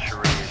Sharon got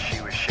Sharia.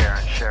 She was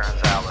sharing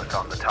Sharon's outlook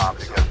on the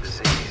topic of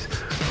disease.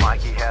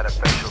 Mikey had a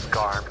facial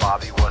scar and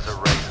Bobby was a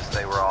racist.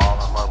 They were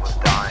all in love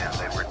with dying.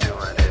 They were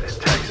doing it in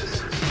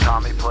Texas.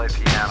 Tommy played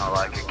piano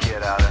like a kid.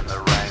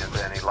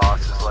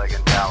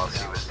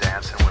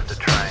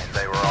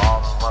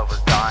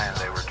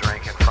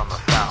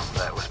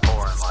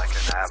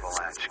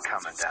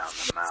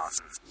 the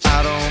mountain.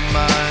 I don't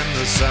mind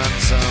the sun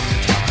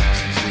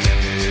sometimes, the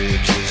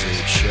images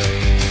it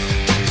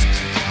shows.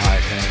 I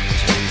can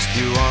taste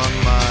you on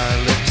my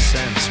lips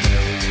and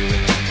smell you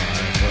in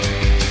my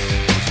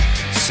clothes.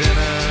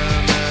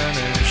 Cinnamon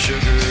and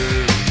sugar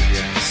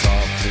and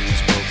softly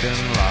spoken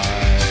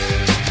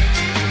lies.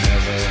 You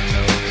never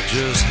know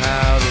just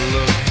how to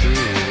look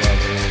through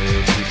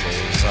other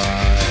people's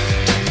eyes.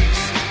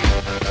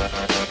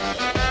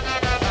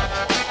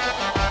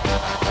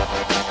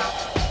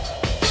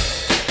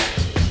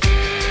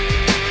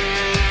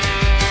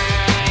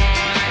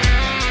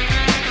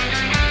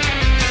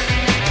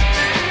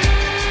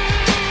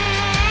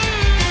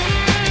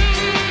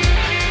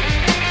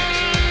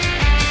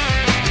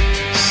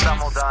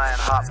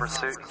 Hot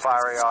pursuit and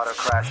fiery auto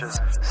crashes.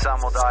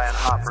 Some will die in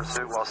hot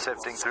pursuit while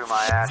sifting through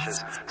my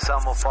ashes.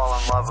 Some will fall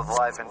in love with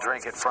life and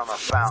drink it from a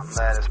fountain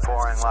that is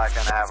pouring like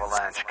an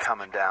avalanche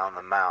coming down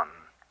the mountain.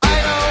 I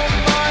don't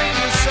mind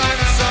the sun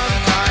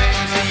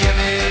sometimes, the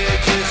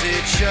images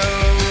it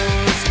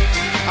shows.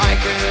 I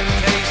can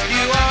taste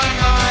you on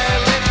my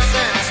lips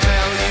and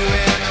smell you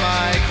in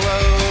my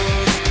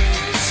clothes.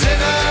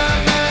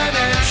 Cinnamon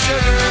and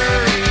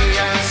sugary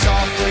and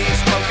softly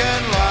spoken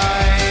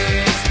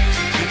lies.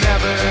 You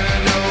never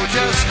know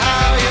just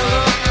how you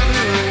look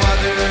through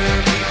other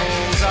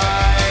people's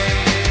eyes.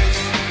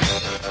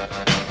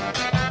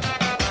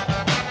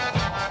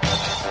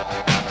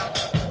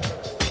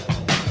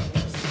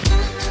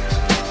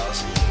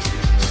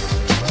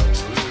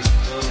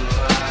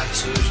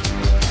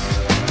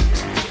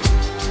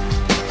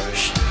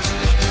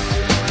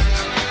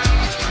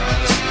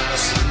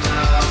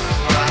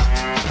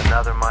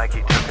 Another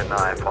Mikey took a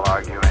knife while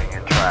arguing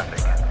in traffic.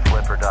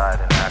 Flipper died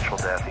a natural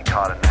death, he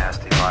caught a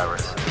nasty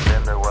virus.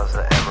 Then there was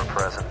the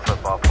ever-present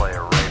football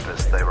player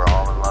rapist. They were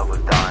all in love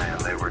with dying,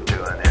 they were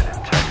doing it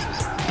in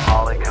Texas.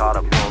 Ollie caught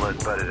a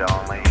bullet, but it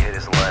only hit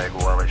his leg.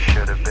 Well, it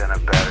should have been a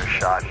better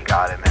shot,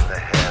 got him in the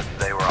head.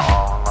 They were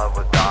all in love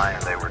with dying,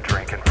 they were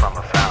drinking from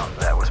a fountain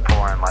that was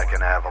pouring like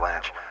an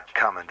avalanche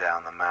coming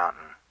down the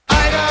mountain.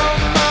 I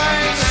don't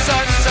mind the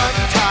sun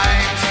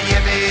sometimes, the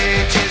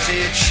images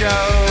it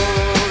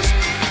shows.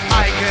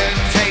 I can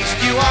taste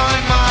you on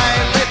my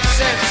lips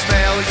and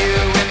smell you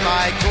in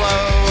my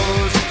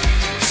clothes.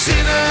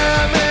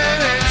 Cinnamon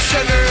and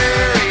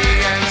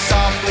sugary and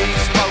softly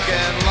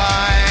spoken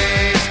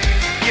lies.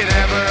 You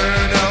never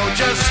know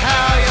just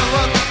how you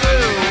look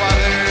through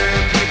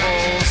other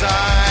people's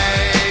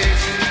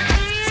eyes.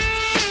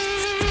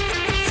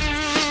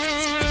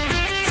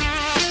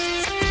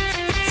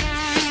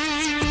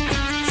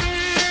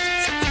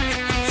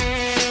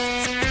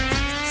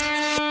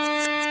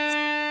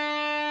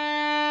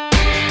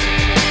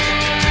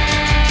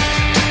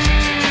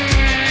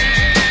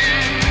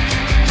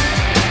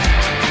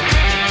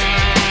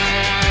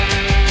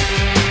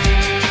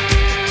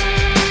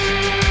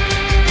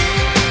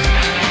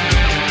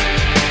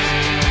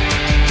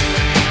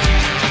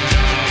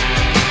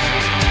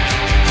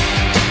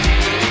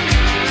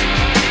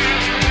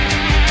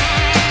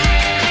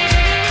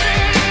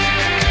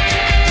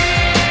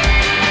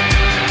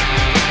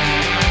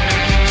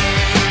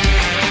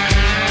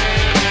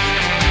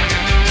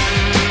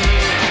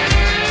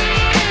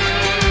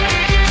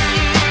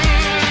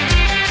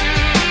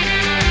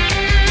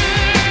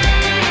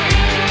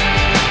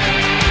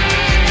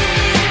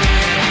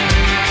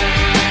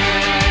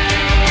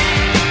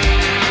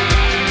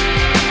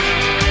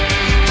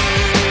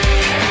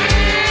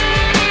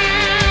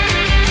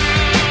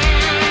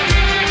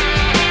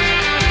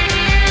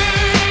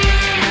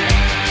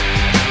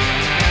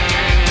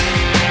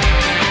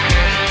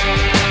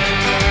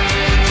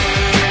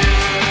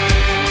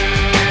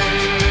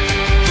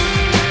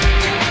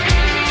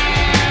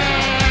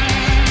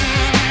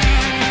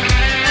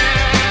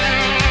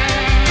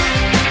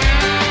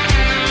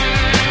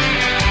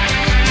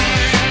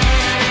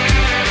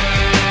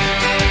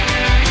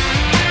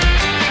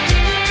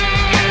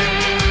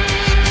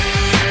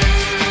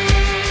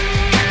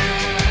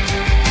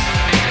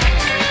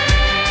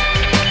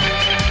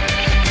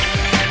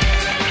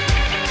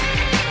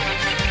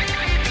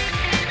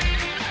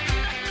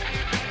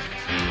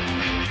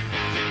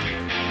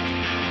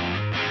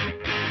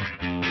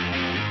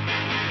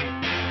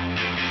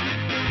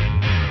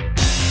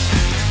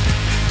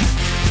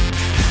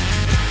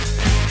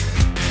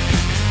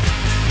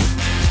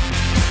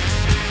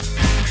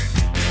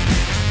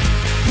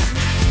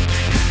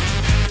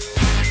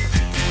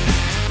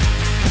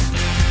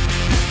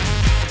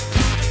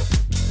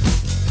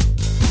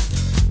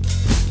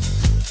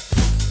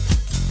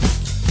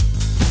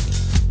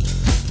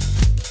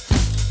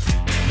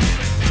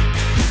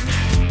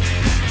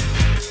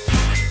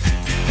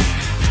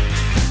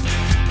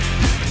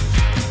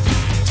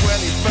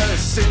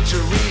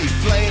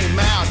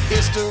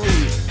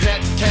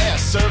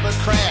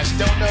 crash,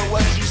 don't know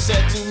what you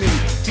said to me.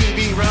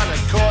 TV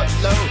running, court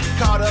low,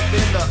 caught up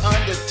in the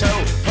undertow.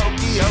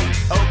 Pokey-o,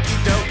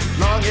 okey-doke,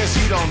 long as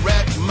you don't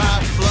wreck my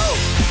flow.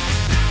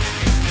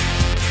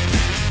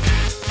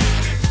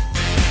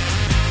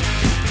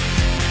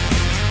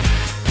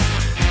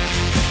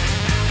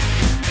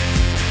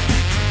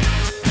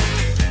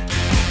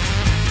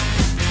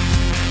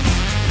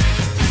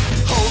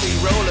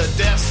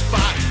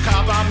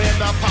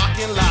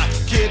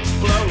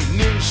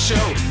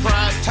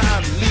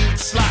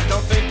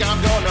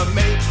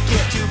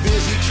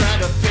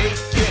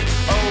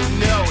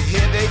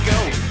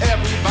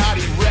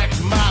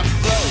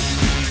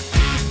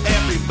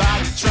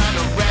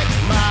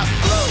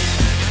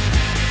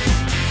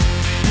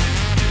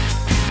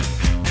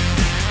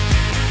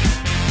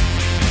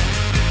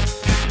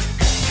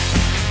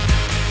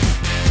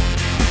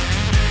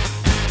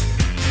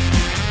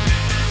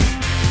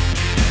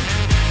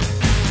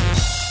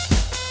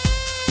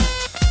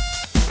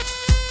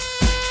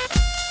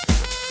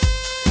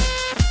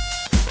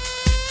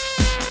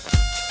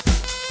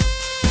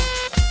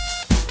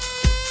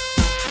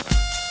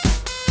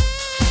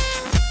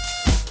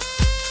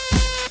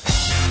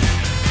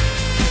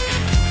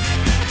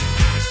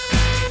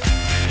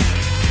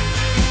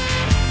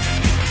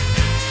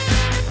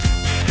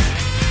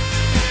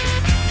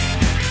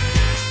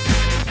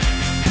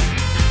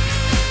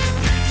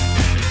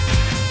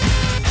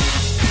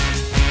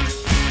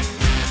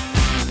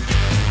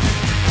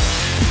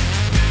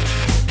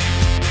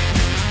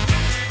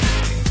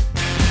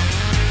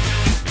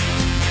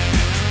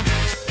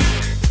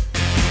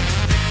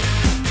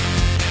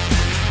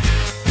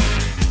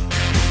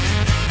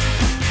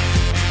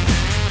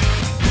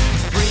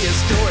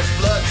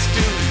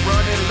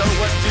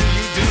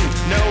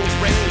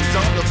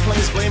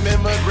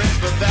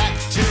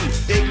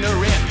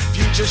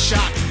 culture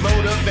shock,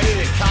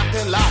 motivated, cocked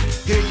and locked.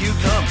 Here you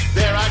come,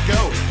 there I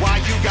go. Why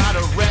you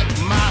gotta wreck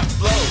my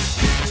flow?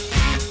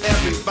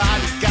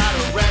 Everybody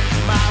gotta wreck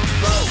my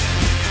flow.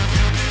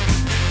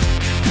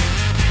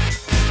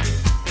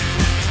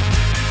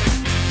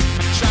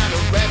 Trying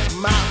to wreck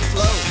my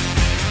flow.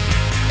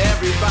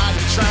 Everybody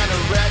trying to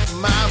wreck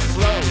my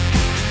flow.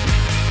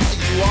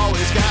 You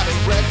always gotta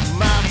wreck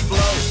my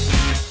flow.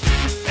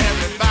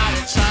 Everybody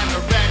trying to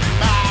wreck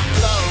my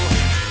flow.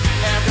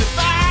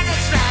 Everybody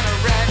trying to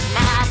wreck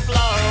my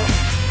flow.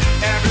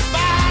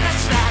 Everybody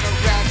trying to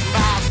wreck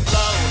my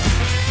flow.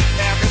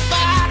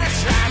 Everybody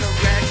trying to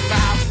wreck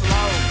my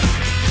flow.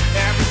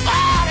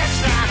 Everybody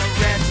trying to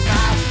wreck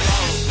my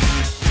flow.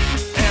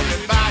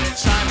 Everybody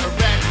trying to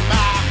wreck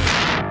my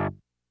flow.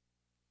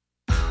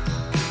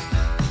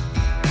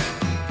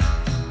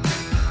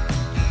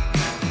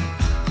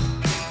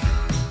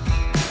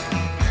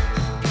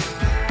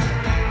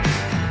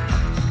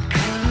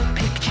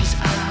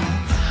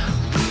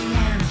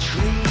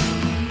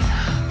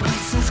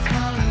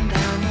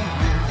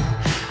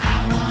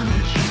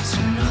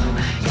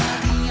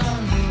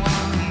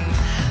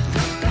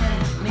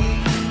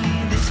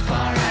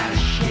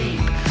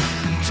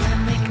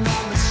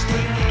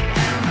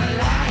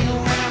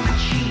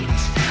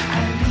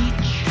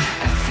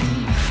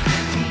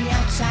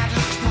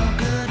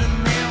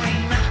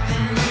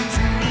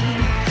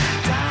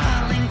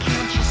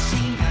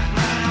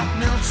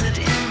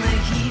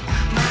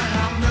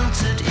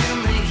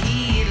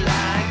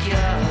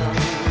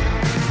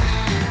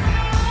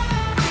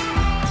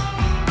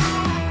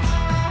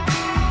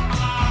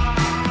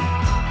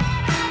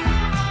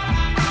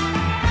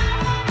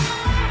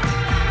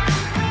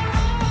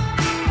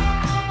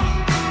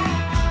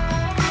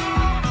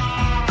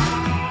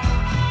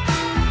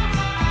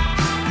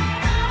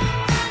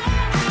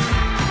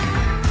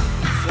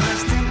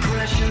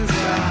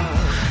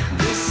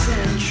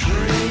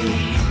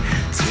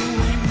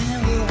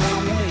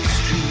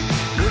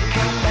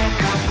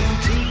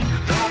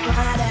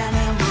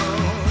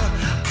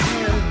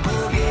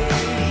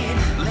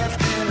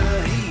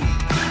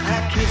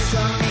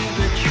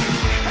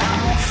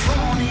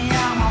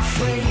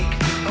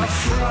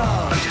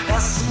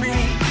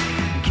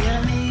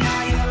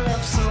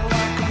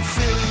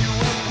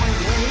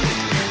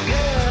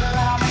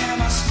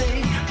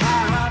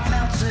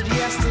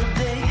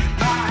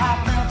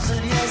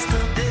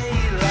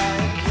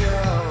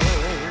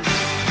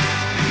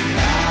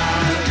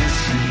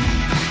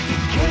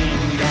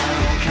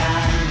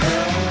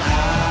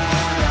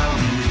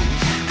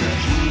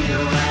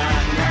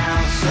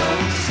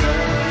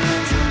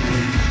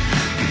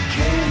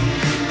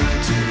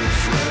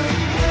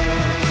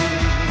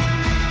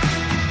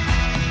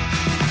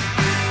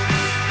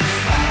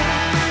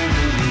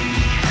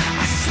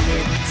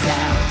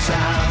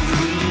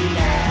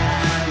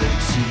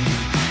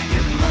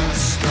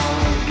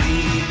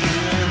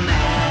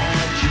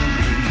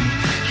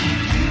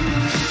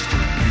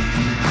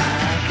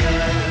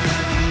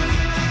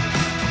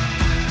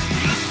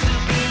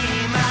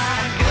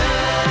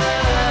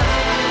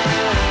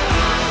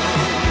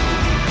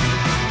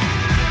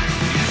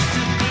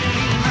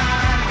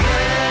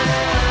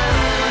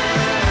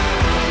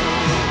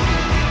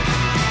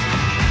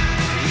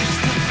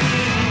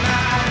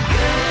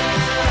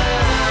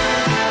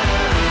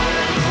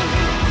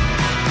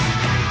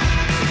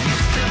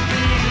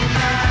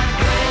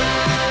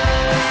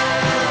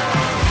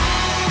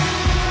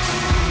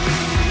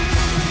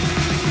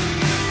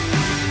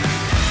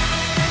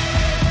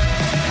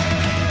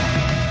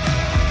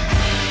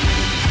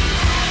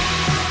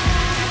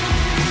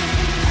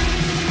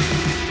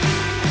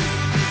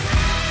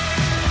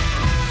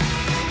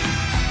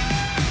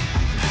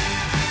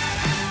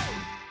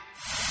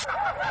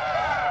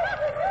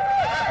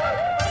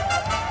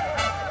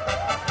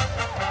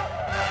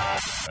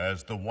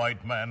 As the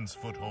white man's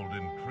foothold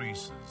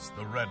increases,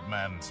 the red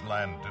man's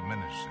land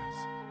diminishes.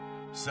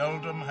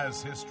 Seldom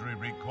has history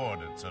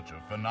recorded such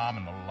a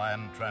phenomenal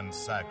land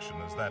transaction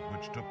as that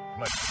which took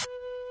place.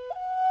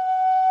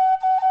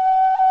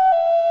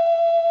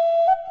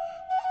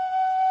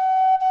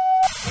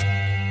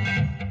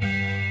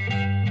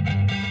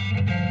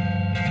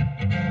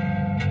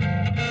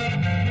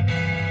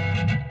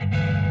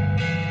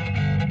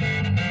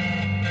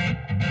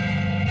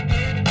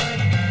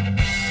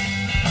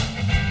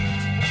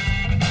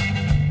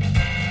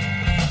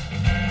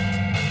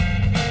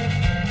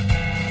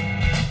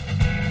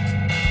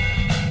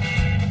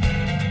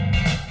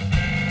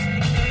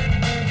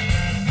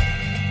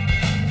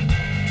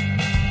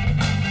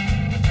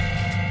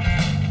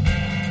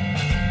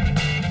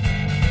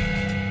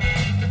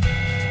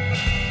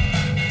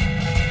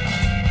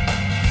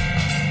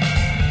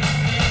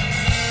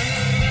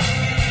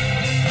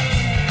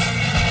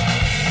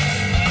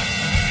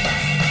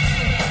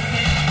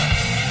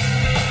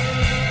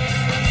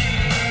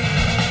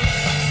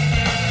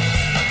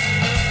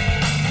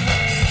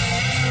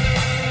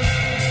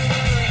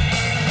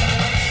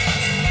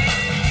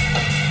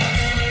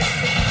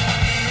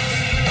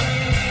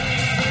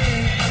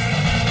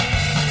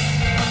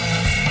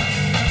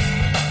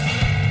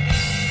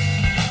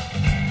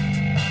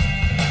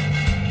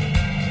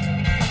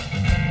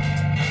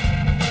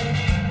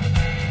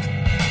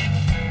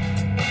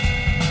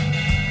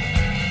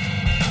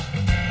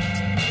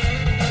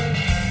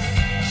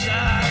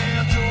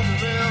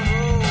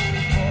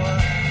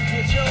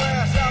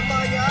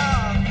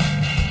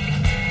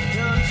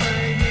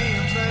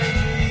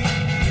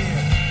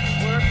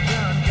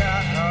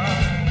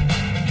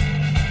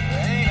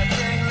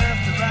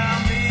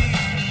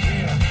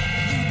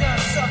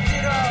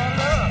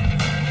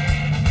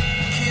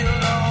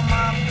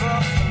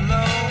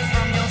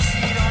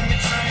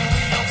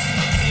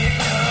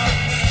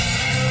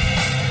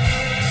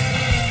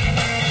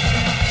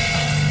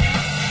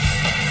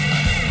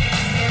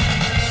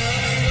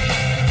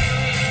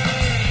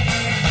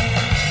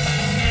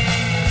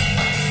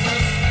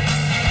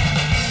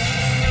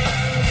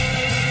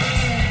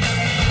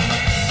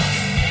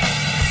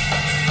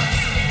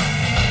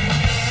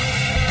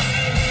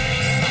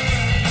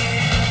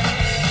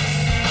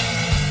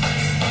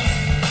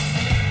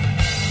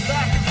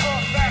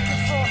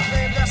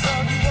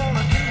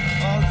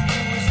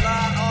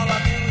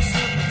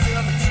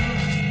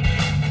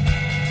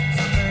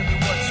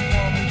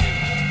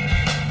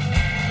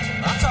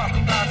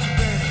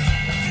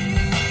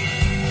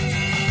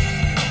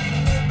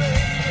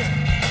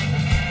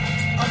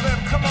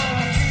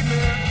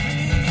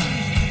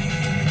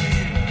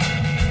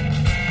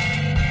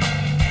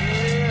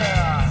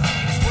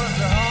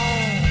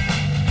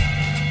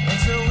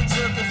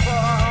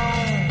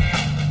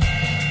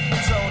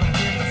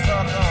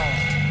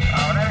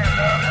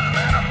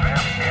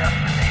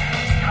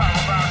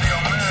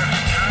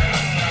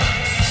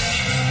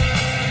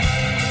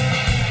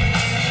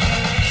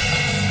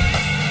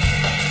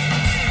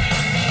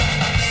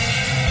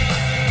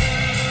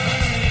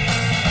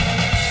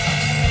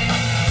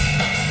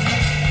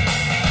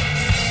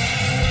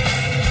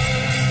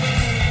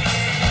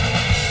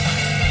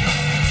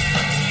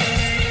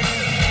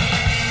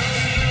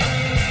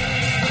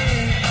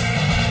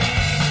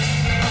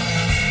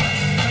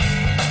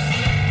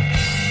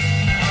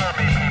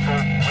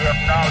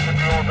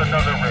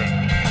 another race.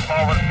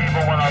 Small and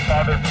feeble when our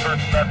fathers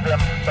first met them,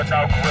 but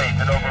now great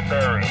and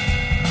overbearing.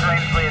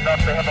 Strangely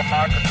enough, they have a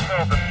mind to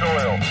till the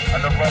soil,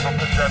 and the love of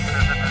possession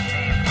is a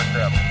disease with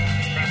them.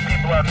 These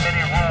people have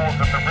many rules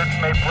that the rich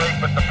may break,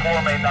 but the poor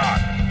may not.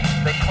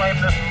 They claim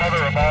this mother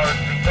of ours,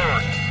 the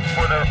earth,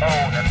 for their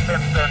own and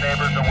fence their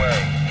neighbors away.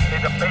 They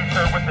deface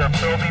her with their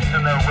buildings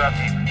and their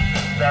refuse.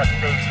 That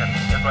nation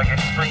is like a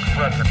spring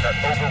freshet that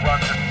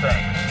overruns its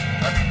banks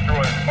and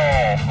destroys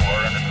all who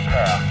are in its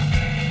path.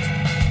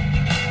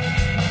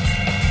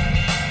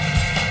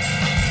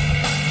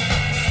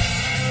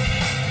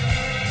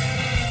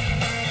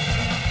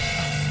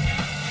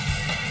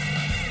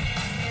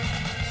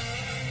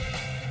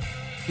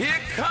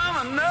 Here come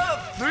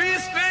another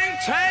three-string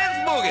trans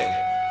boogie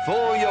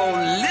for your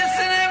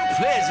listening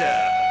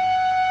pleasure.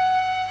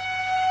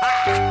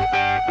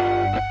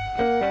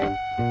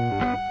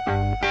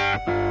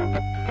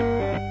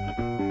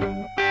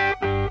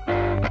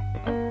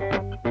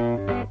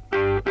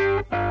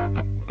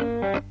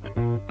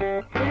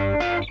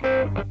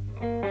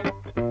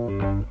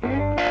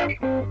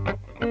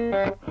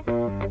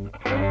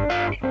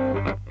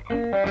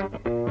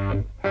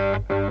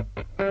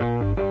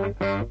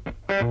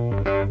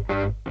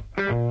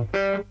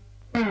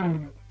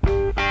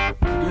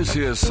 This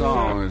here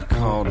song is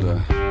called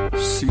the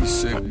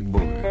Seasick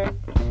Boogie.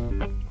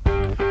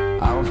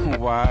 I don't know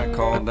why I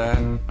called that.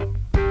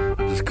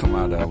 Just come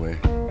out that way.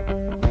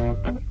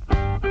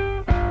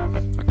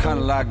 I kind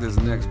of like this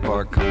next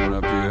part coming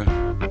up here.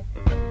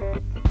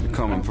 You're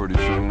coming pretty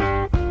soon.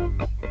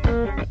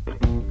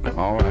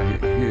 All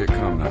right, here it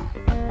come now.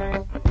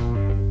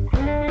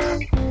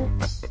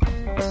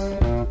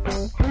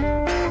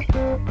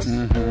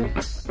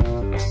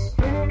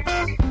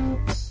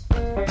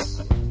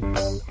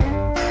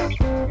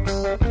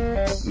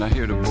 Now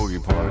hear the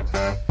boogie part.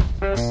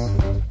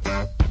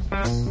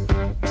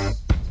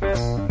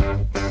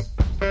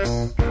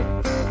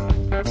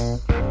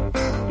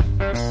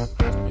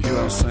 You hear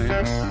what I'm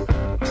saying?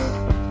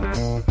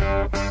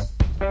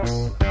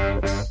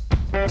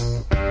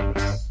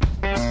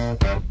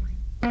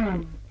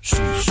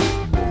 Seasick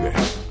boogie.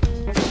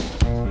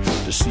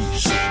 The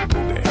seasick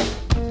boogie.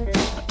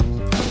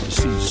 The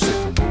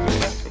seasick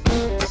boogie.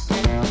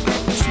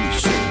 The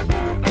seasick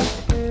boogie.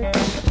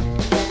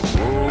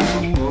 Whoa,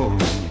 whoa.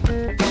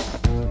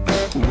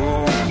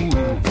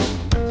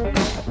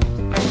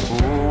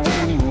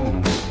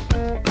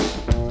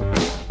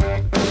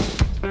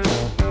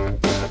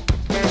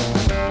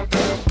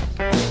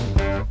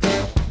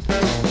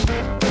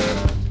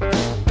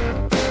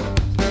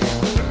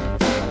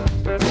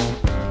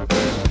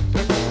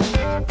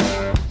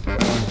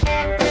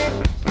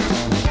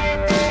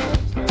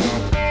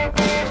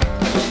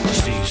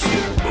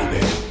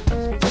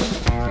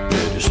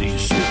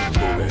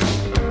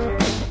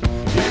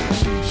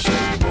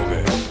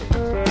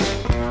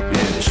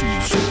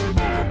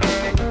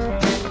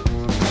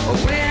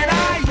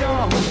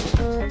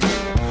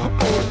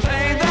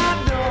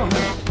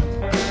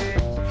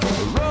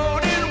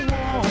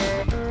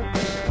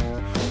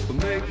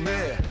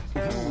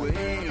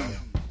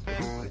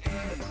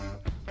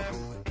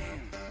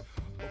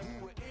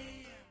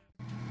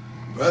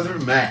 Brother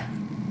Matt.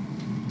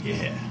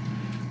 Yeah.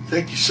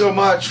 Thank you so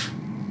much for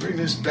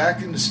bringing us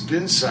back in the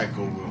spin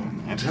cycle world.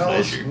 My Tell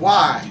pleasure. us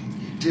why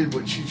you did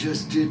what you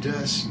just did to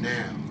us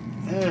now.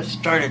 It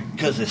started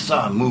because I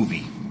saw a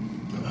movie.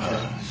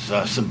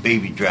 Saw some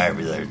Baby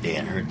Driver the other day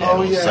and heard that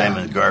old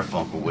Simon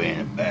Garfunkel way in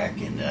the back,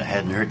 and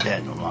hadn't heard that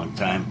in a long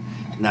time.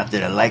 Not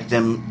that I liked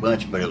them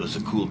much, but it was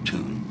a cool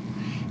tune.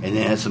 And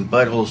they had some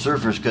Butthole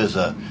Surfers because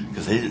I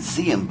didn't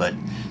see them, but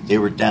they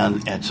were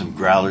down at some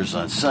growlers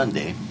on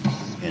Sunday.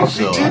 And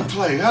so, they did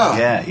play, huh?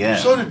 Yeah.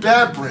 So did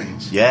Bad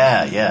Brains.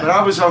 Yeah. But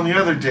I was on the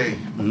other day.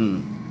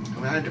 And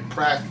I had to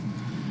practice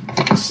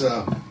this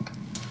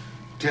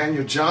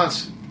Daniel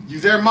Johnson.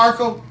 You there,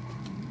 Marco?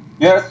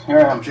 Yes, here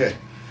I am. Okay.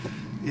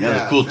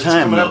 Yeah, a cool that's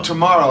time, coming though. up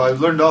tomorrow. I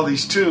learned all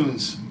these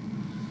tunes.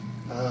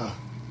 God,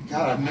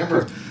 I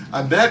remember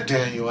I met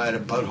Daniel at a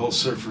Butthole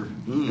Surfer.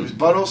 It was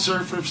Butthole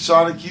Surfer,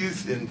 Sonic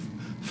Youth, and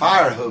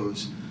Fire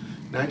Hose.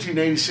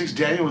 1986,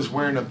 Daniel was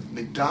wearing a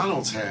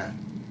McDonald's hat.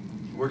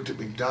 He worked at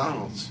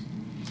McDonald's.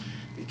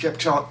 He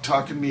kept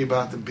talking to me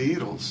about the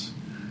Beatles.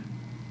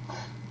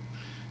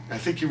 I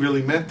think he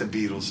really meant the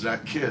Beatles,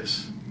 not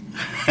Kiss.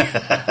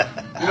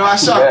 I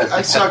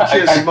saw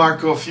Kiss,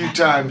 Marco, a few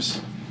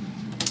times.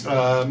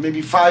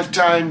 Maybe 4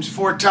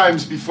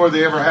 times before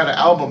they ever had an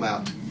album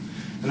out.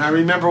 And I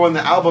remember when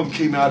the album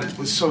came out, it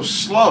was so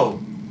slow.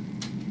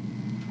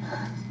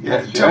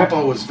 Yeah, the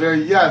tempo was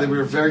they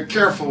were very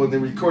careful when they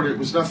recorded. It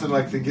was nothing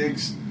like the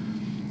gigs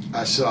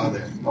I saw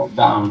there.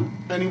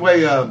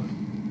 Anyway,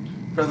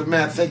 Brother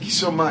Matt, thank you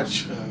so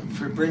much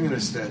for bringing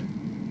us that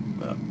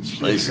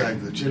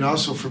cyclage, and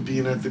also for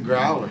being at the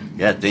Growler.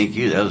 Yeah, thank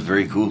you. That was a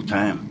very cool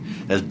time.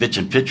 That was a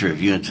bitchin' picture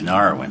of you and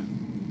Tanarwin.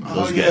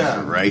 Those guys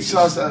were right.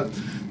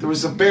 There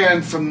was a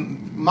band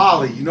from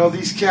Mali. You know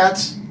these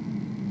cats?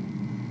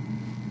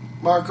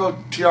 Marco?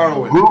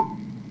 Tiarawin.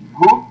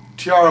 Who?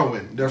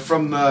 Tiarawin. They're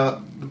from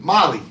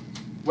Mali.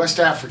 West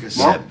Africa.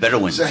 Yeah,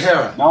 Bedouins.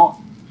 Sahara.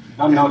 No,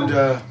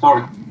 And,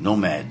 sorry.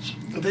 Nomads.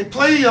 They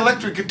play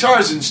electric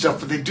guitars and stuff,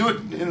 but they do it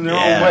in their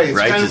own way. It's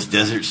righteous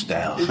desert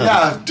style.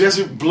 Yeah,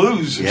 desert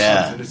blues or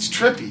something. It's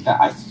trippy.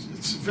 Yeah,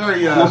 it's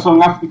very...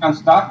 some African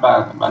stuff,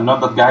 but not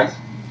that guys.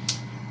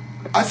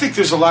 I think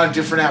there's a lot of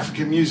different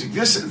African music.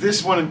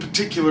 This one in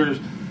particular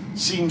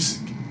seems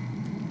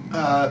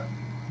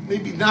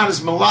maybe not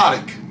as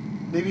melodic,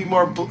 maybe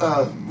more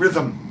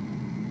rhythm.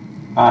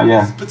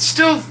 Yeah. But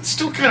still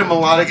kind of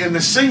melodic, and the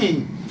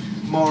singing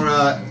more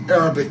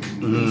Arabic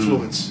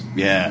influence.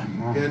 Yeah.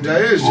 And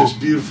it is just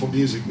beautiful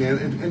music, man,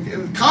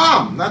 and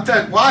calm, not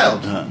that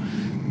wild.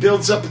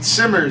 Builds up, it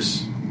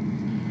simmers.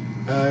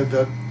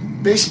 The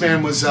bass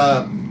man was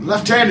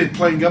left-handed,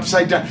 playing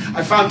upside down.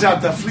 I found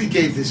out that Flea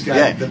gave this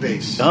guy the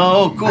bass.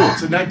 Oh, cool.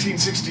 It's a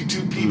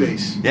 1962 P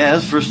bass. Yeah,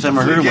 that's the first time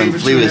I heard when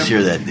Flea was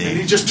here that day. And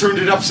he just turned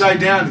it upside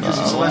down because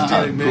he's a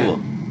left-handed man.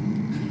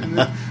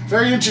 Cool.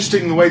 Very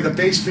interesting the way the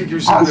bass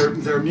figures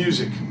in their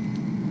music.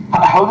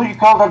 How do you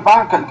call that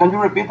band? Can you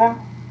repeat them?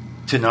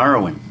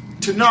 Tinariwen.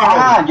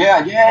 Ah,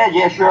 yeah,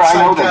 sure. It's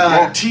I know like,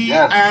 that.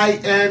 Tinariwen.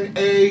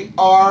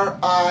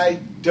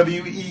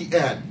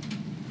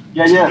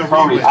 Yeah,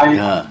 sorry.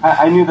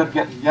 I knew that.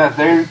 Yeah,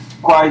 they're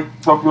quite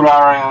popular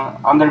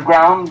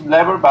underground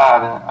level, but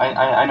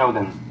I know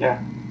them. Yeah.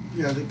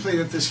 Yeah, they played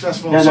at this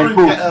festival. Yeah, Sort of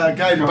cool.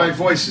 Guided by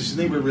Voices, and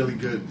they were really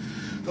good.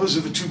 Those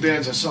are the two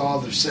bands I saw all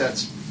their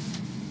sets.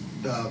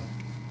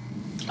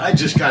 I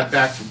just got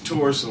back from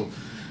tour, so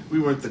we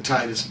weren't the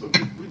tightest, but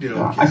we did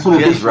okay. I saw the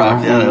picture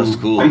rock. Yeah, that was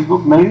cool.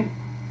 Facebook, maybe.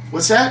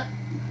 What's that?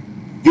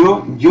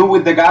 You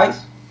with the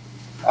guys?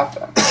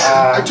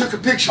 I took a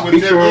picture with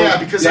them,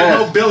 because I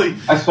know Billy.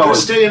 They're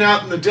staying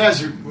out in the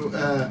desert.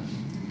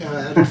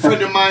 And a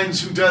friend of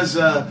mine's who does,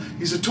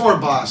 he's a tour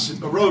boss,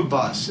 a road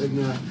boss, and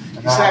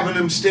he's having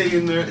them stay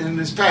in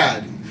his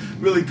pad.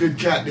 Really good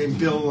cat named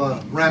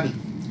Bill Rami.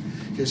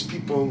 His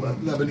people,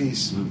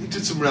 Lebanese. He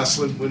did some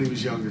wrestling when he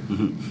was younger.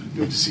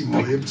 Good to see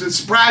Billy. It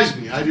surprised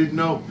me. I didn't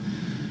know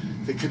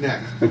they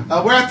connect.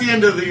 We're at the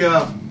end of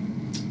the,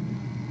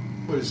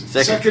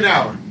 second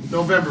hour.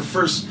 November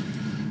 1st,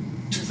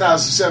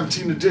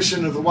 2017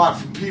 edition of the Watt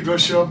from Pedro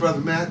Show.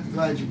 Brother Matt,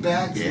 glad you're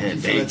back. Yeah, thank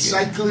you for that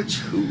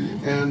cyclage.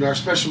 Cool. And our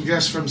special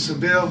guest from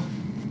Seville,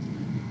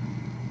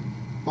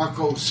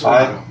 Marco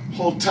Serrato.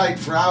 Hold tight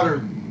for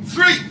Outer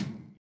 3.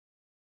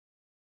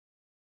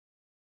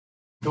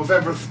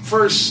 November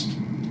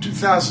 1st,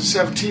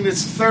 2017.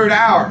 It's the third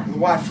hour of the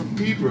Watt from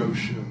Pedro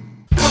Show.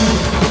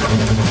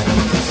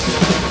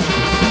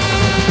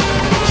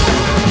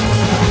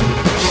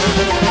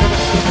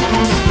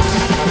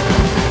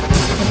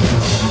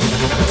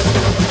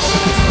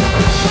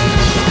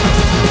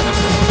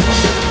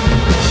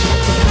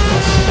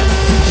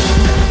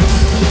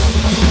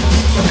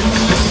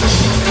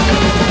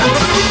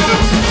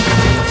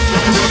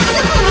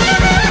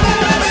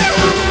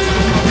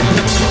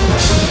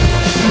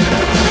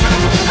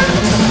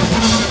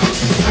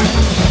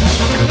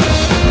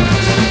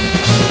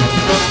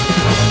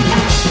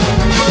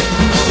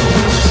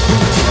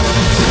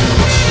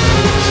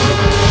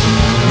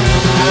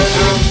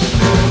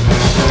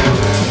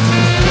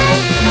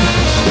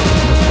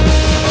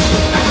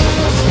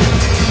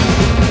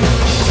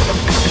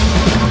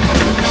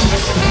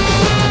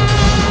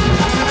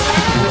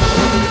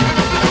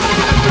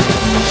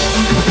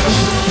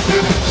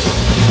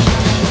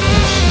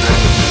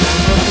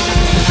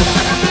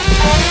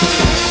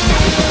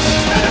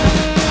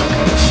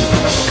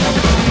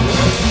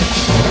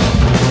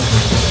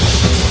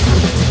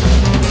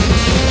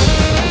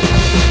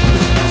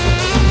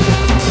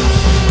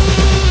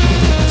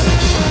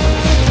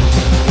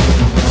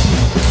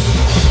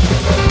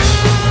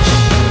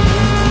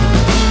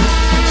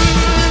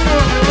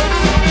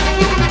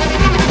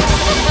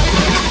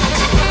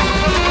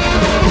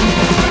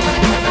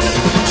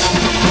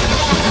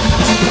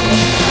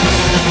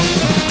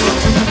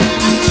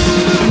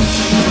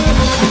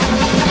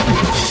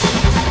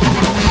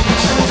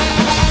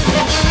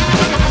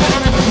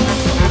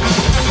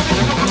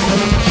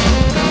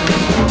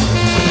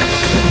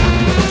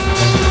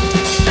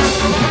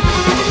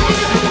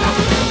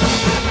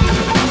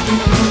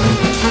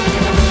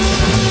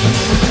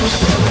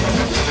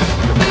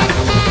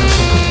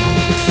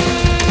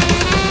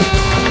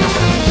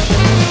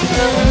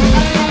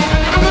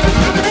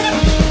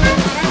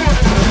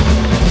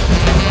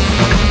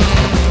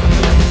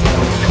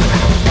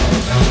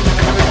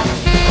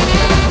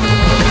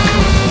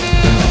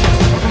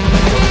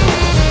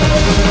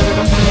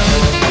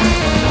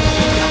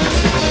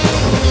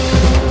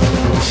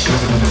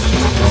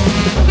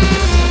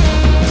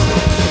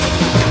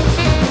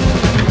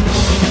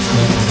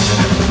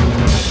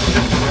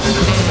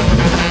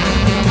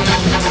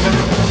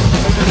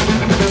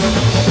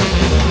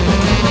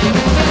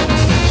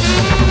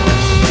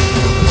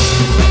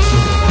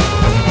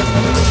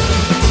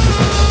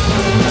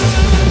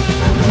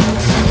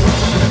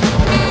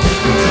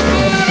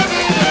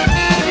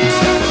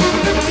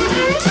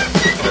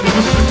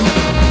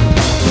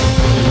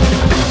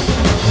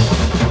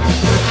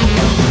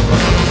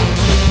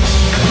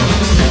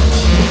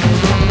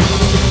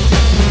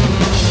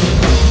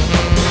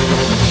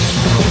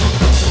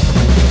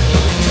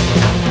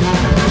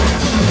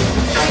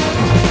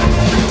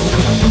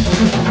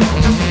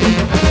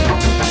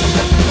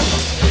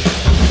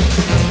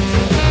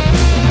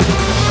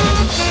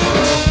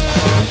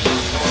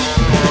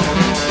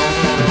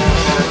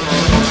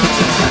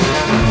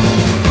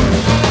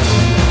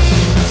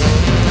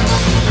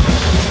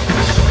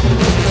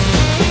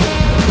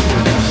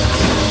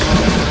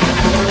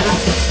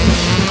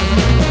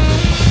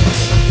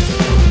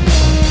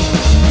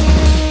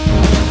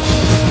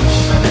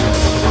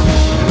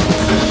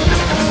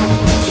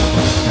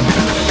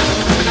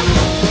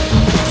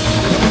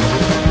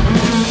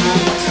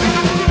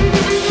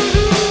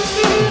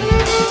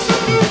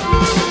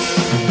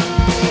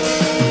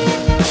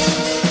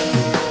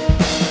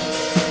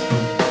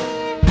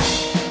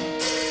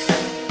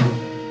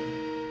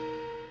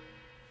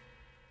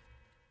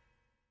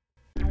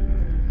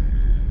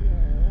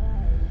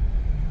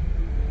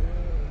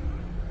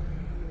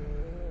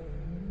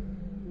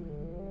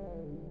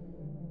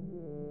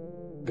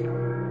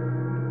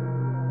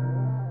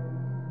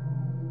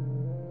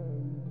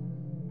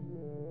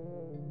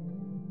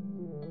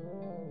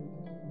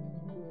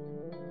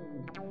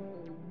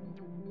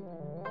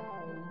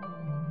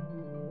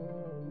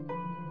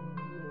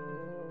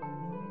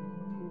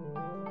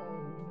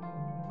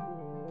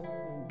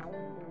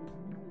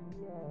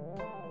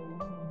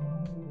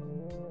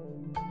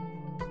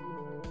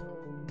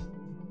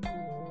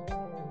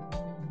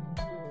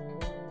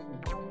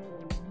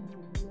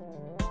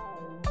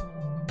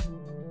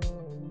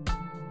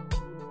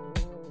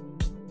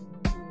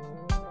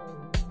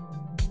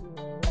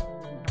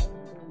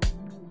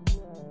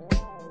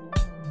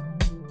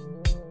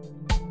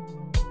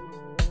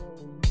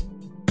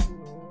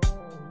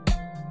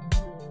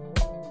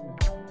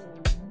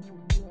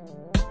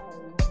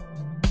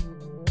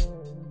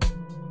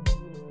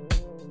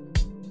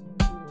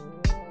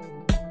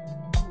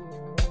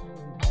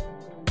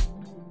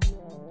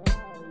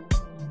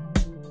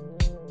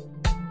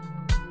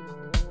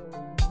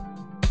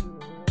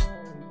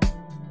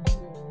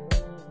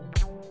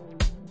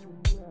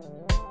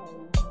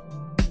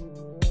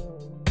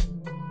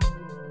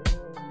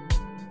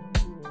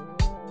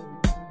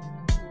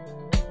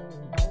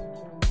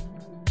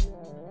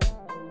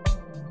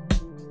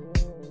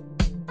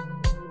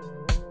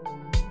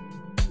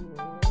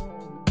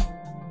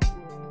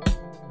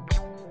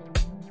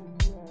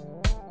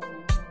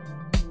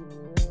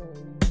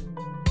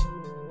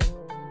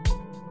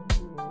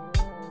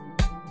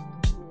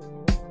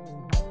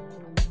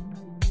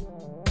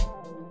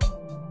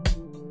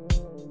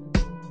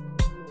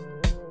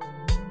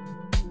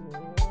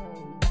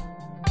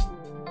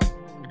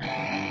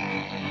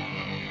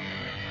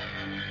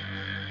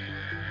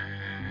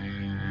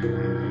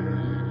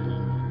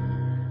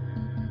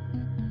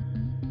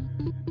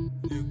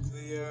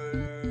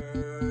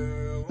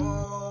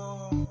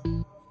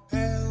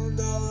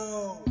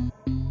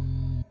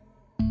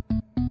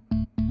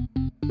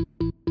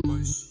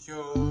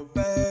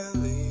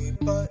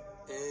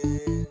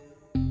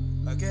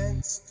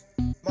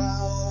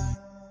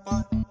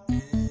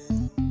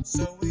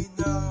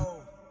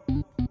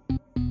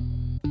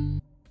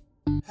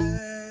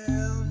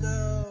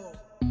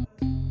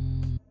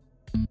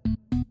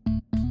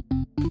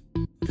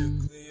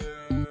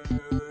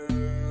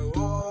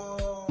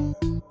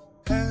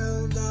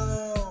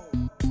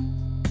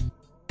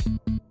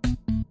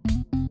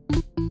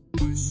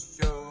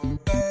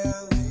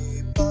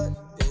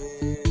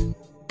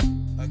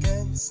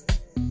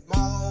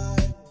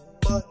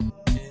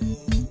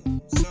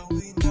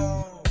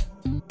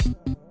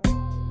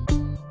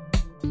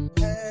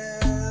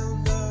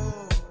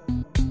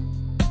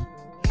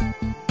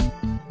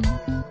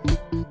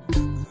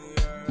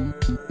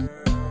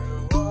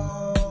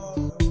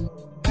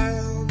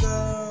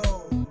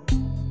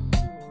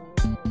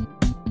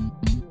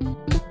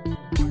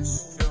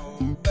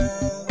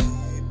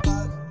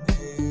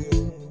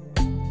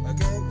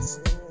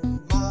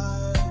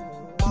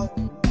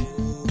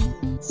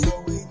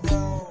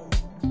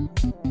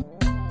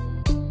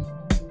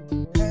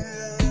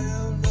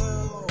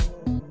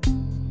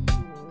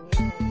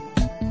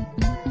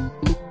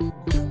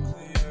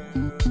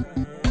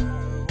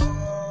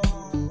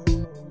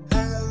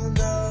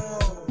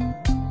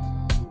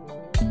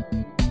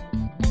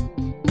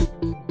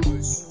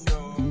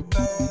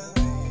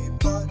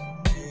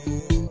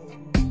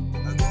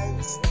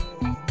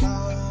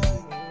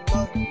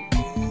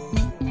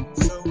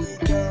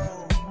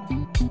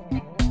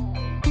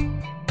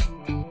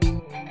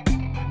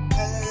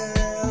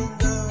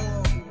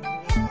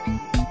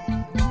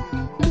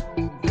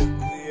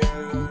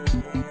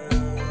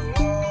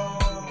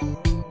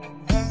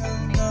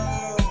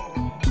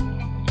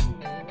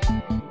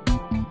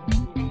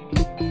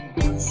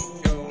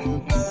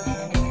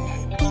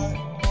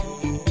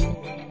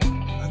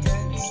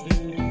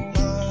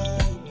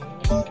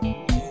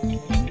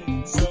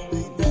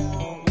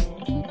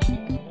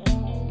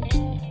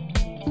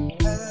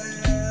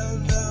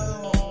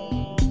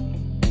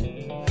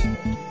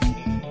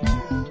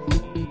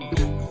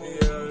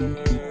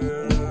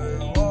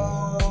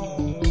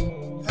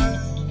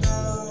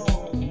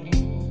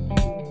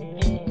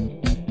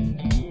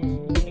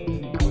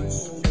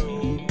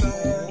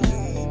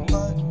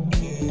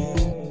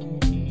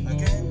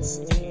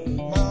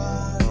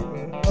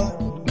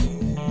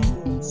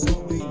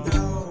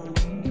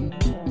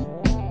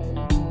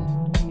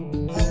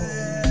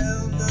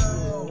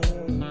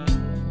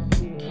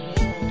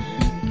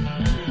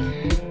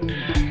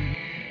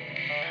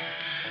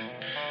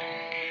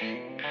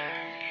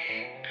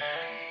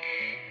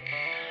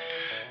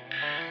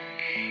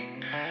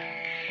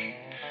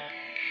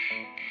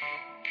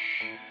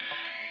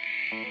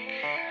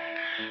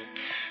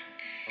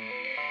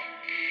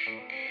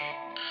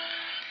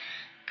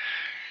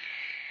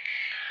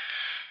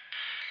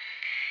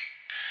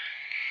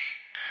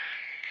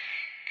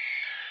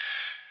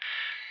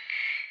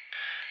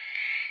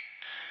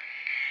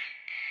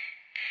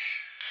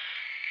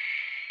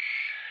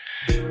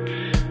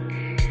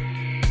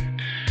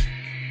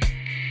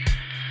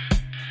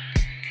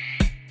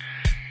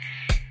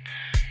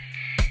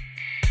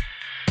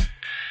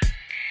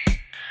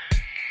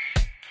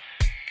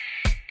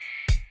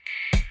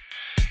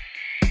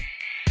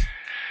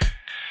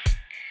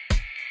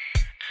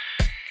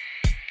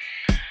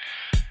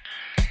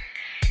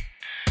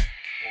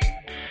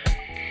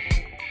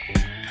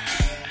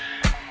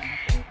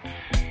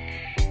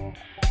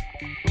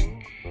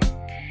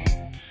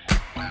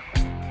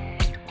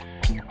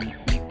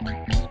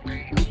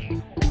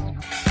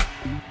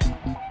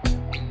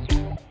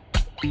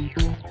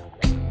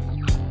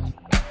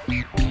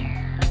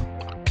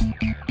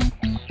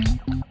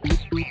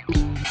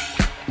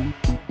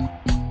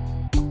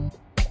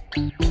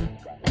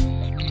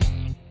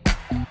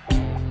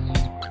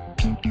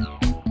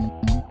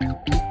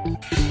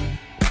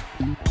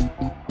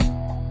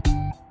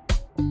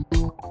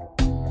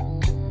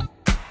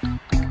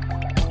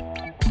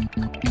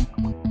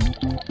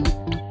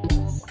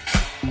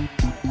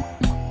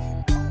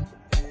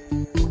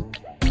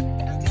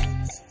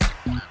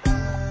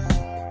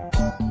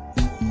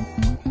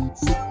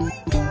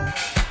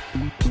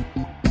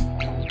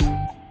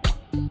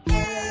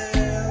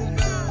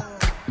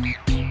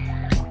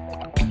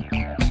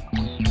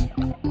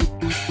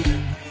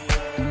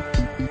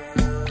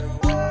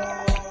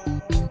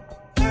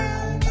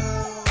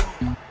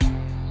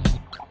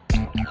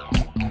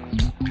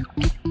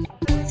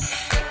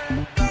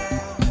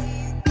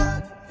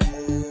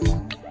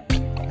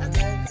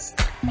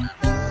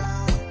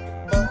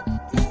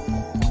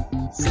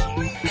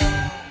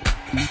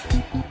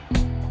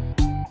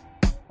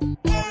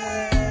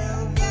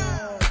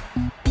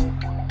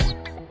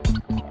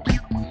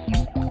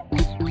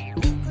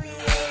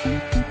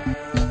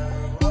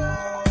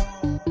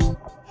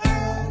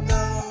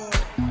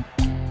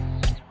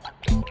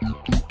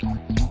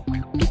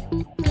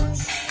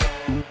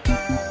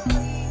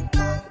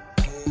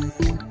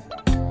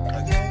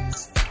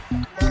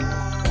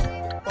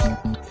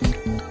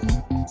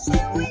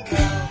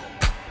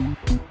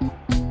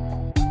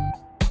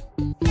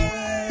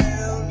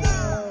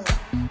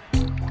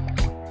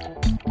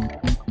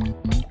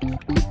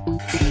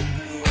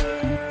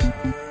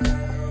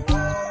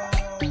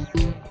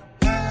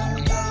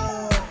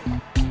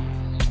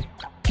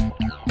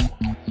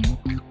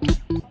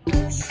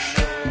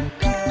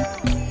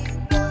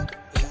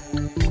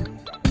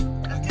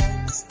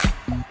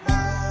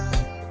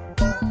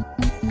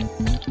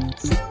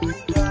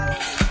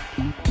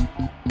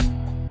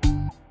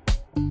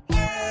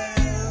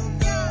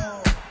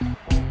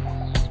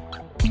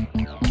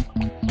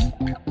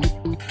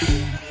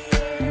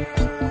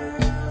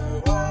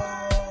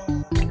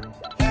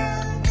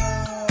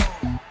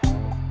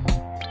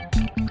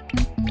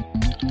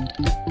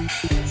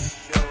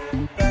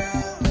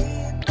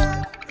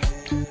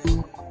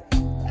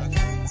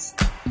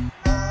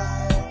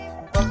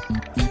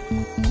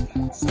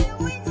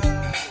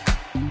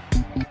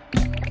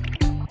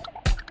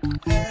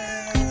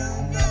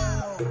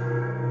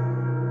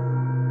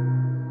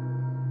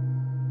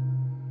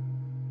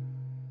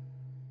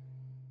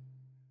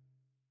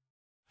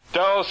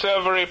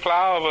 silvery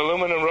plow of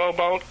aluminum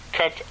rowboat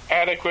cuts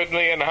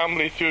adequately and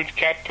humbly through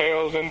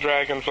cattails and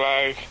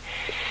dragonflies.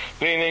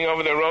 Leaning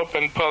over the rope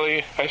and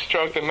pulley, I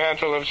stroke the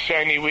mantle of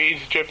shiny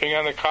weeds dripping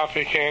on the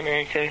coffee can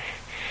anchor.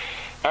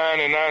 On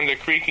and on the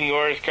creaking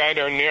oars guide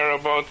our narrow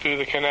boat through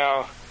the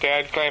canal,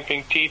 Dad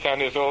clamping teeth on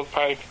his old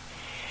pipe.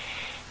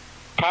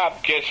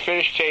 Pop gets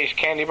fish taste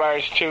candy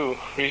bars too,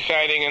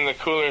 residing in the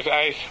cooler's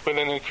ice with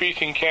an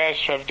increasing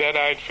cache of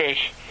dead-eyed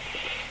fish.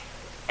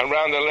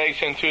 Around the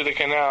lakes and through the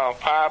canal,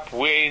 Pop,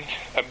 weeds,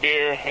 a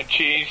beer, a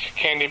cheese,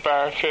 candy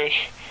bar,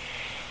 fish.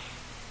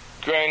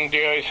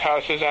 Grandiose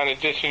houses on a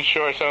distant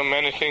shore so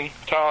menacing,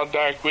 tall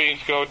dark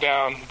weeds go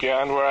down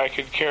beyond where I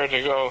could care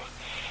to go.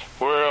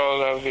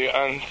 World of the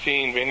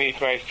unseen beneath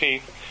my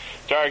feet.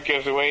 Dark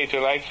gives way to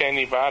light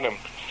sandy bottom,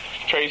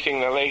 tracing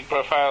the lake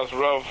profile's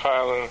row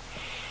file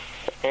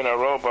in a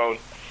rowboat,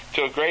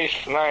 till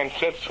Grace line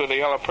flips with a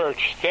yellow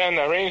perch. Then,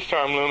 a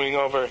rainstorm looming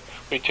over,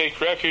 we take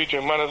refuge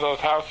in one of those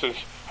houses,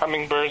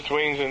 hummingbirds'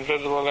 wings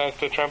invisible as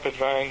the trumpet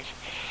vines.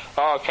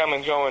 All come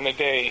and go in a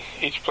day,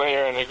 each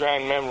player in a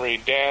grand memory,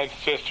 dad,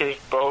 sisters,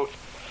 both,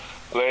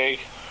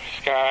 lake,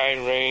 sky,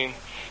 rain,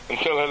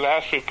 until at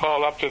last we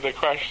pull up to the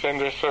crushed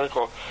cinder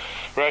circle,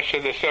 rush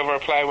to the silver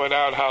plywood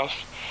outhouse,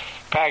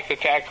 pack the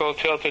tackle,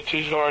 tilt the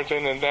two swords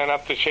in, and then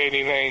up the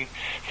shady lane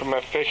from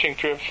a fishing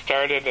trip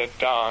started at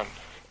dawn.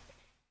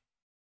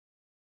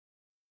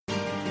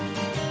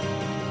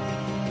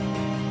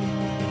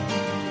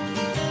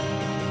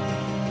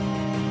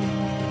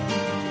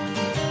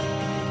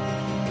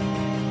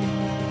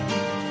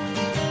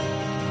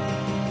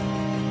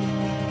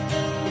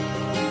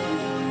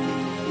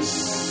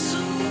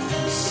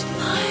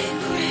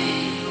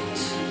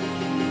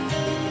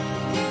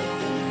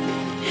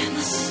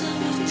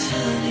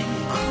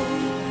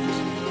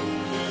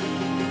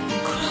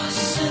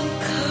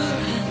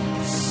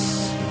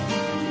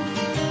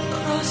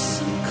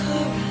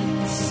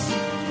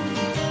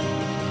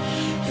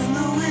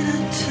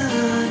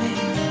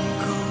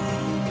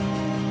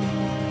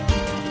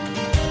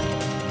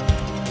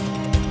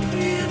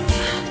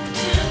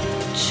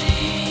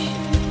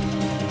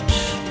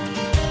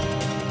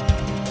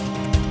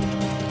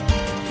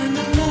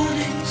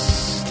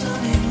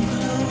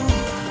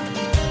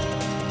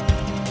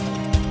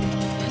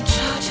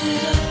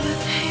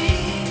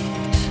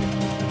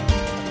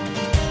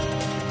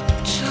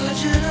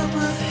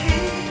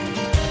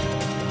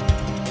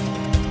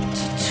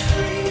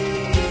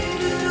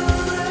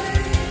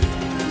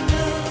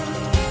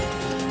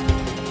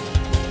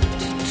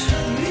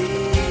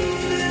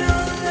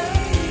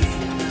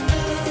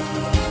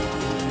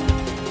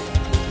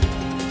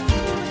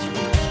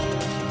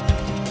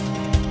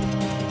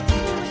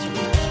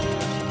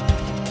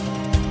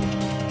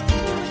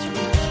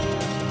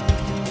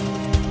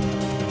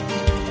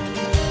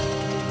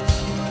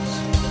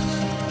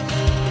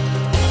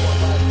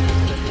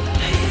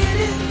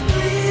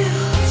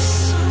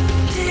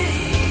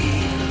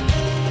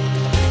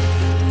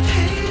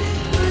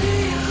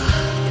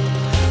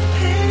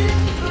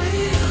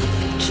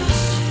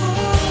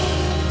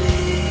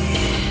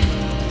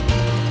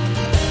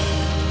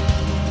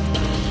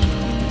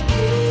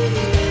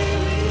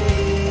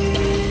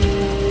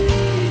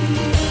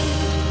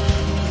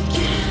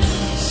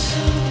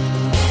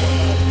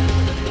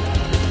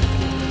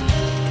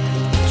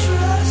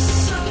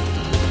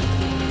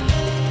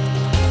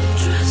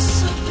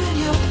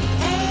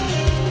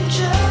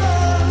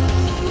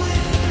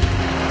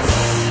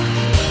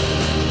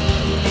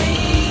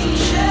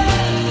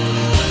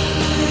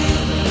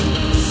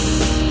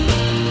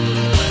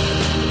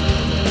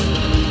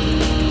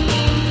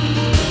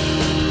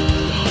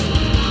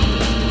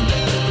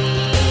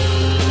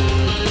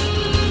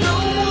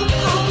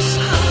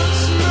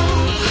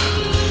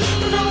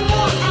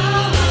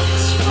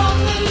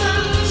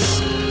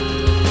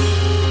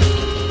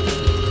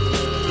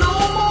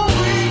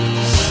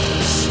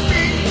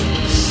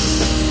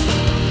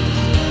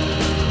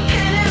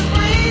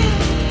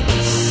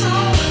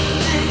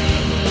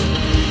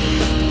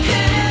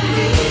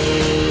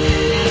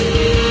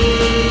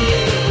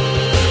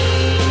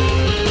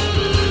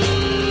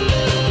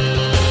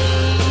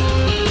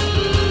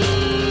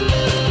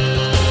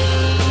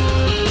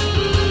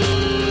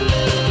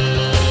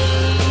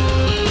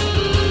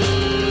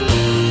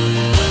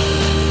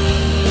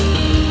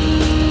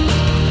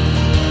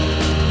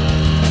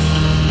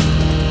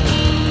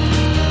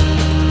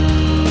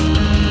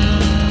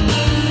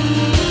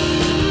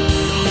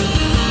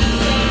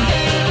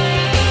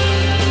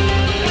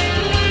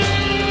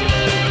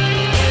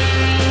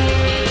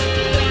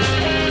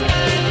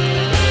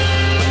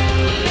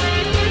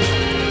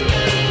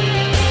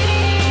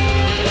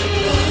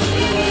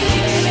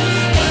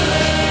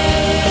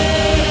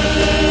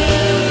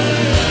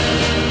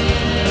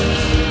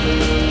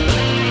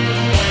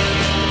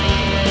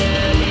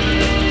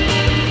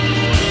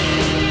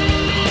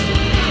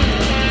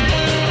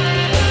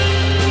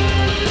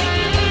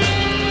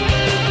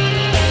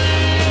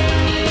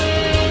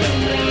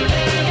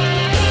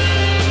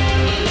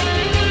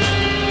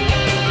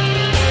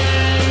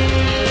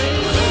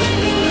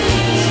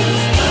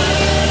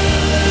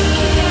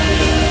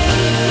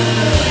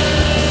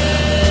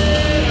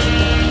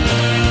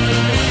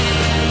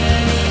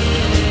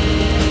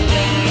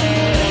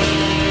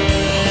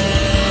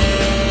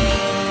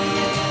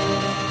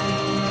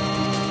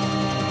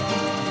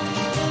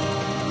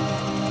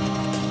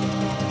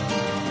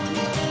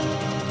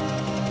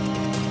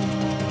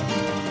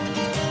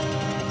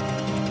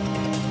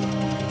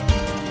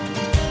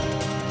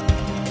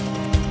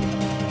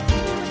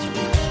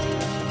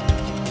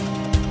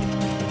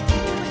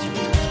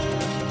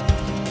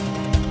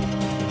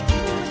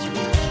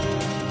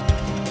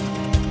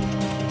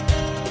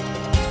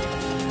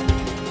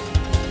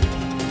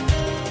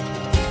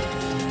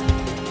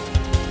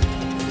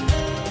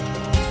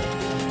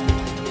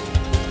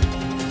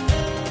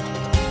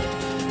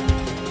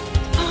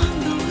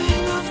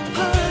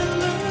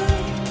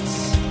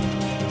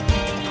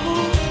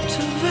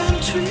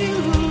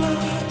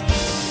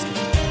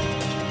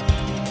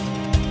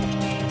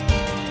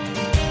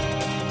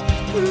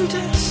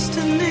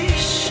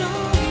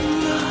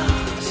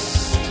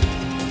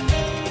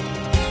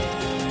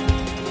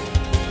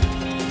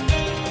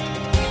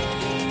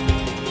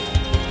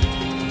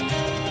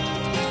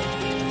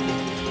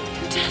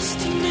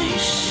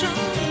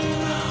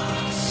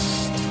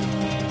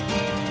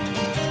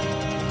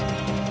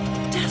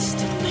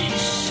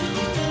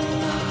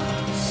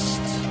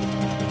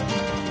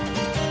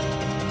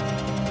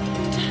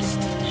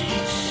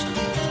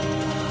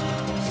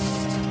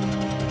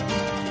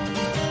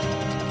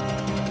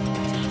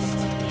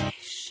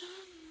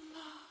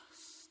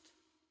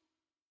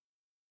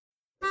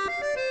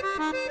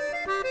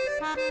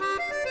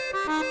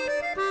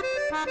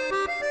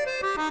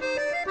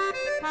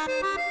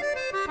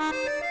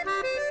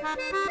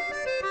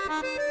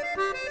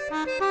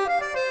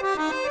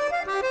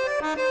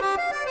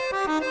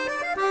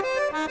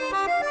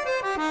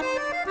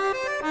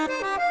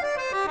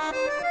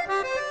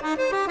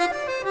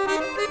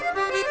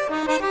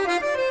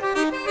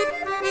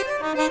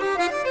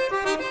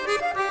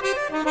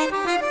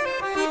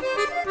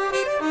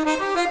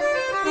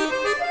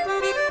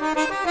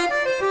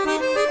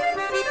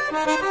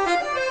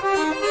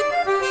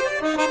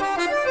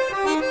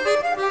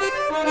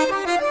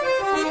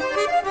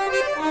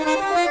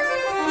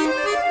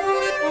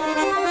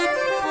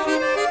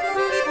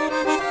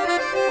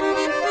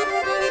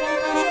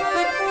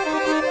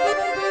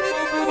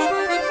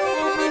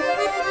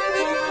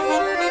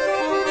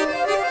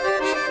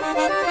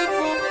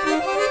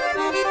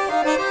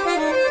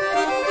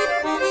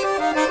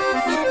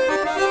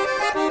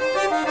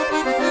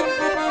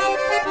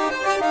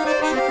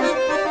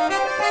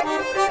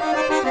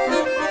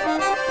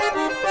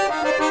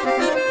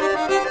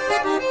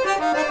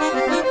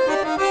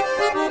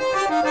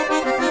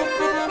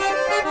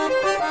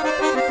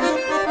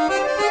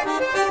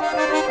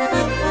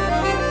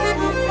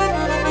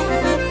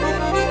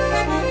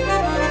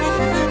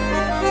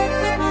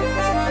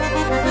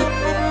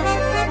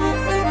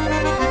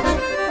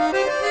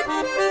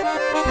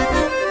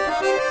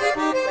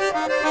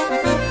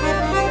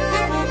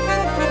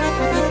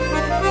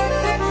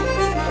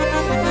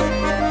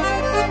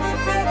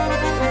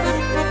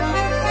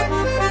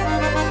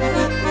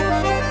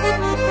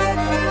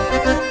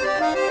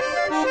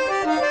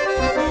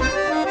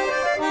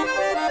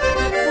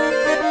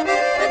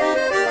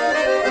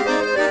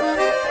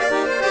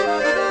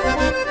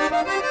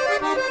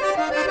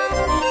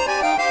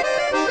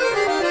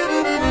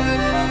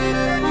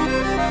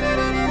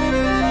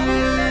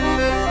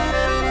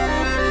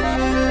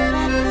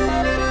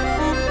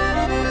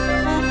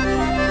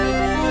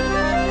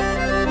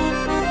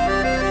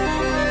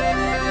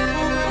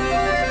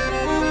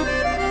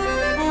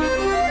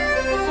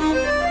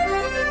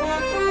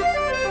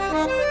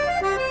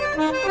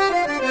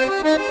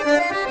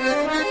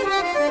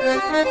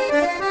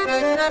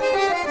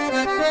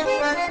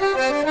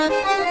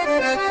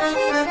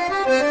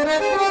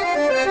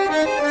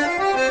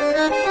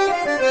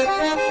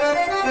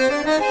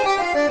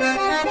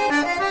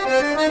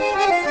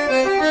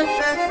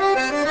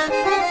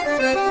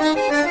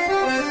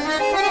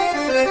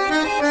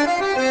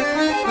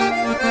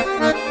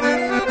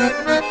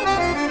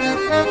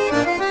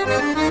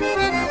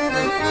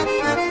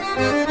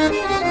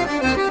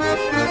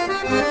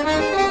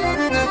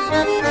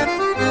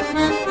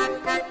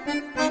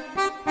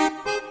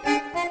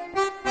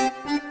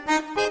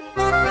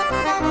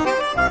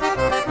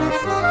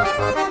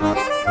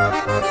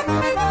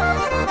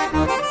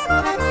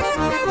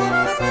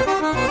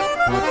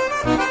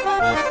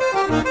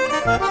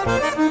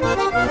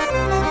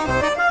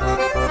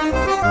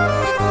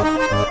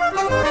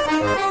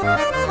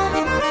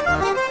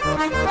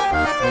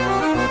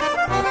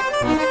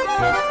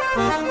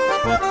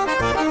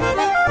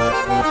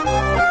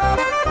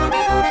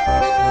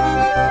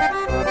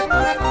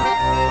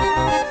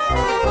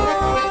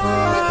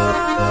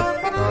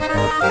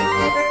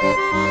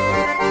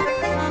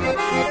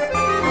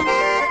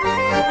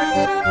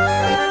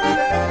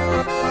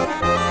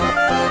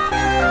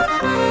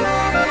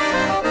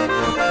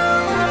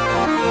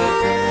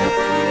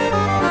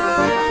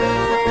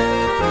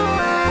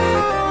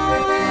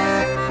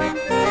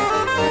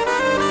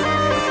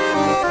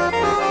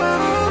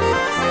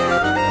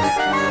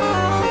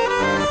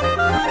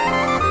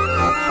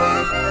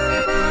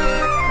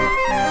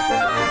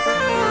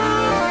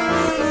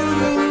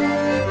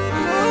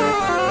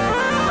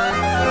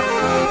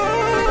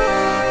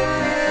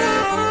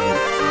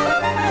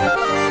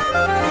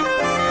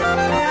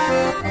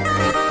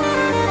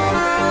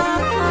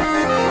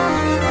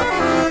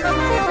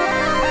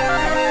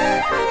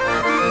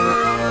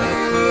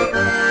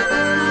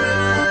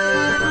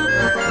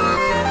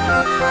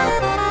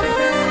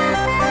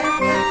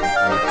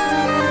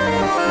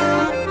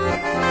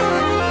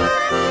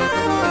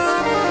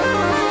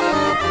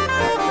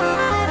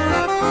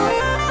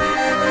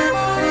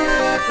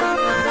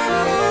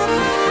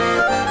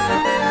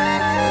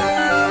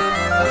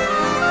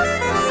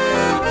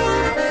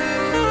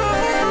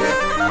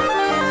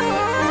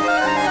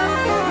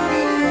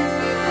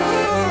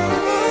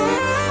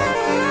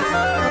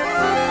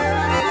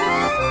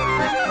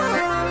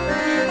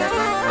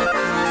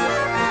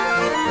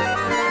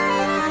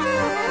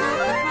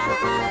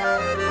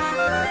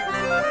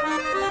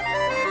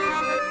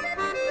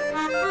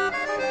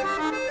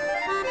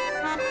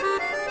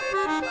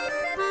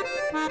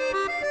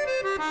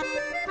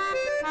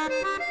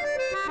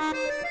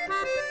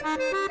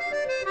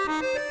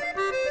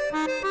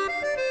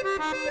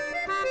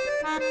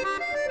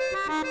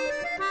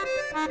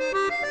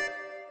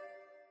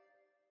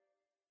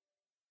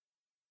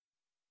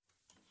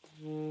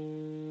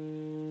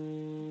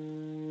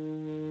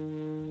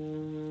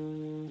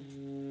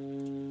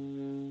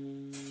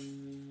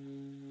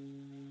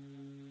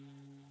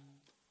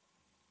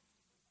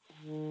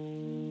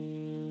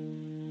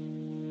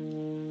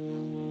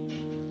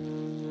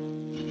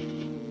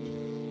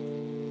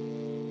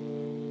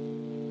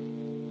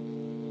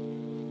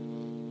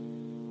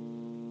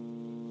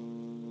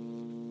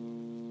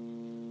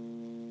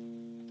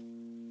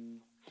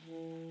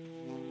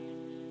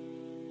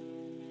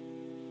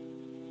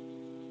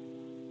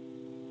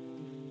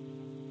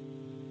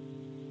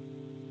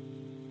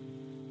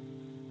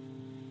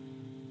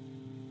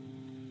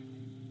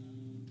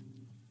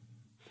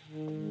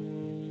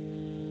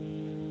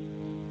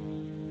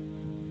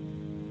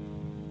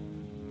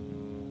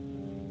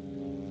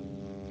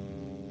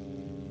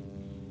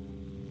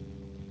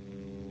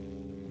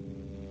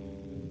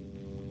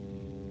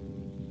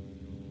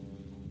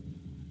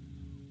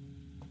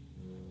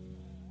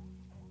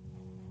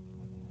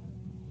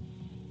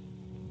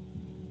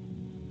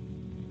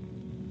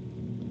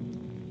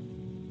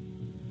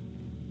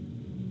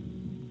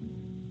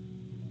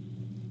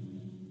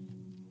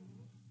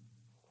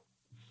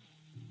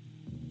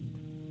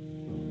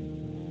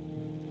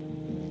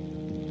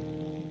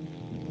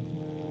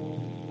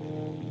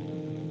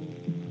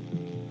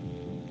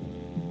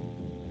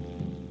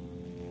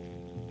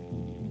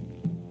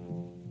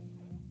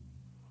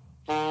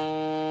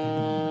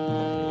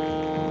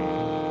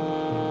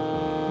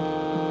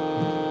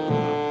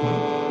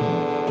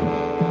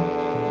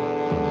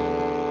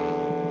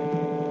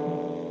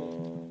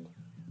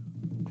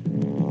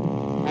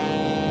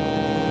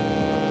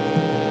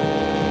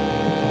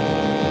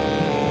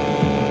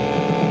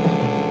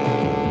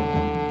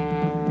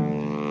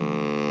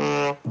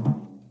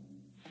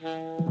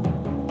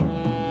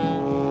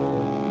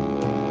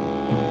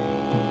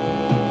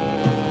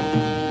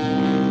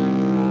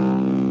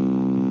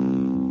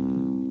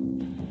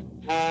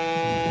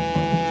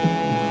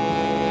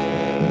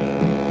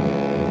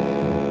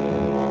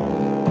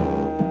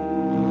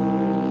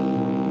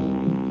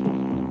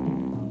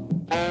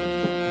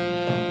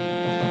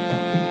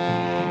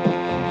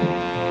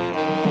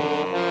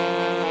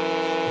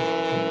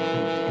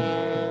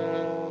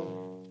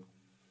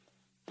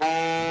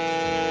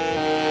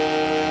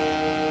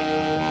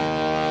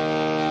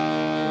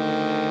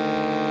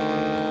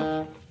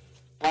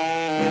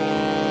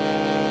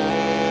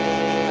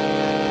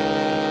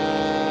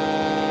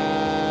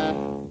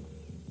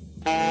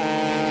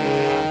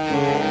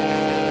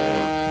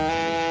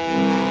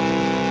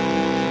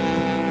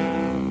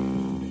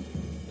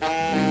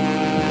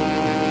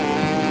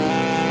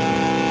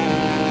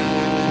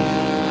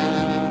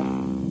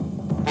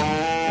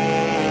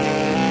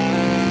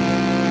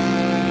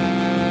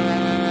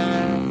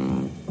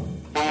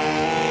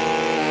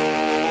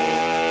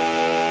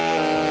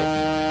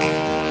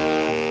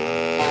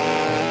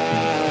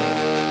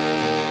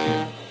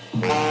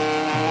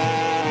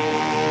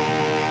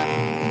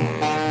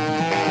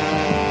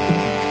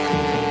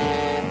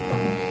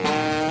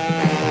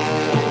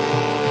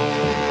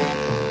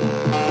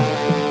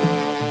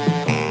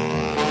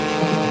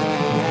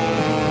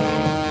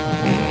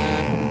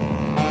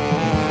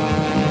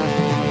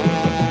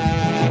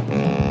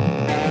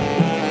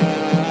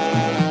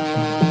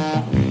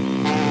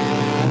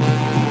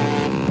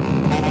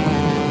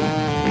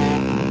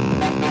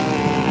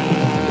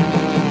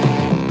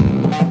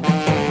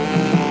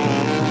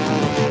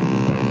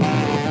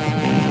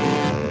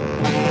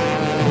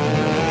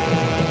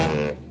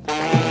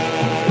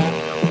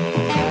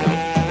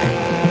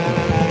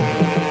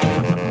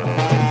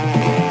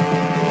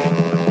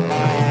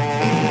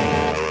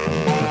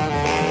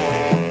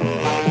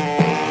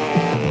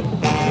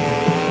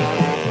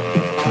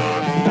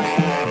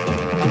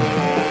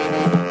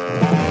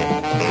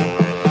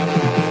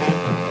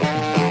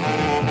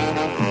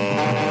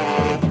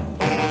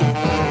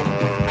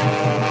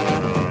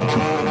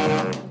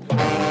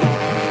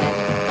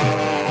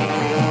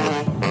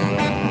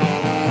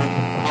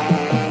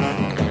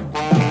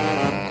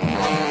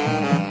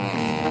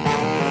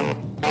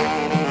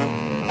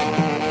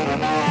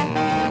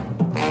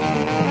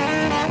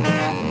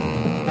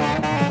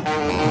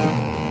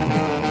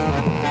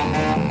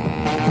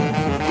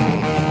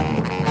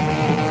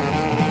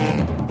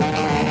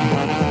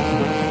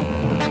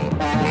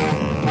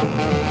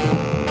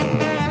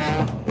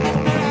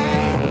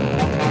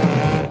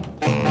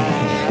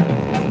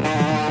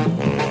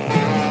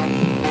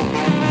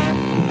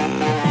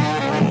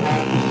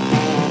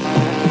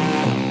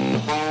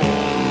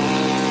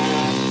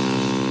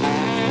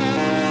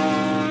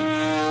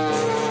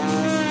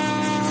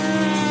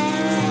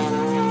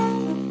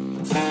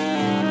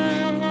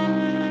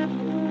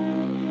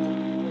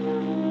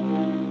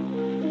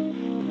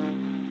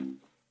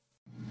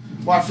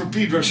 Watt for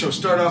Pedro Show.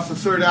 Start off the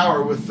third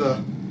hour with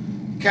the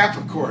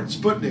Capricorn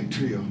Sputnik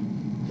Trio.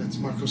 That's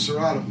Marco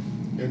Serrato.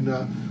 And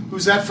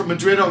who's that from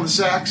Madrid on the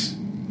sax?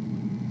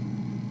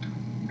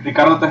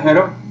 Ricardo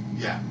Tejero.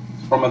 Yeah.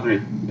 From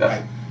Madrid. Yeah.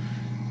 Right.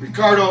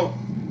 Ricardo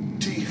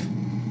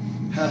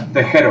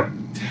Tejero.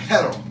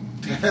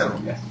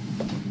 Yes.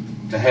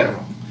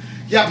 Tejero.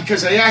 Yeah,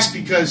 because I asked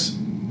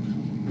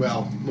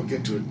well, we'll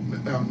get to it.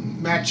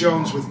 Matt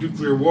Jones with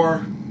Nuclear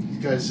War. You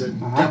guys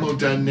demo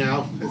done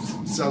now. It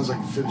sounds like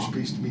a finished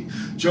piece to me.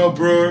 Joe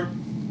Brewer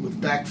with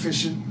Back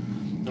Fishing.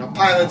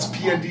 Pilots,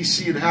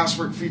 PNDC, and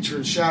Housework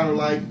featuring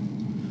Shadowlight.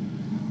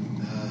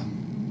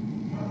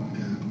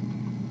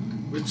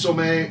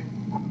 Ritzome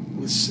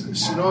with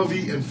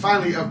Sinovi. And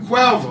finally, a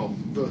Cuervo.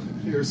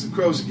 Here's the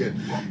crows again.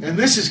 And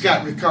this has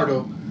got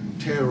Ricardo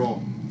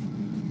Tejero.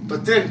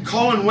 But then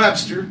Colin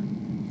Webster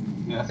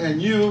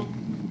and you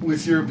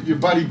with your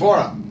buddy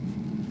Bora.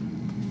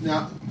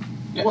 Now,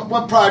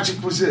 what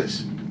project was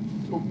this?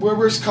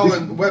 Where's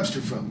Colin Webster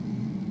from?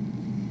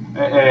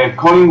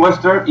 Colin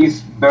Webster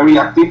is very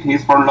active.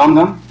 He's from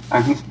London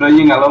and he's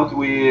playing a lot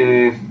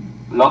with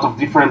a lot of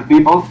different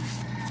people.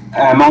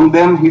 Among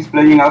them, he's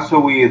playing also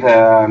with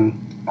a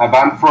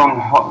band from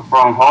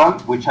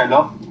Holland, which I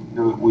love,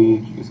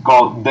 which is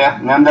called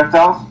Death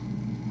Neanderthals.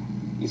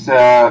 It's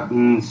a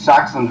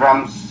sax and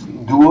drums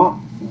duo,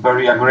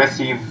 very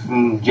aggressive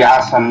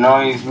jazz and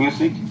noise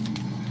music.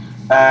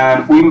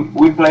 And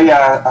we play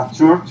a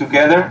tour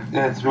together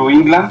through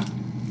England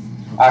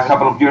a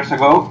couple of years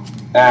ago,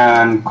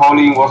 and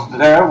Colin was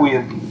there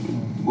with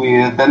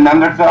the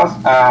Neanderthals.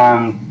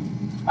 And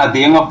at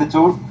the end of the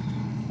tour,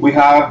 we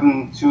have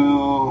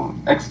 2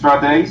 extra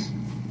days,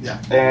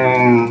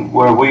 and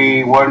where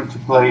we went to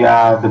play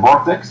the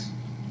Vortex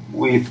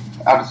with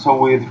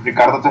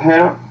Ricardo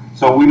Tejero.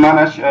 So we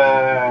managed.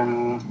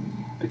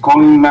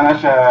 Colin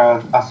managed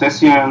a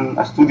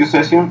studio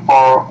session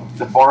for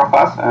the 4 of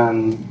us,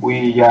 and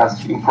we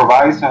just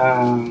improvise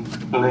and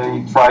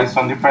try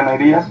some different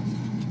ideas,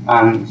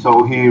 and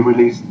so he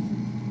released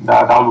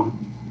that album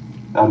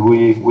that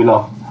we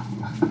love.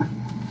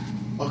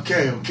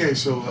 Okay,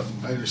 so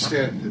I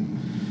understand.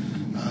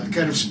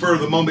 Kind of spur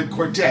of the moment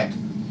quartet.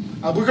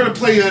 We're going to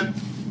play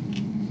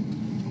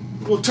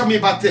well, tell me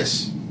about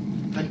this.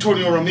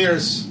 Antonio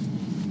Ramirez,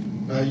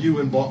 you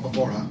and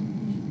Bora.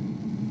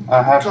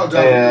 Called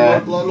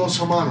Los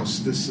Hermanos,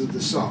 this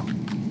song.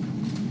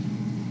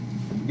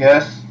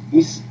 Yes,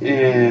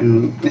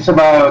 it's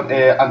about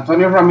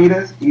Antonio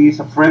Ramirez. He's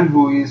a friend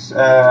who is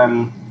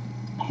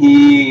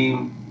he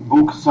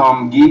booked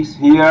some gigs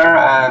here,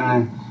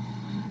 and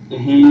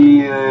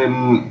he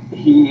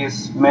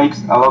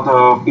makes a lot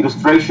of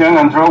illustration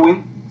and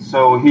drawing.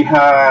 So he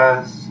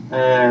has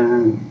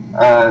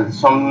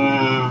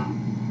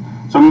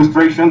some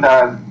illustration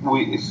that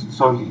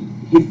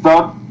he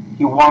thought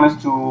he wanted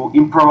to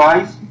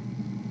improvise,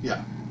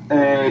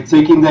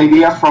 taking the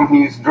ideas from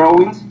his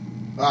drawings.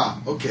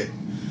 Okay.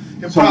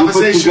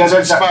 Improvisation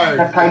inspired.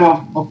 That kind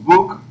of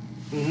book.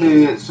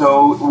 Mm-hmm.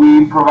 So we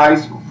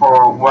improvise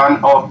for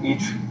one of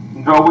each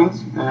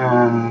drawings,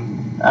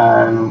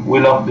 and we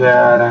love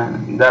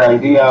that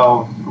idea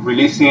of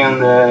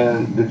releasing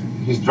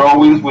his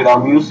drawings with our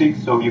music,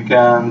 so you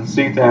can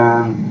sit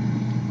and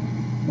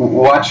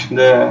watch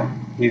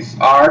his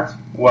art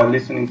while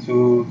listening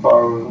to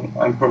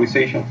our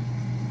improvisation.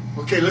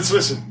 Okay, let's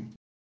listen.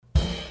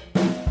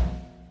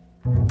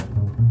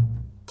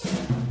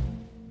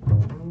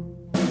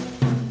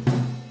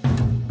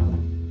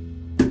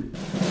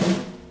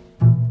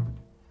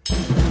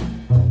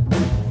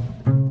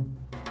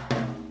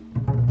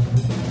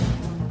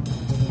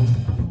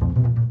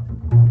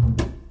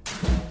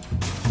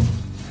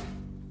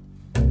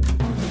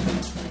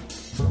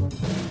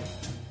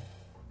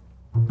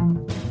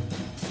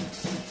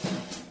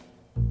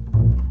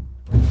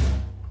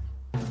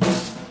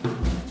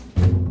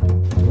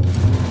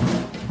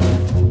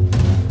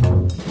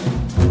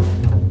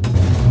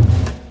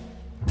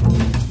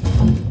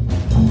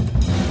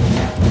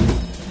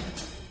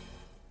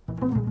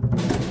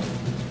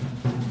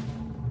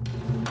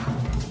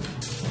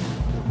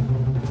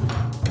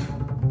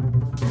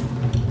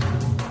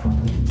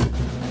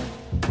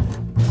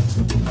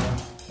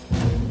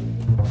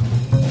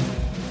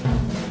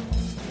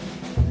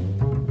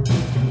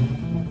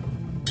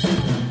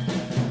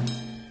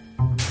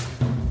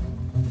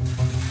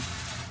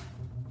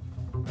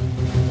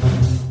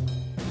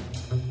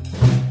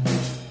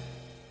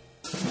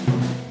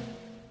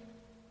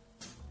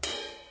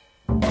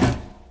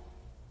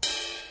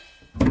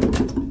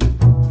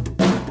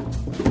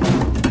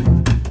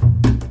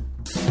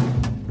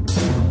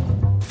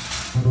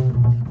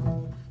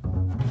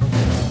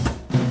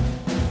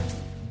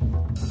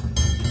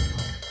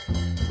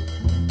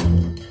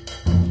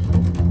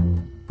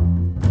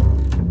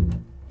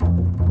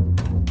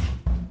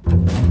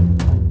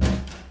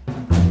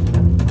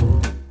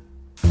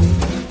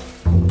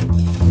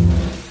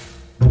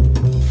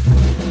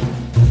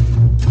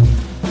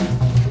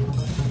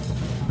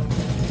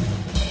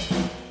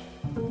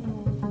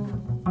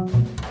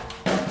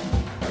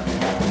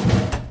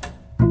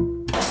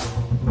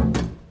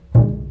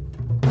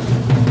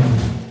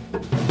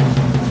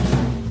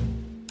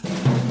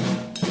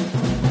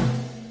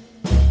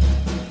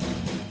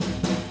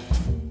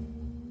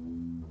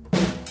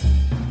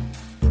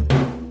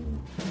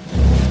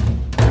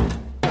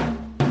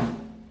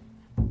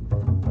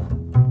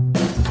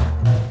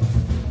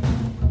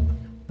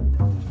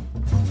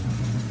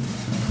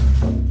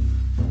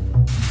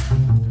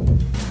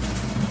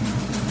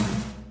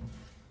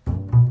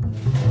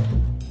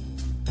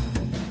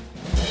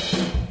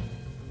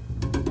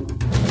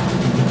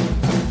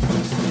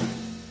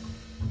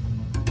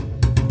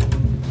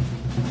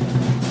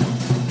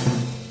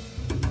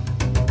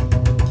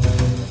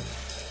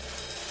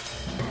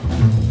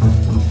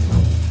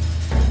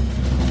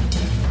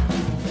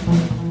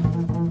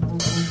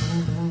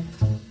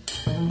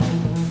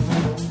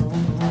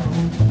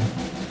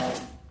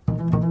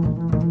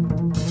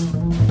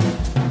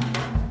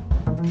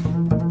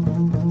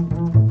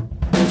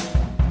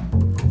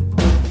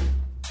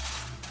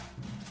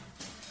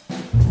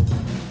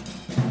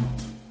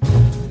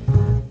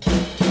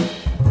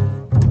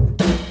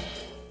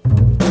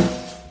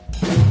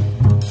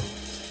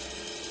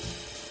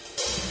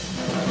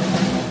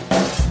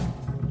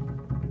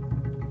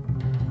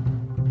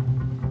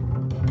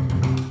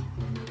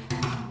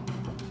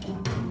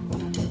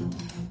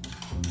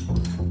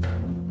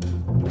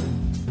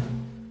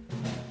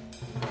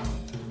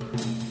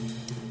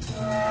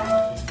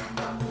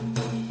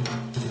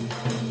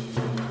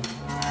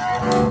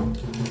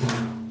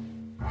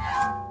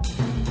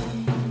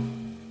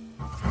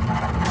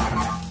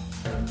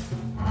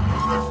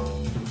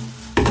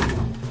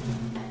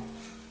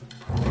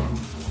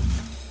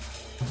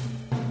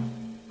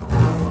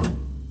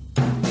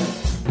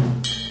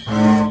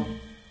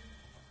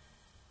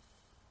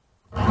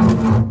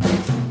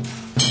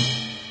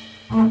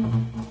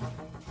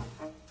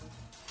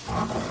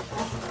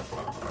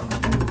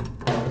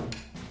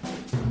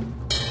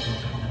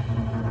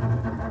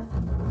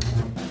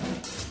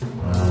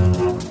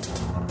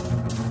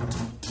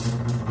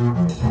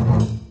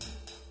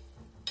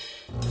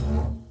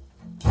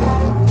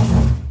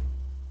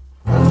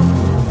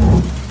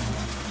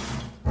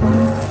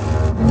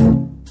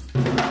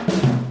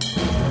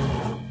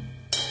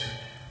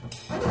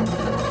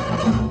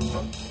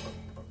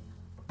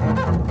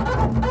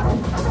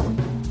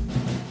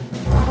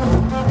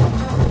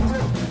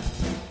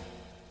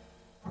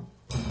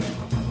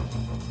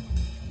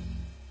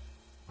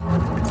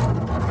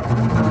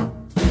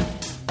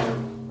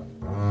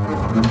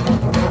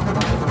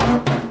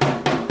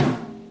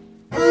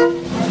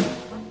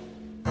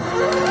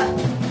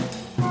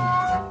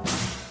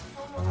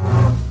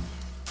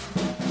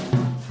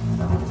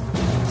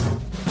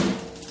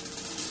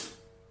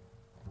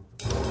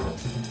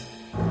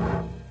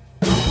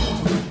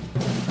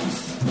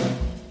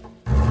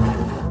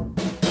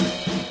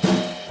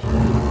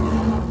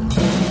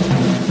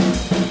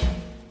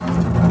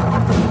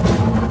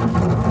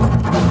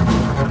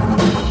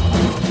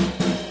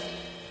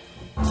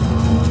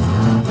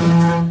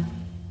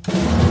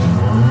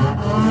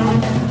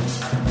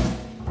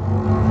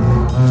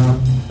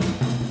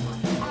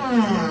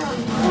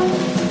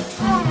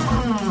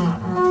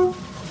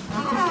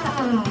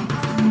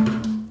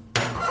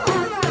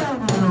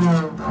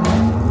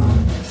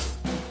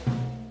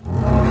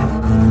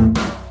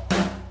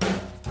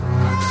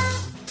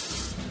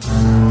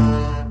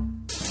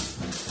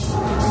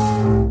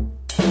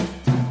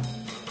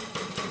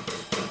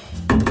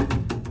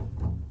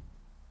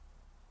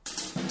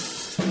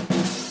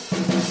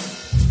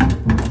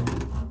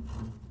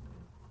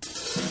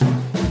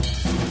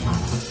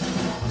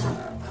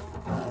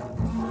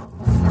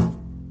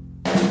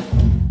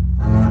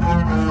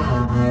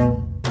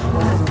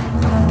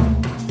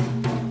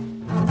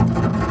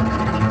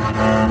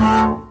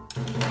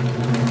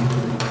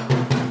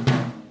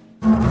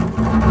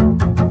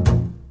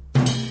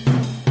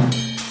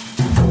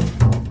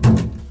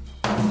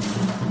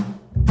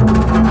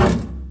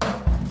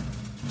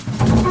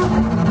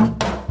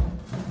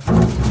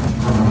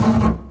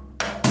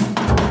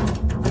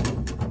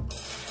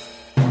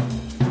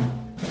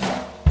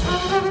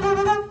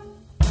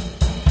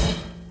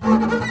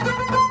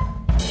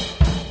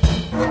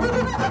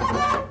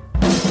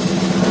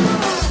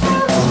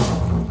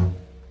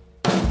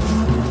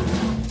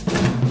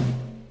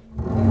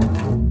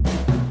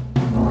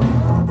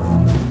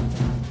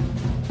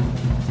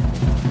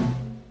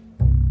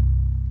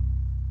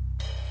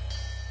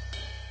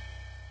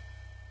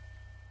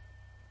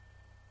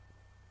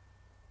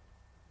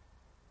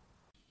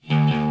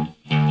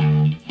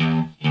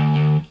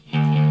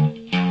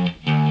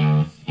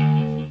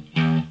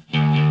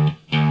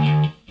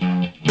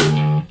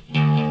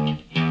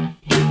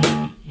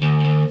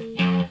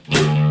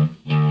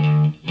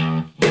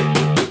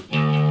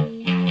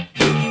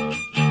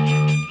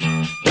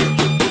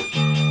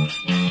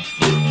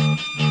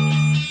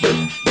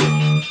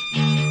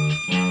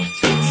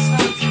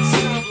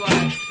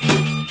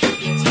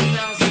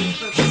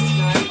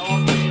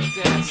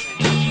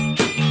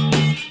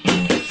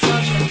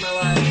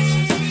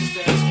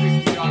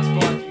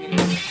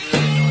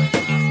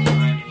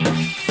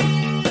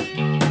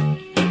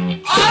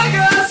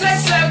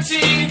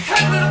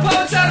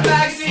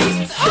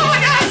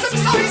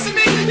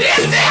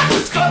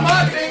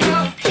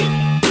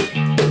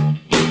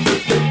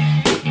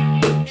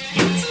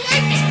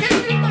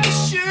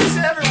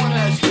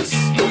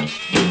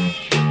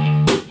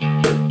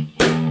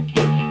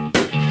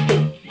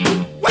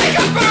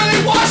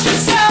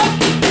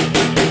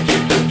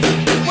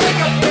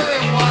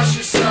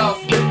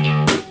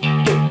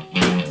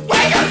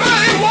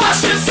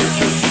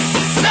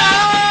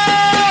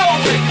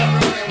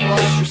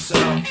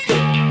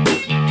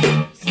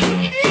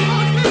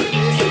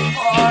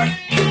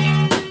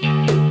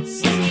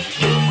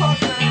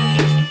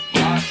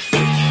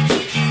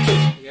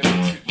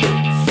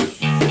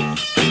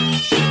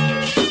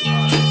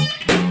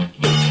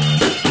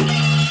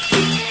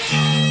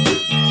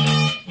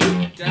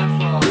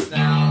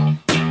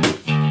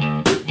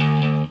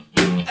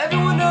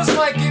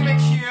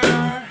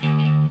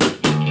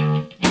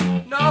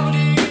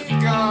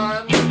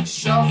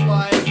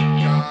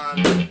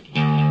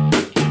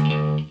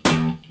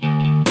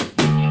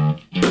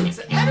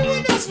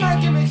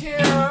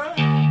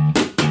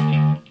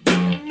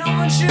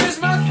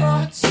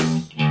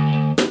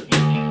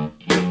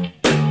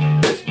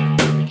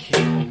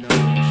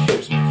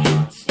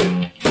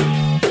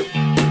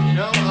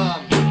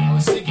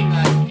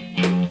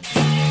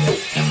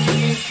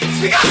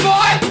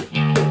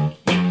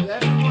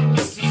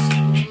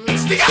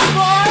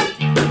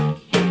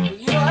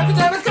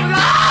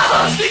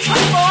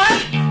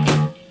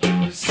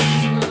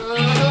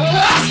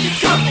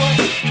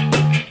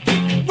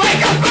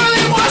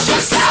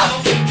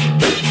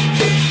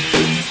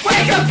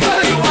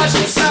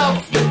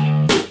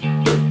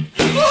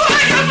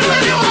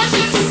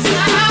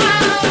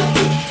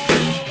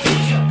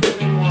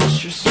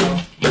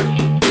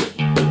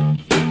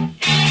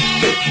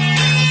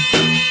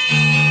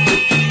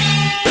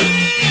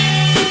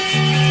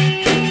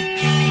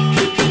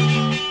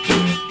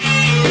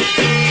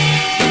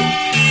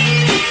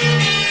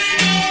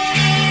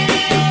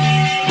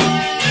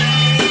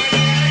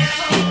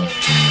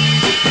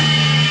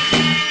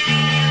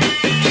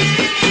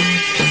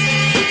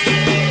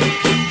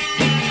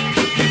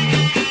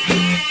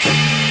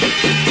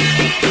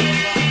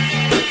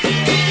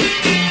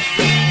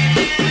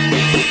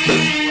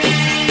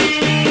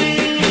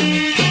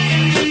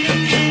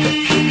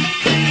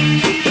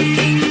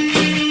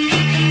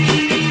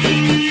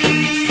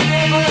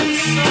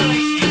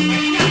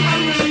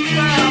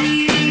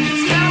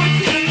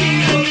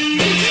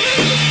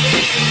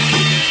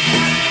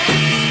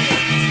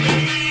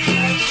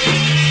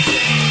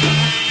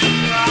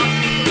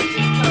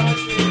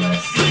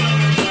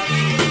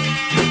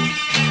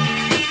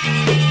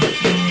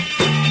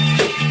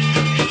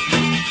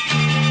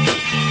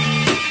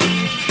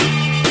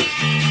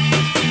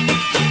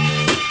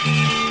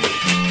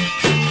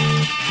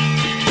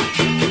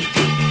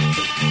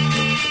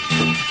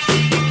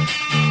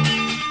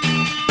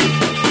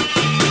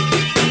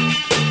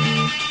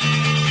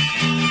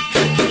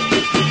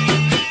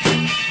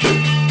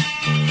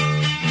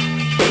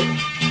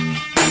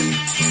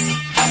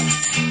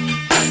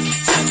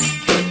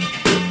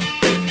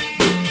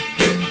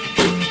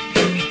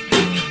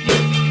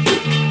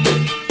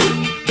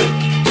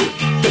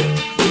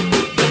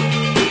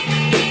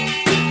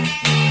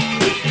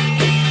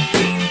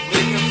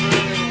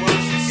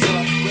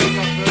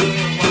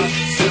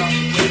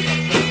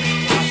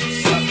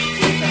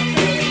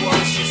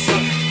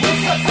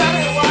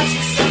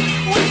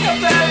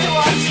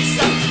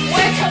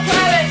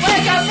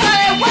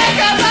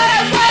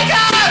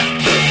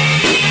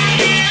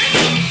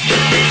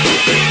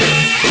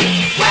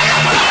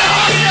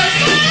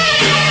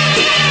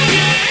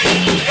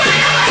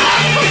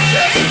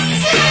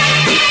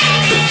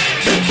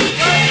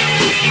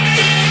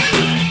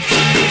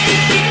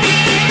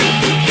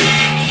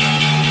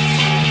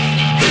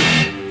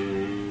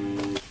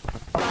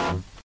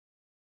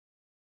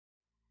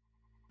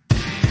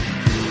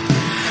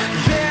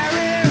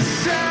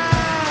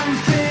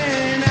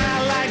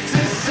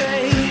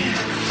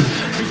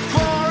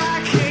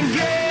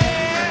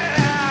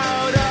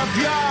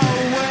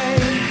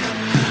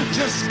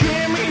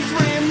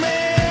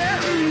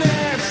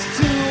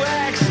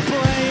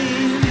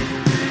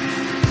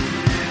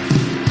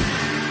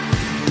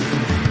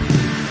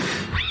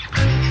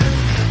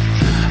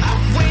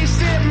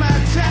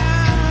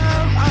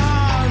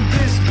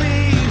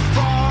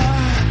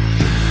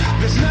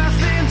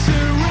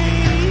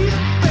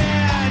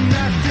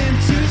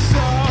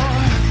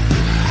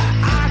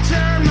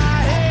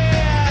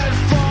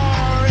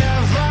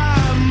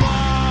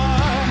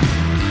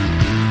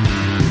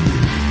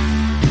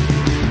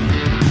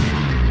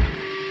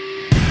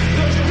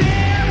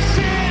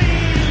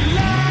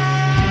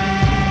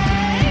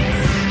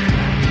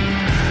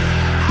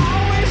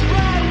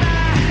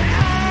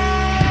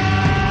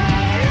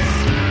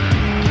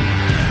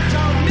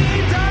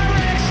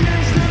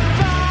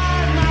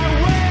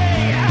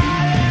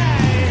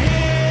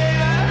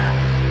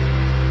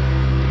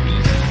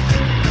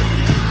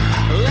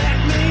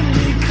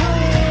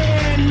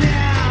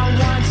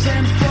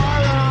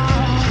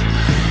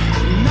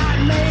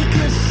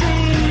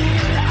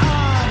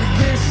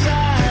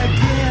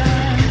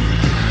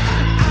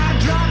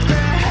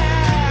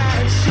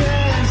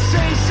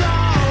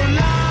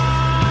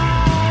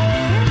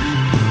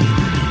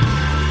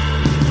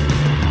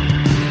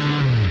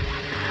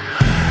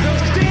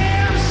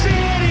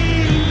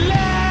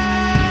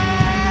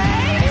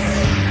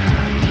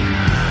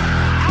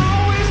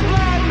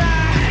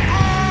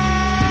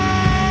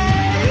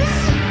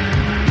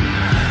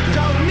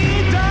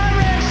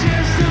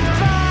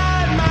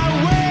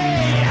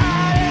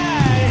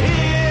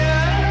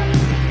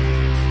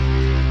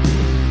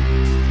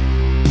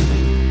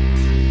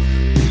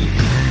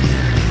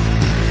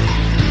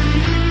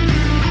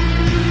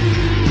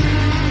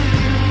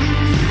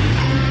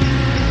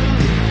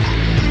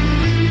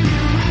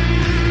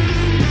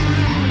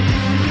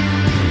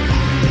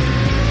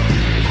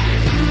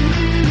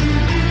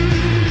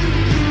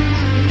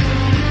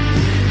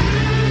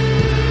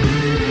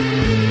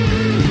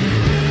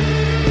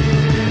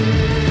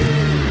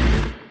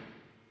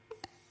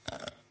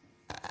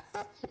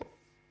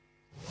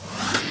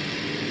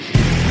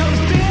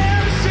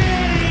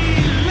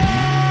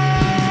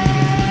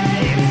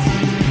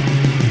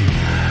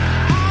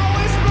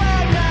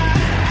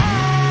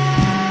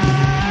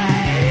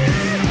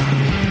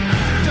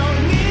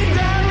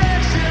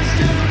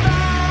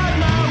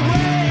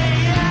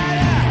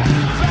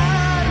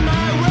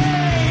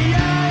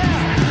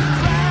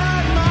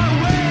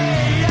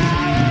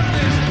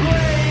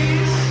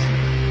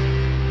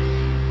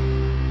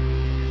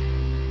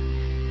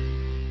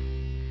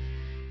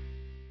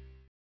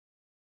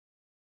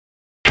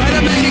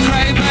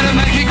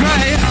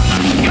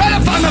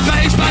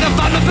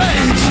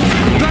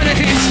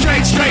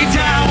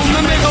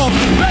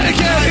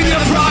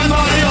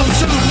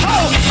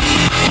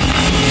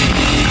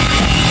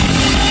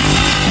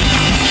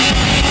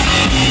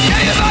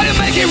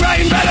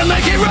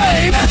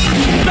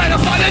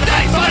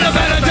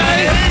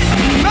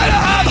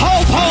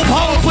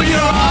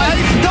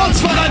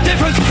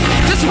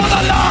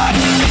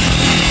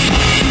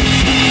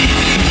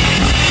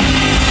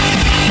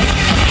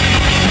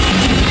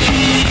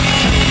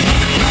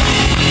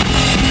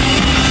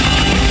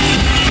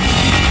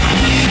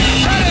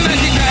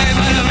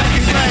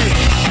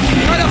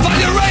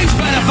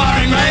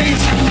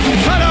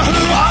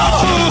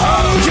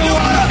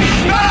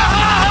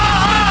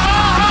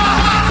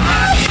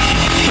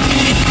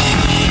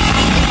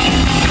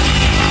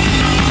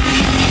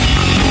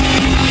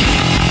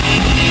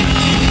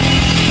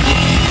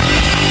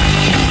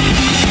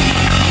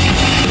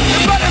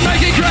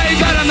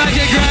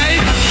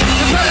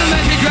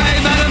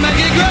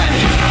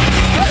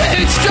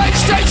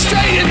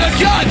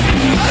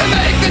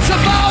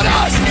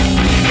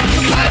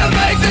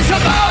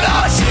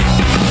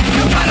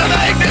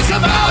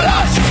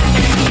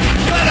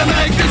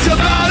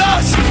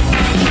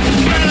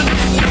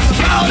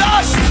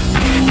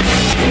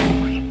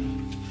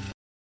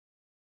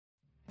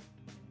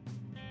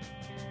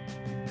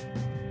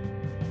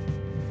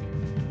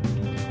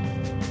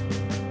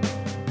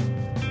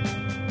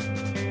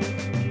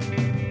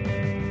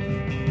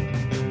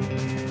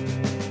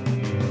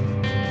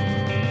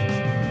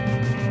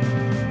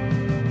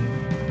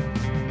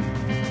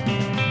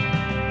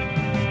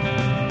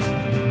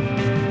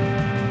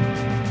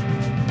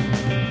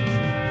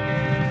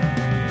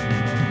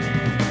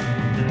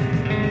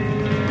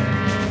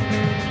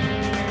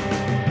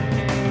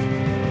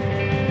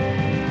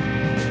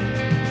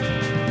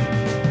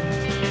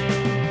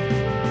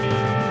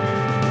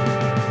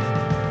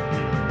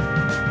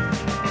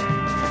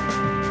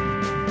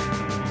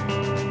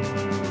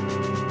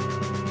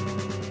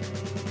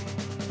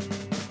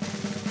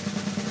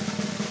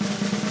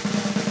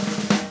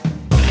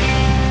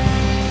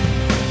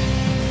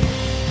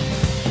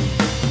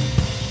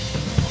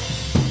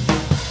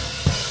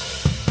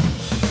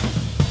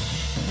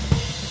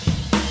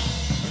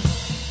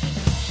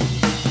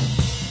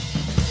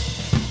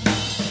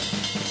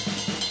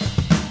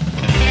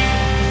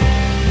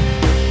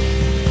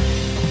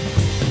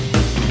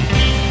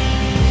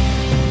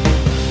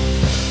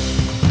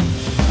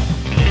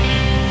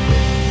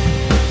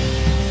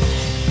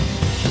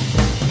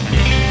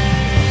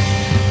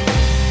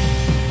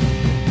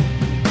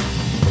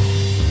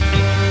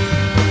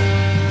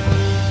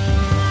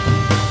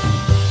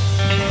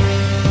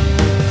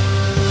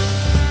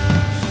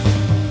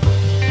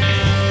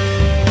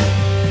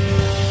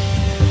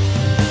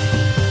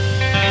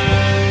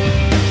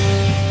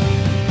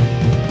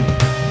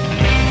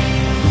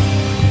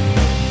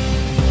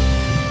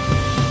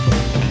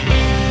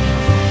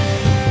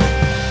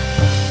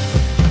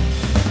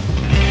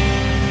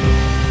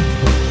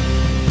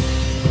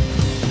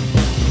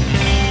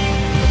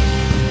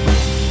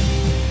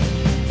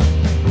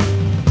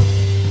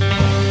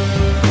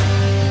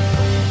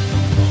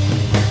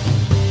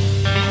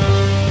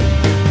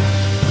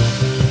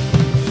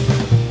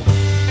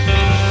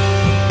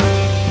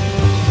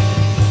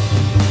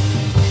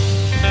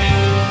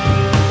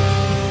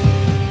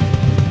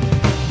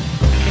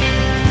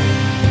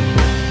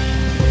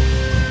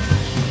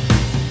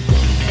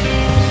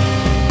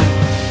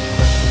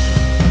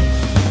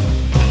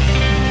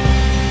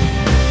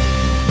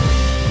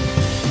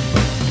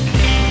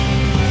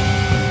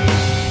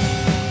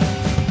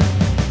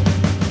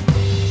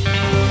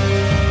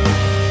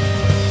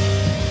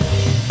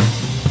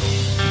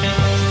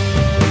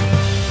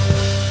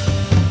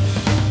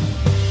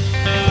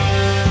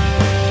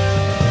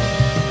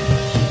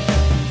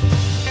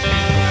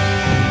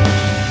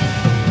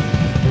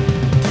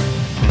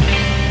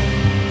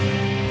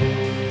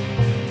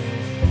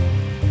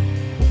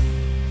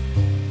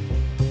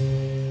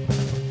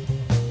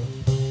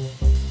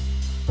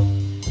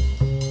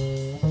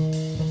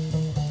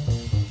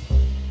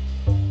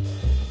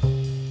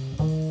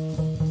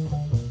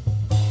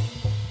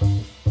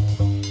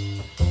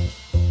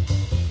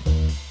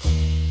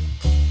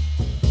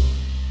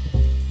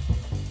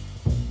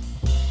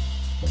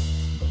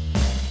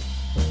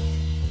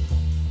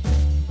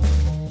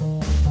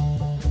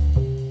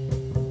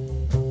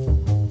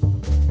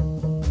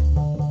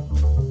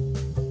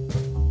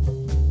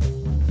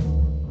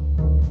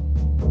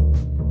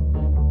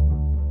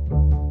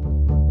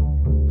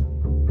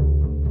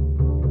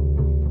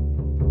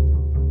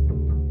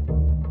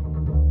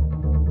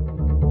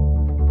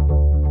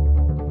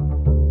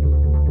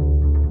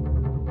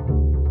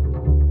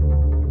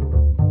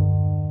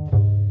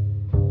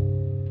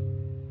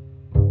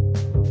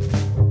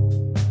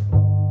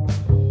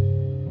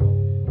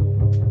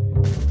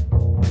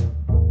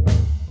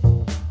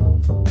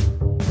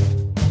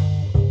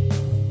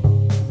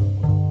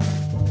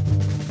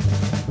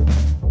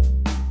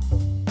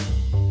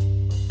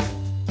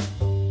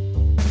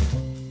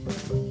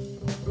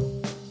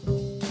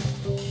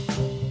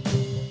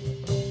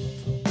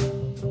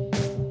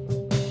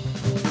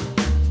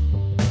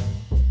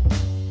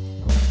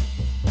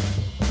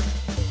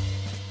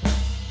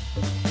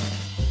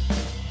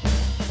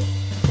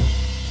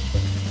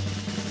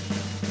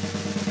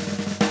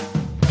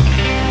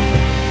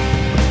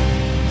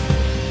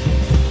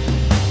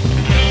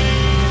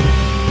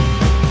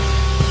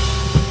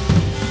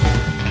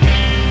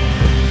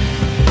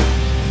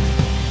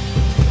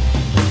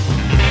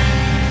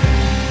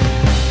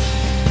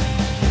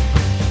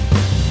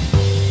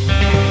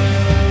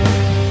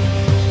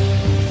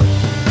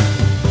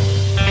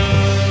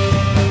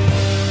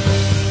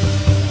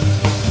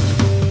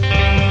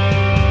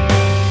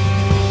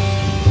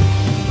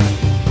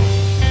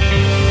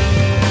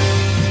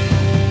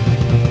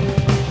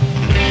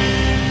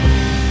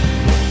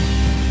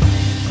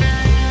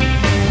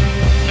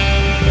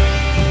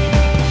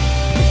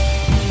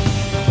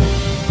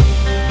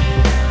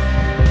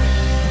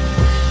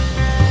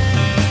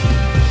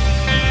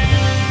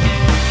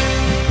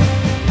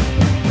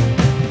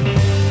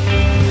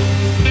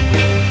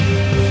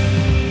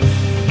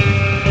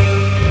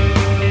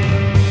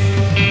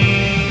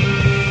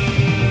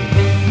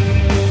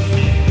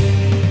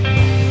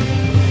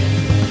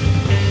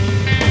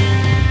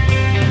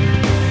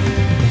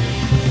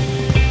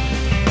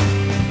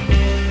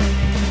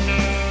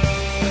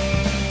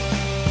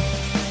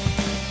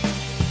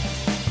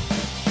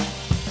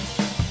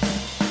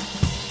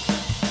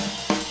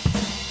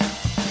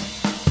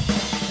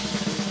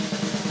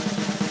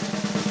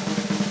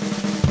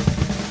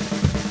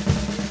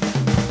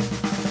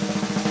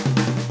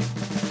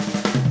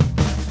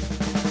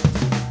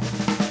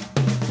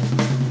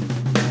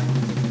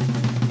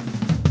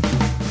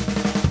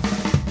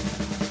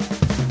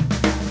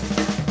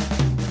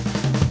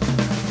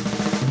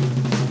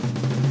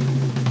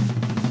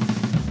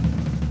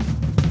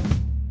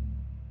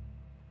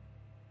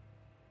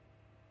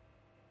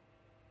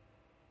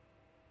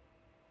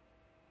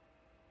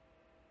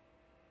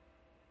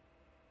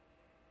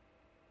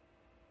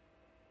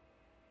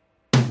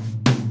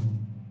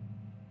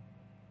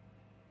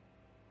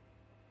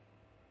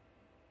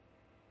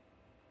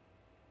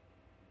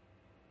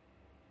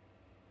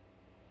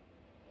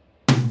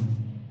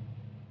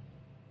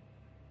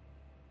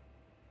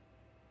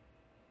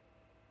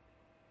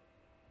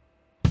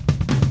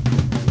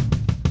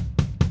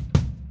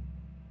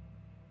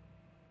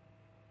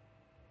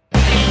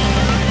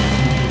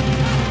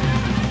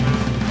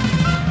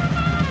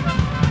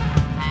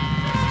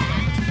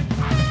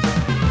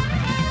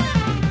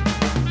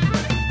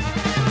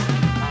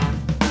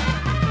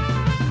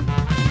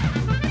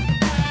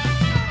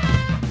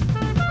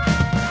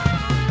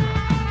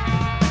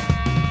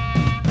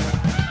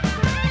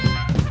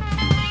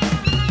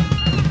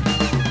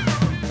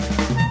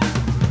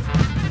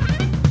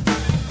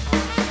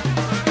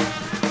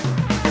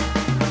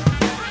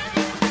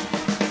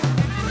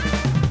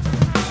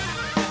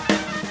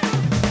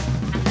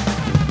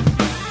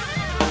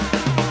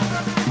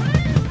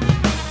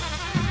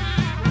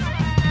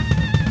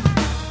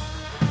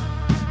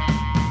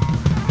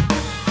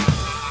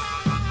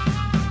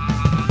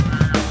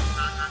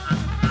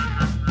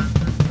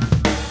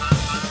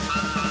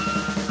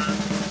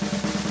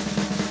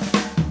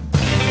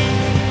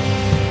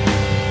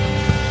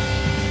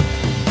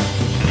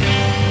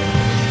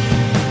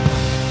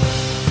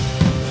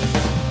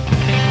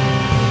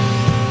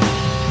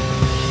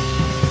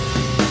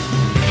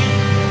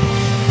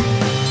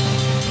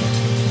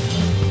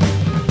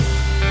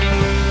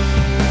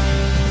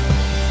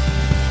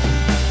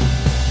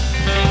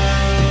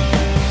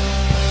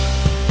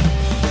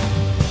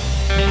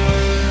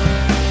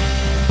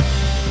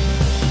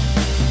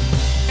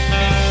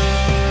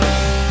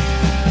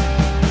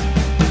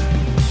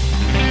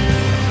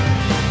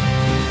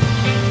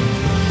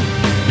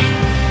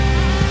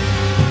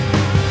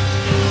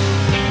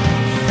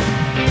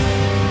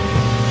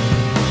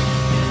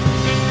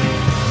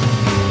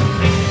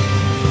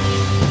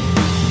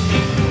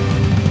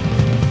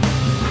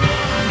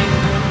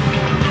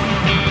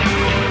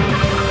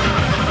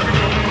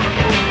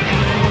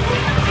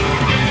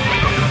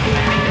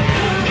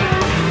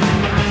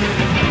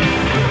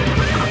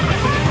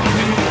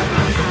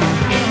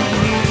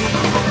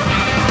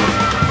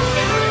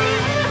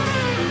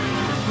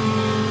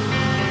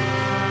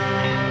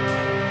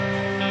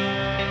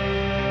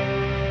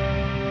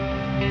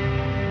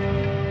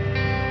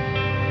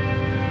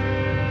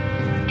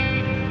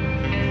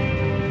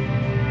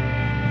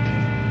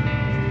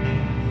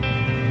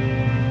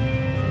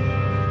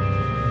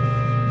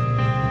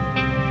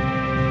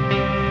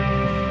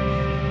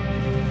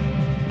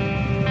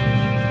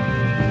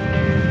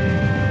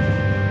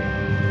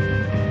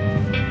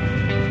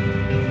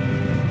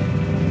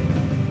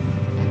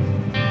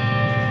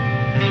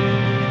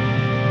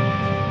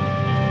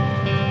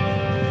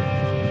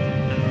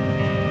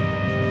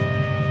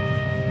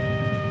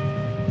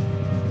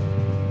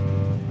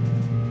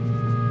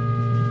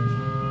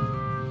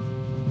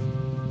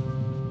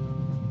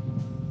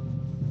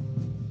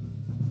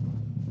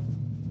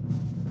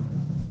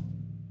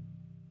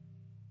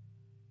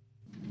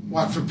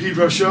 Watt from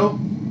Pedro Show.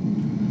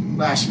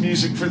 Last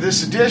music for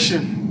this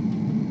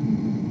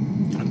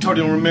edition.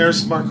 Antonio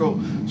Ramirez, Marco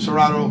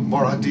Serrato,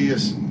 Bora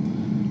Diaz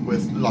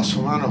with Los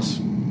Hermanos.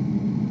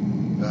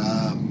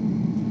 The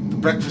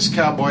Breakfast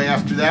Cowboy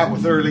after that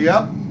with Early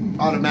Up,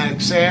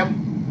 Automatic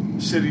Sam,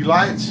 City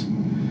Lights.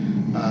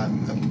 A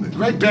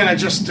great band I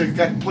just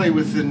got to play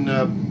with in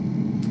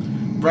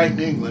Brighton,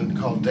 England,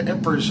 called the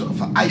Emperors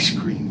of Ice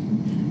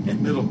Cream,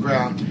 Middle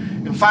Ground.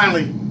 And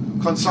finally,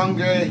 Con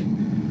Sangre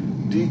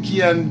di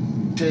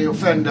Quien Te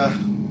Ofenda,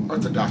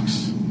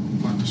 Orthodox.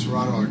 Marco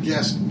Serrato, our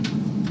guest.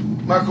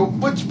 Marco,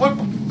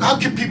 how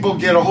can people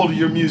get a hold of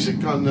your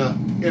music on the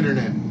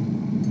internet?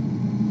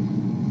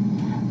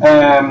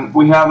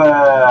 We have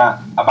a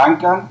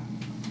Bandcamp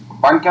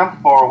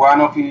for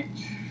one of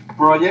each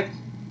project.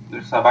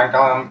 There's a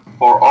Bandcamp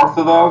for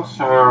orthodox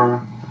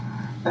or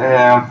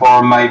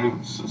for my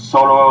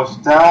solo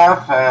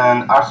stuff,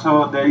 and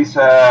also there is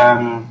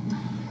so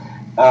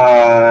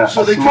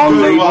they small can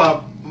go label.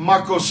 to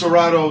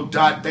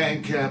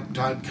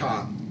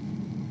marcoserrato.bandcamp.com.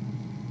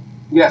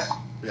 Yes.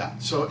 Yeah.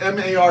 So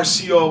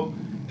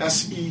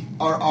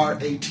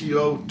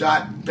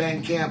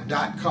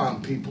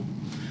marcoserrato.bandcamp.com, people.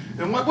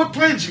 And what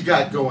plans you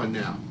got going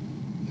now?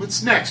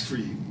 What's next for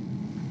you?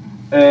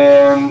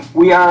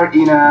 We are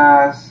in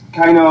a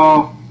kind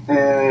of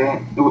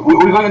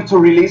we're going to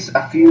release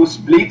a few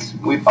splits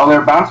with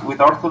other bands,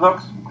 with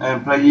Orthodox,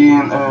 and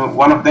playing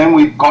one of them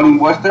with Colin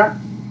Wester,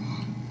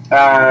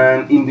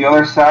 and in the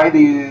other side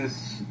is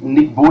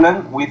Nick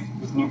Bullen with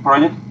his new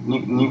project.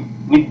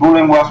 Nick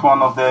Bullen was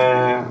one of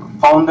the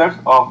founders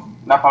of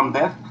Napalm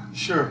Death.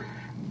 Sure.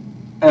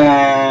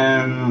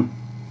 And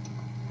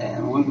a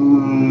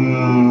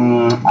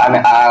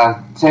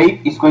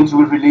tape is going to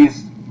be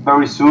released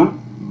very soon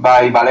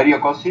by Valerio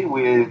Cosi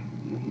with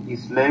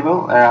his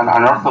label, and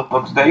an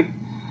Orthodox tape.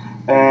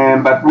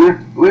 But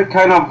we're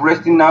kind of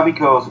resting now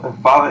because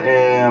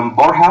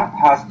Borja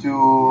has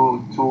two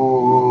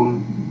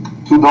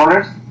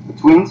daughters,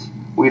 twins,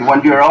 with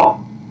 1 year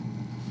old.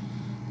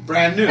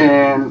 Brand new.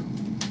 And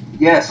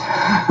yes,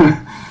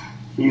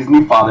 he's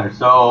new father.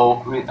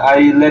 So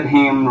I let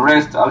him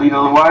rest a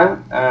little while,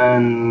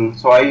 and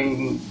so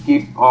I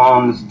keep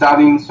on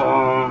studying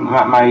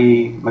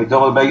my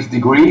double bass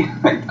degree.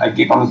 I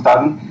keep on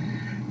studying,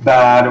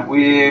 but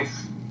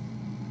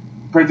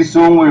pretty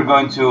soon we're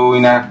going to,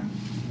 in a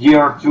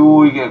year or two,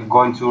 we're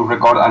going to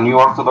record a new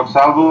Orthodox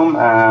album,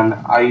 and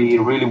I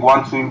really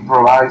want to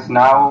improvise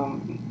now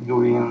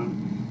during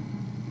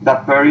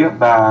that period,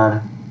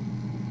 but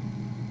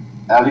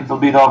a little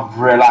bit of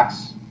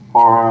relax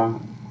for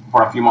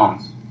a few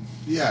months.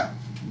 Yeah.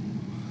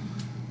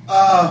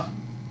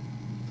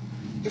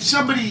 If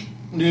somebody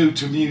new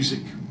to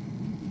music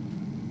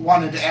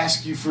wanted to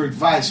ask you for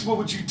advice, what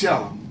would you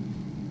tell them?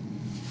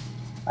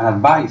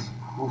 Advice?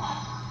 Oof.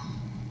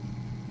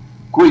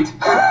 Quit.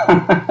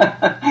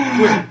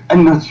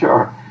 I'm not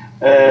sure.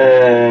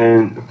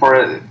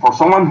 For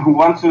someone who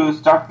wants to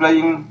start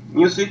playing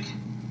music,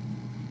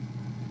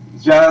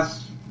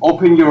 just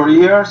open your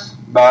ears,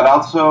 but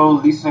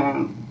also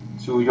listen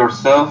to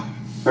yourself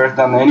first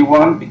than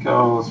anyone,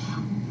 because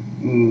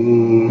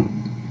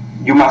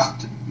you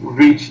must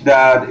reach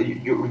that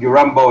your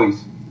own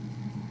voice,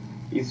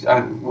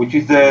 which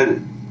is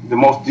the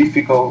most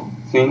difficult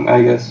thing,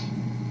 I guess.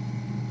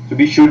 To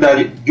be sure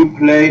that you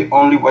play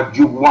only what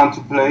you want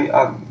to play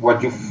and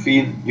what you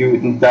feel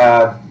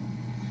that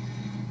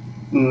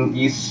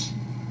is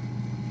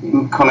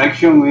in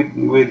connection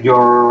with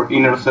your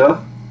inner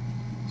self.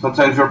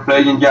 Sometimes you're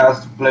playing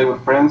just to play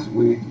with friends,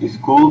 which is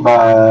cool,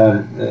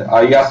 but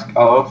I ask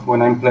a lot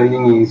when I'm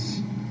playing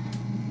is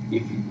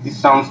if this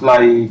sounds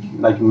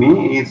like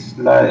me. It's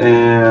like,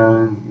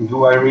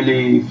 do I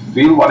really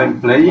feel what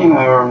I'm playing,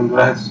 or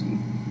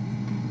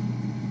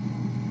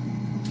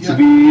to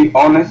be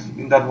honest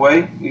in that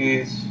way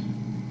is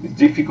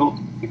difficult,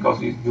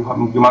 because you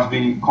must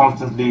be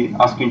constantly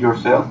asking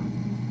yourself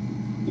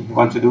if you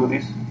want to do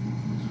this.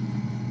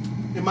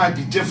 It might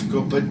be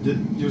difficult, but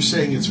you're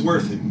saying it's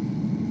worth it.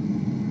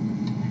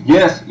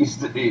 Yes,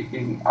 at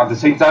the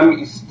same time,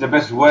 it's the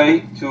best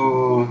way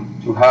to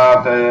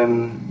have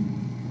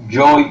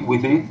joy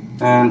with it,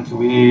 and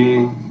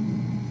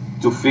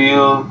to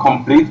feel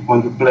complete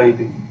when you play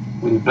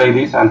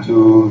this, and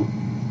to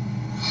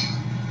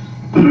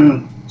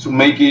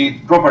make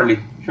it properly.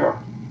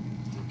 Sure.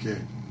 Okay,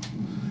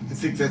 I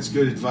think that's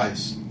good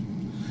advice.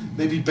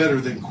 Maybe better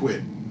than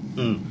quit.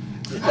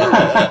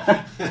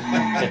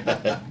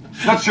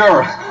 Not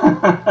sure.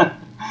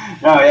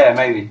 No, yeah,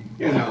 maybe.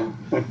 You know.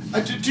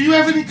 Do you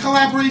have any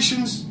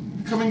collaborations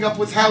coming up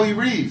with Howie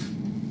Reeve?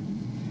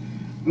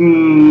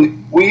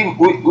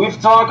 We've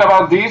talked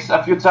about this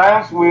a few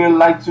times. We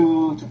like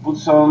to put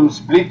some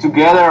split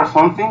together or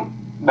something,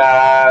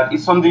 but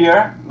it's on the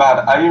air.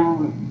 But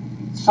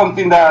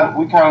something that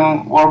we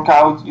can work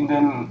out in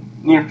the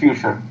near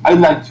future. I'd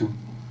like to,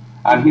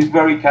 and he's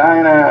very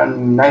kind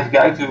and nice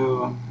guy.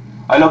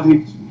 I love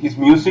his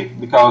music,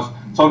 because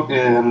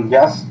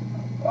yes,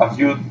 as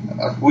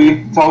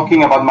we're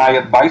talking about my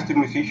advice to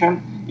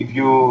musician, if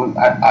you,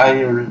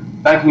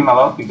 thank him a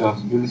lot,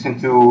 because you listen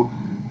to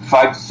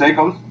 5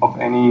 seconds of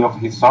any of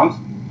his songs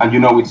and you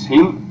know it's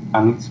him,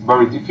 and it's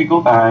very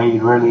difficult. I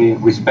really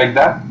respect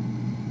that.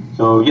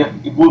 So yeah,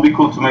 it would be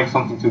cool to make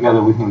something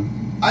together with him.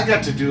 I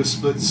got to do a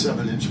split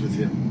 7-inch with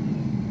him.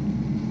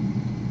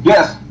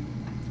 Yes,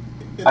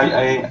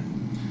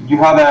 you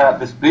had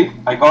the split.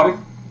 I got it.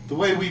 The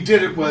way we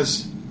did it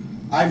was,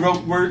 I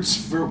wrote words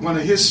for one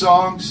of his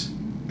songs,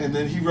 and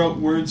then he wrote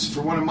words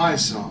for one of my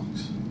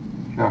songs.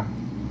 Sure.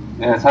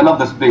 Yes, I love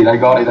the split. I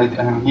got it.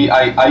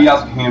 I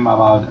asked him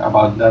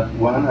about that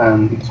one,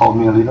 and he told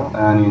me a little,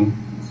 and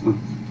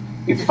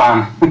it's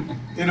fun.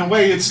 In a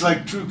way, it's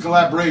like true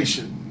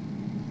collaboration.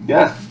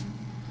 Yes.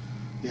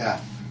 Yeah,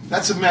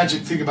 that's a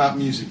magic thing about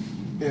music.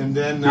 And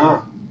then,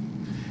 sure.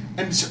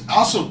 And it's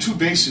also 2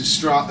 basses,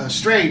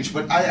 strange,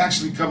 but I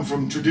actually come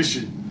from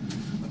tradition.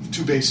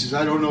 2 basses.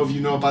 I don't know if you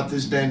know about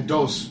this band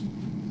Dos.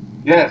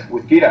 Yes,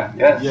 with Kira.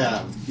 Yes.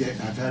 Yeah.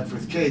 I've had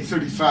with Kay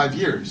 35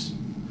 years.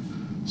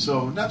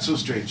 So not so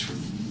strange for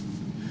me.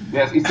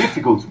 Yes, it's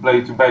difficult to play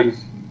 2 bass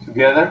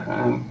together.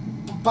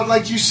 But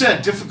like you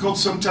said, difficult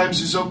sometimes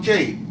is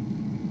okay.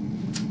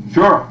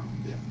 Sure.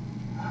 Yeah.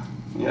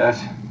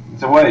 Yes,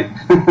 it's a way.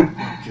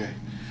 Okay.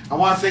 I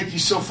want to thank you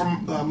so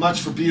much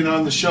for being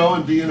on the show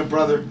and being a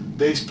brother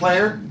bass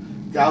player,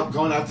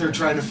 going out there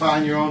trying to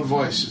find your own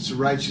voice. It's a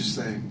righteous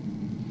thing.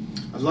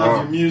 I love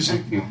your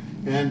music,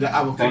 and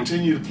I will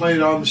continue to play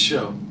it on the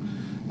show.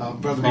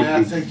 Brother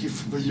Matt, thank you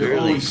for your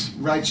always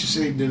righteous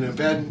aid and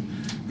abetting.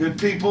 Good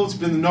people, it's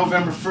been the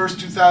November 1st,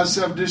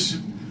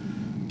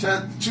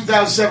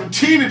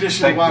 2017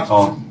 edition of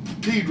the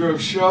Pedro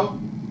Show.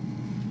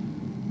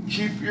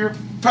 Keep your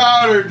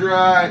powder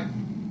dry.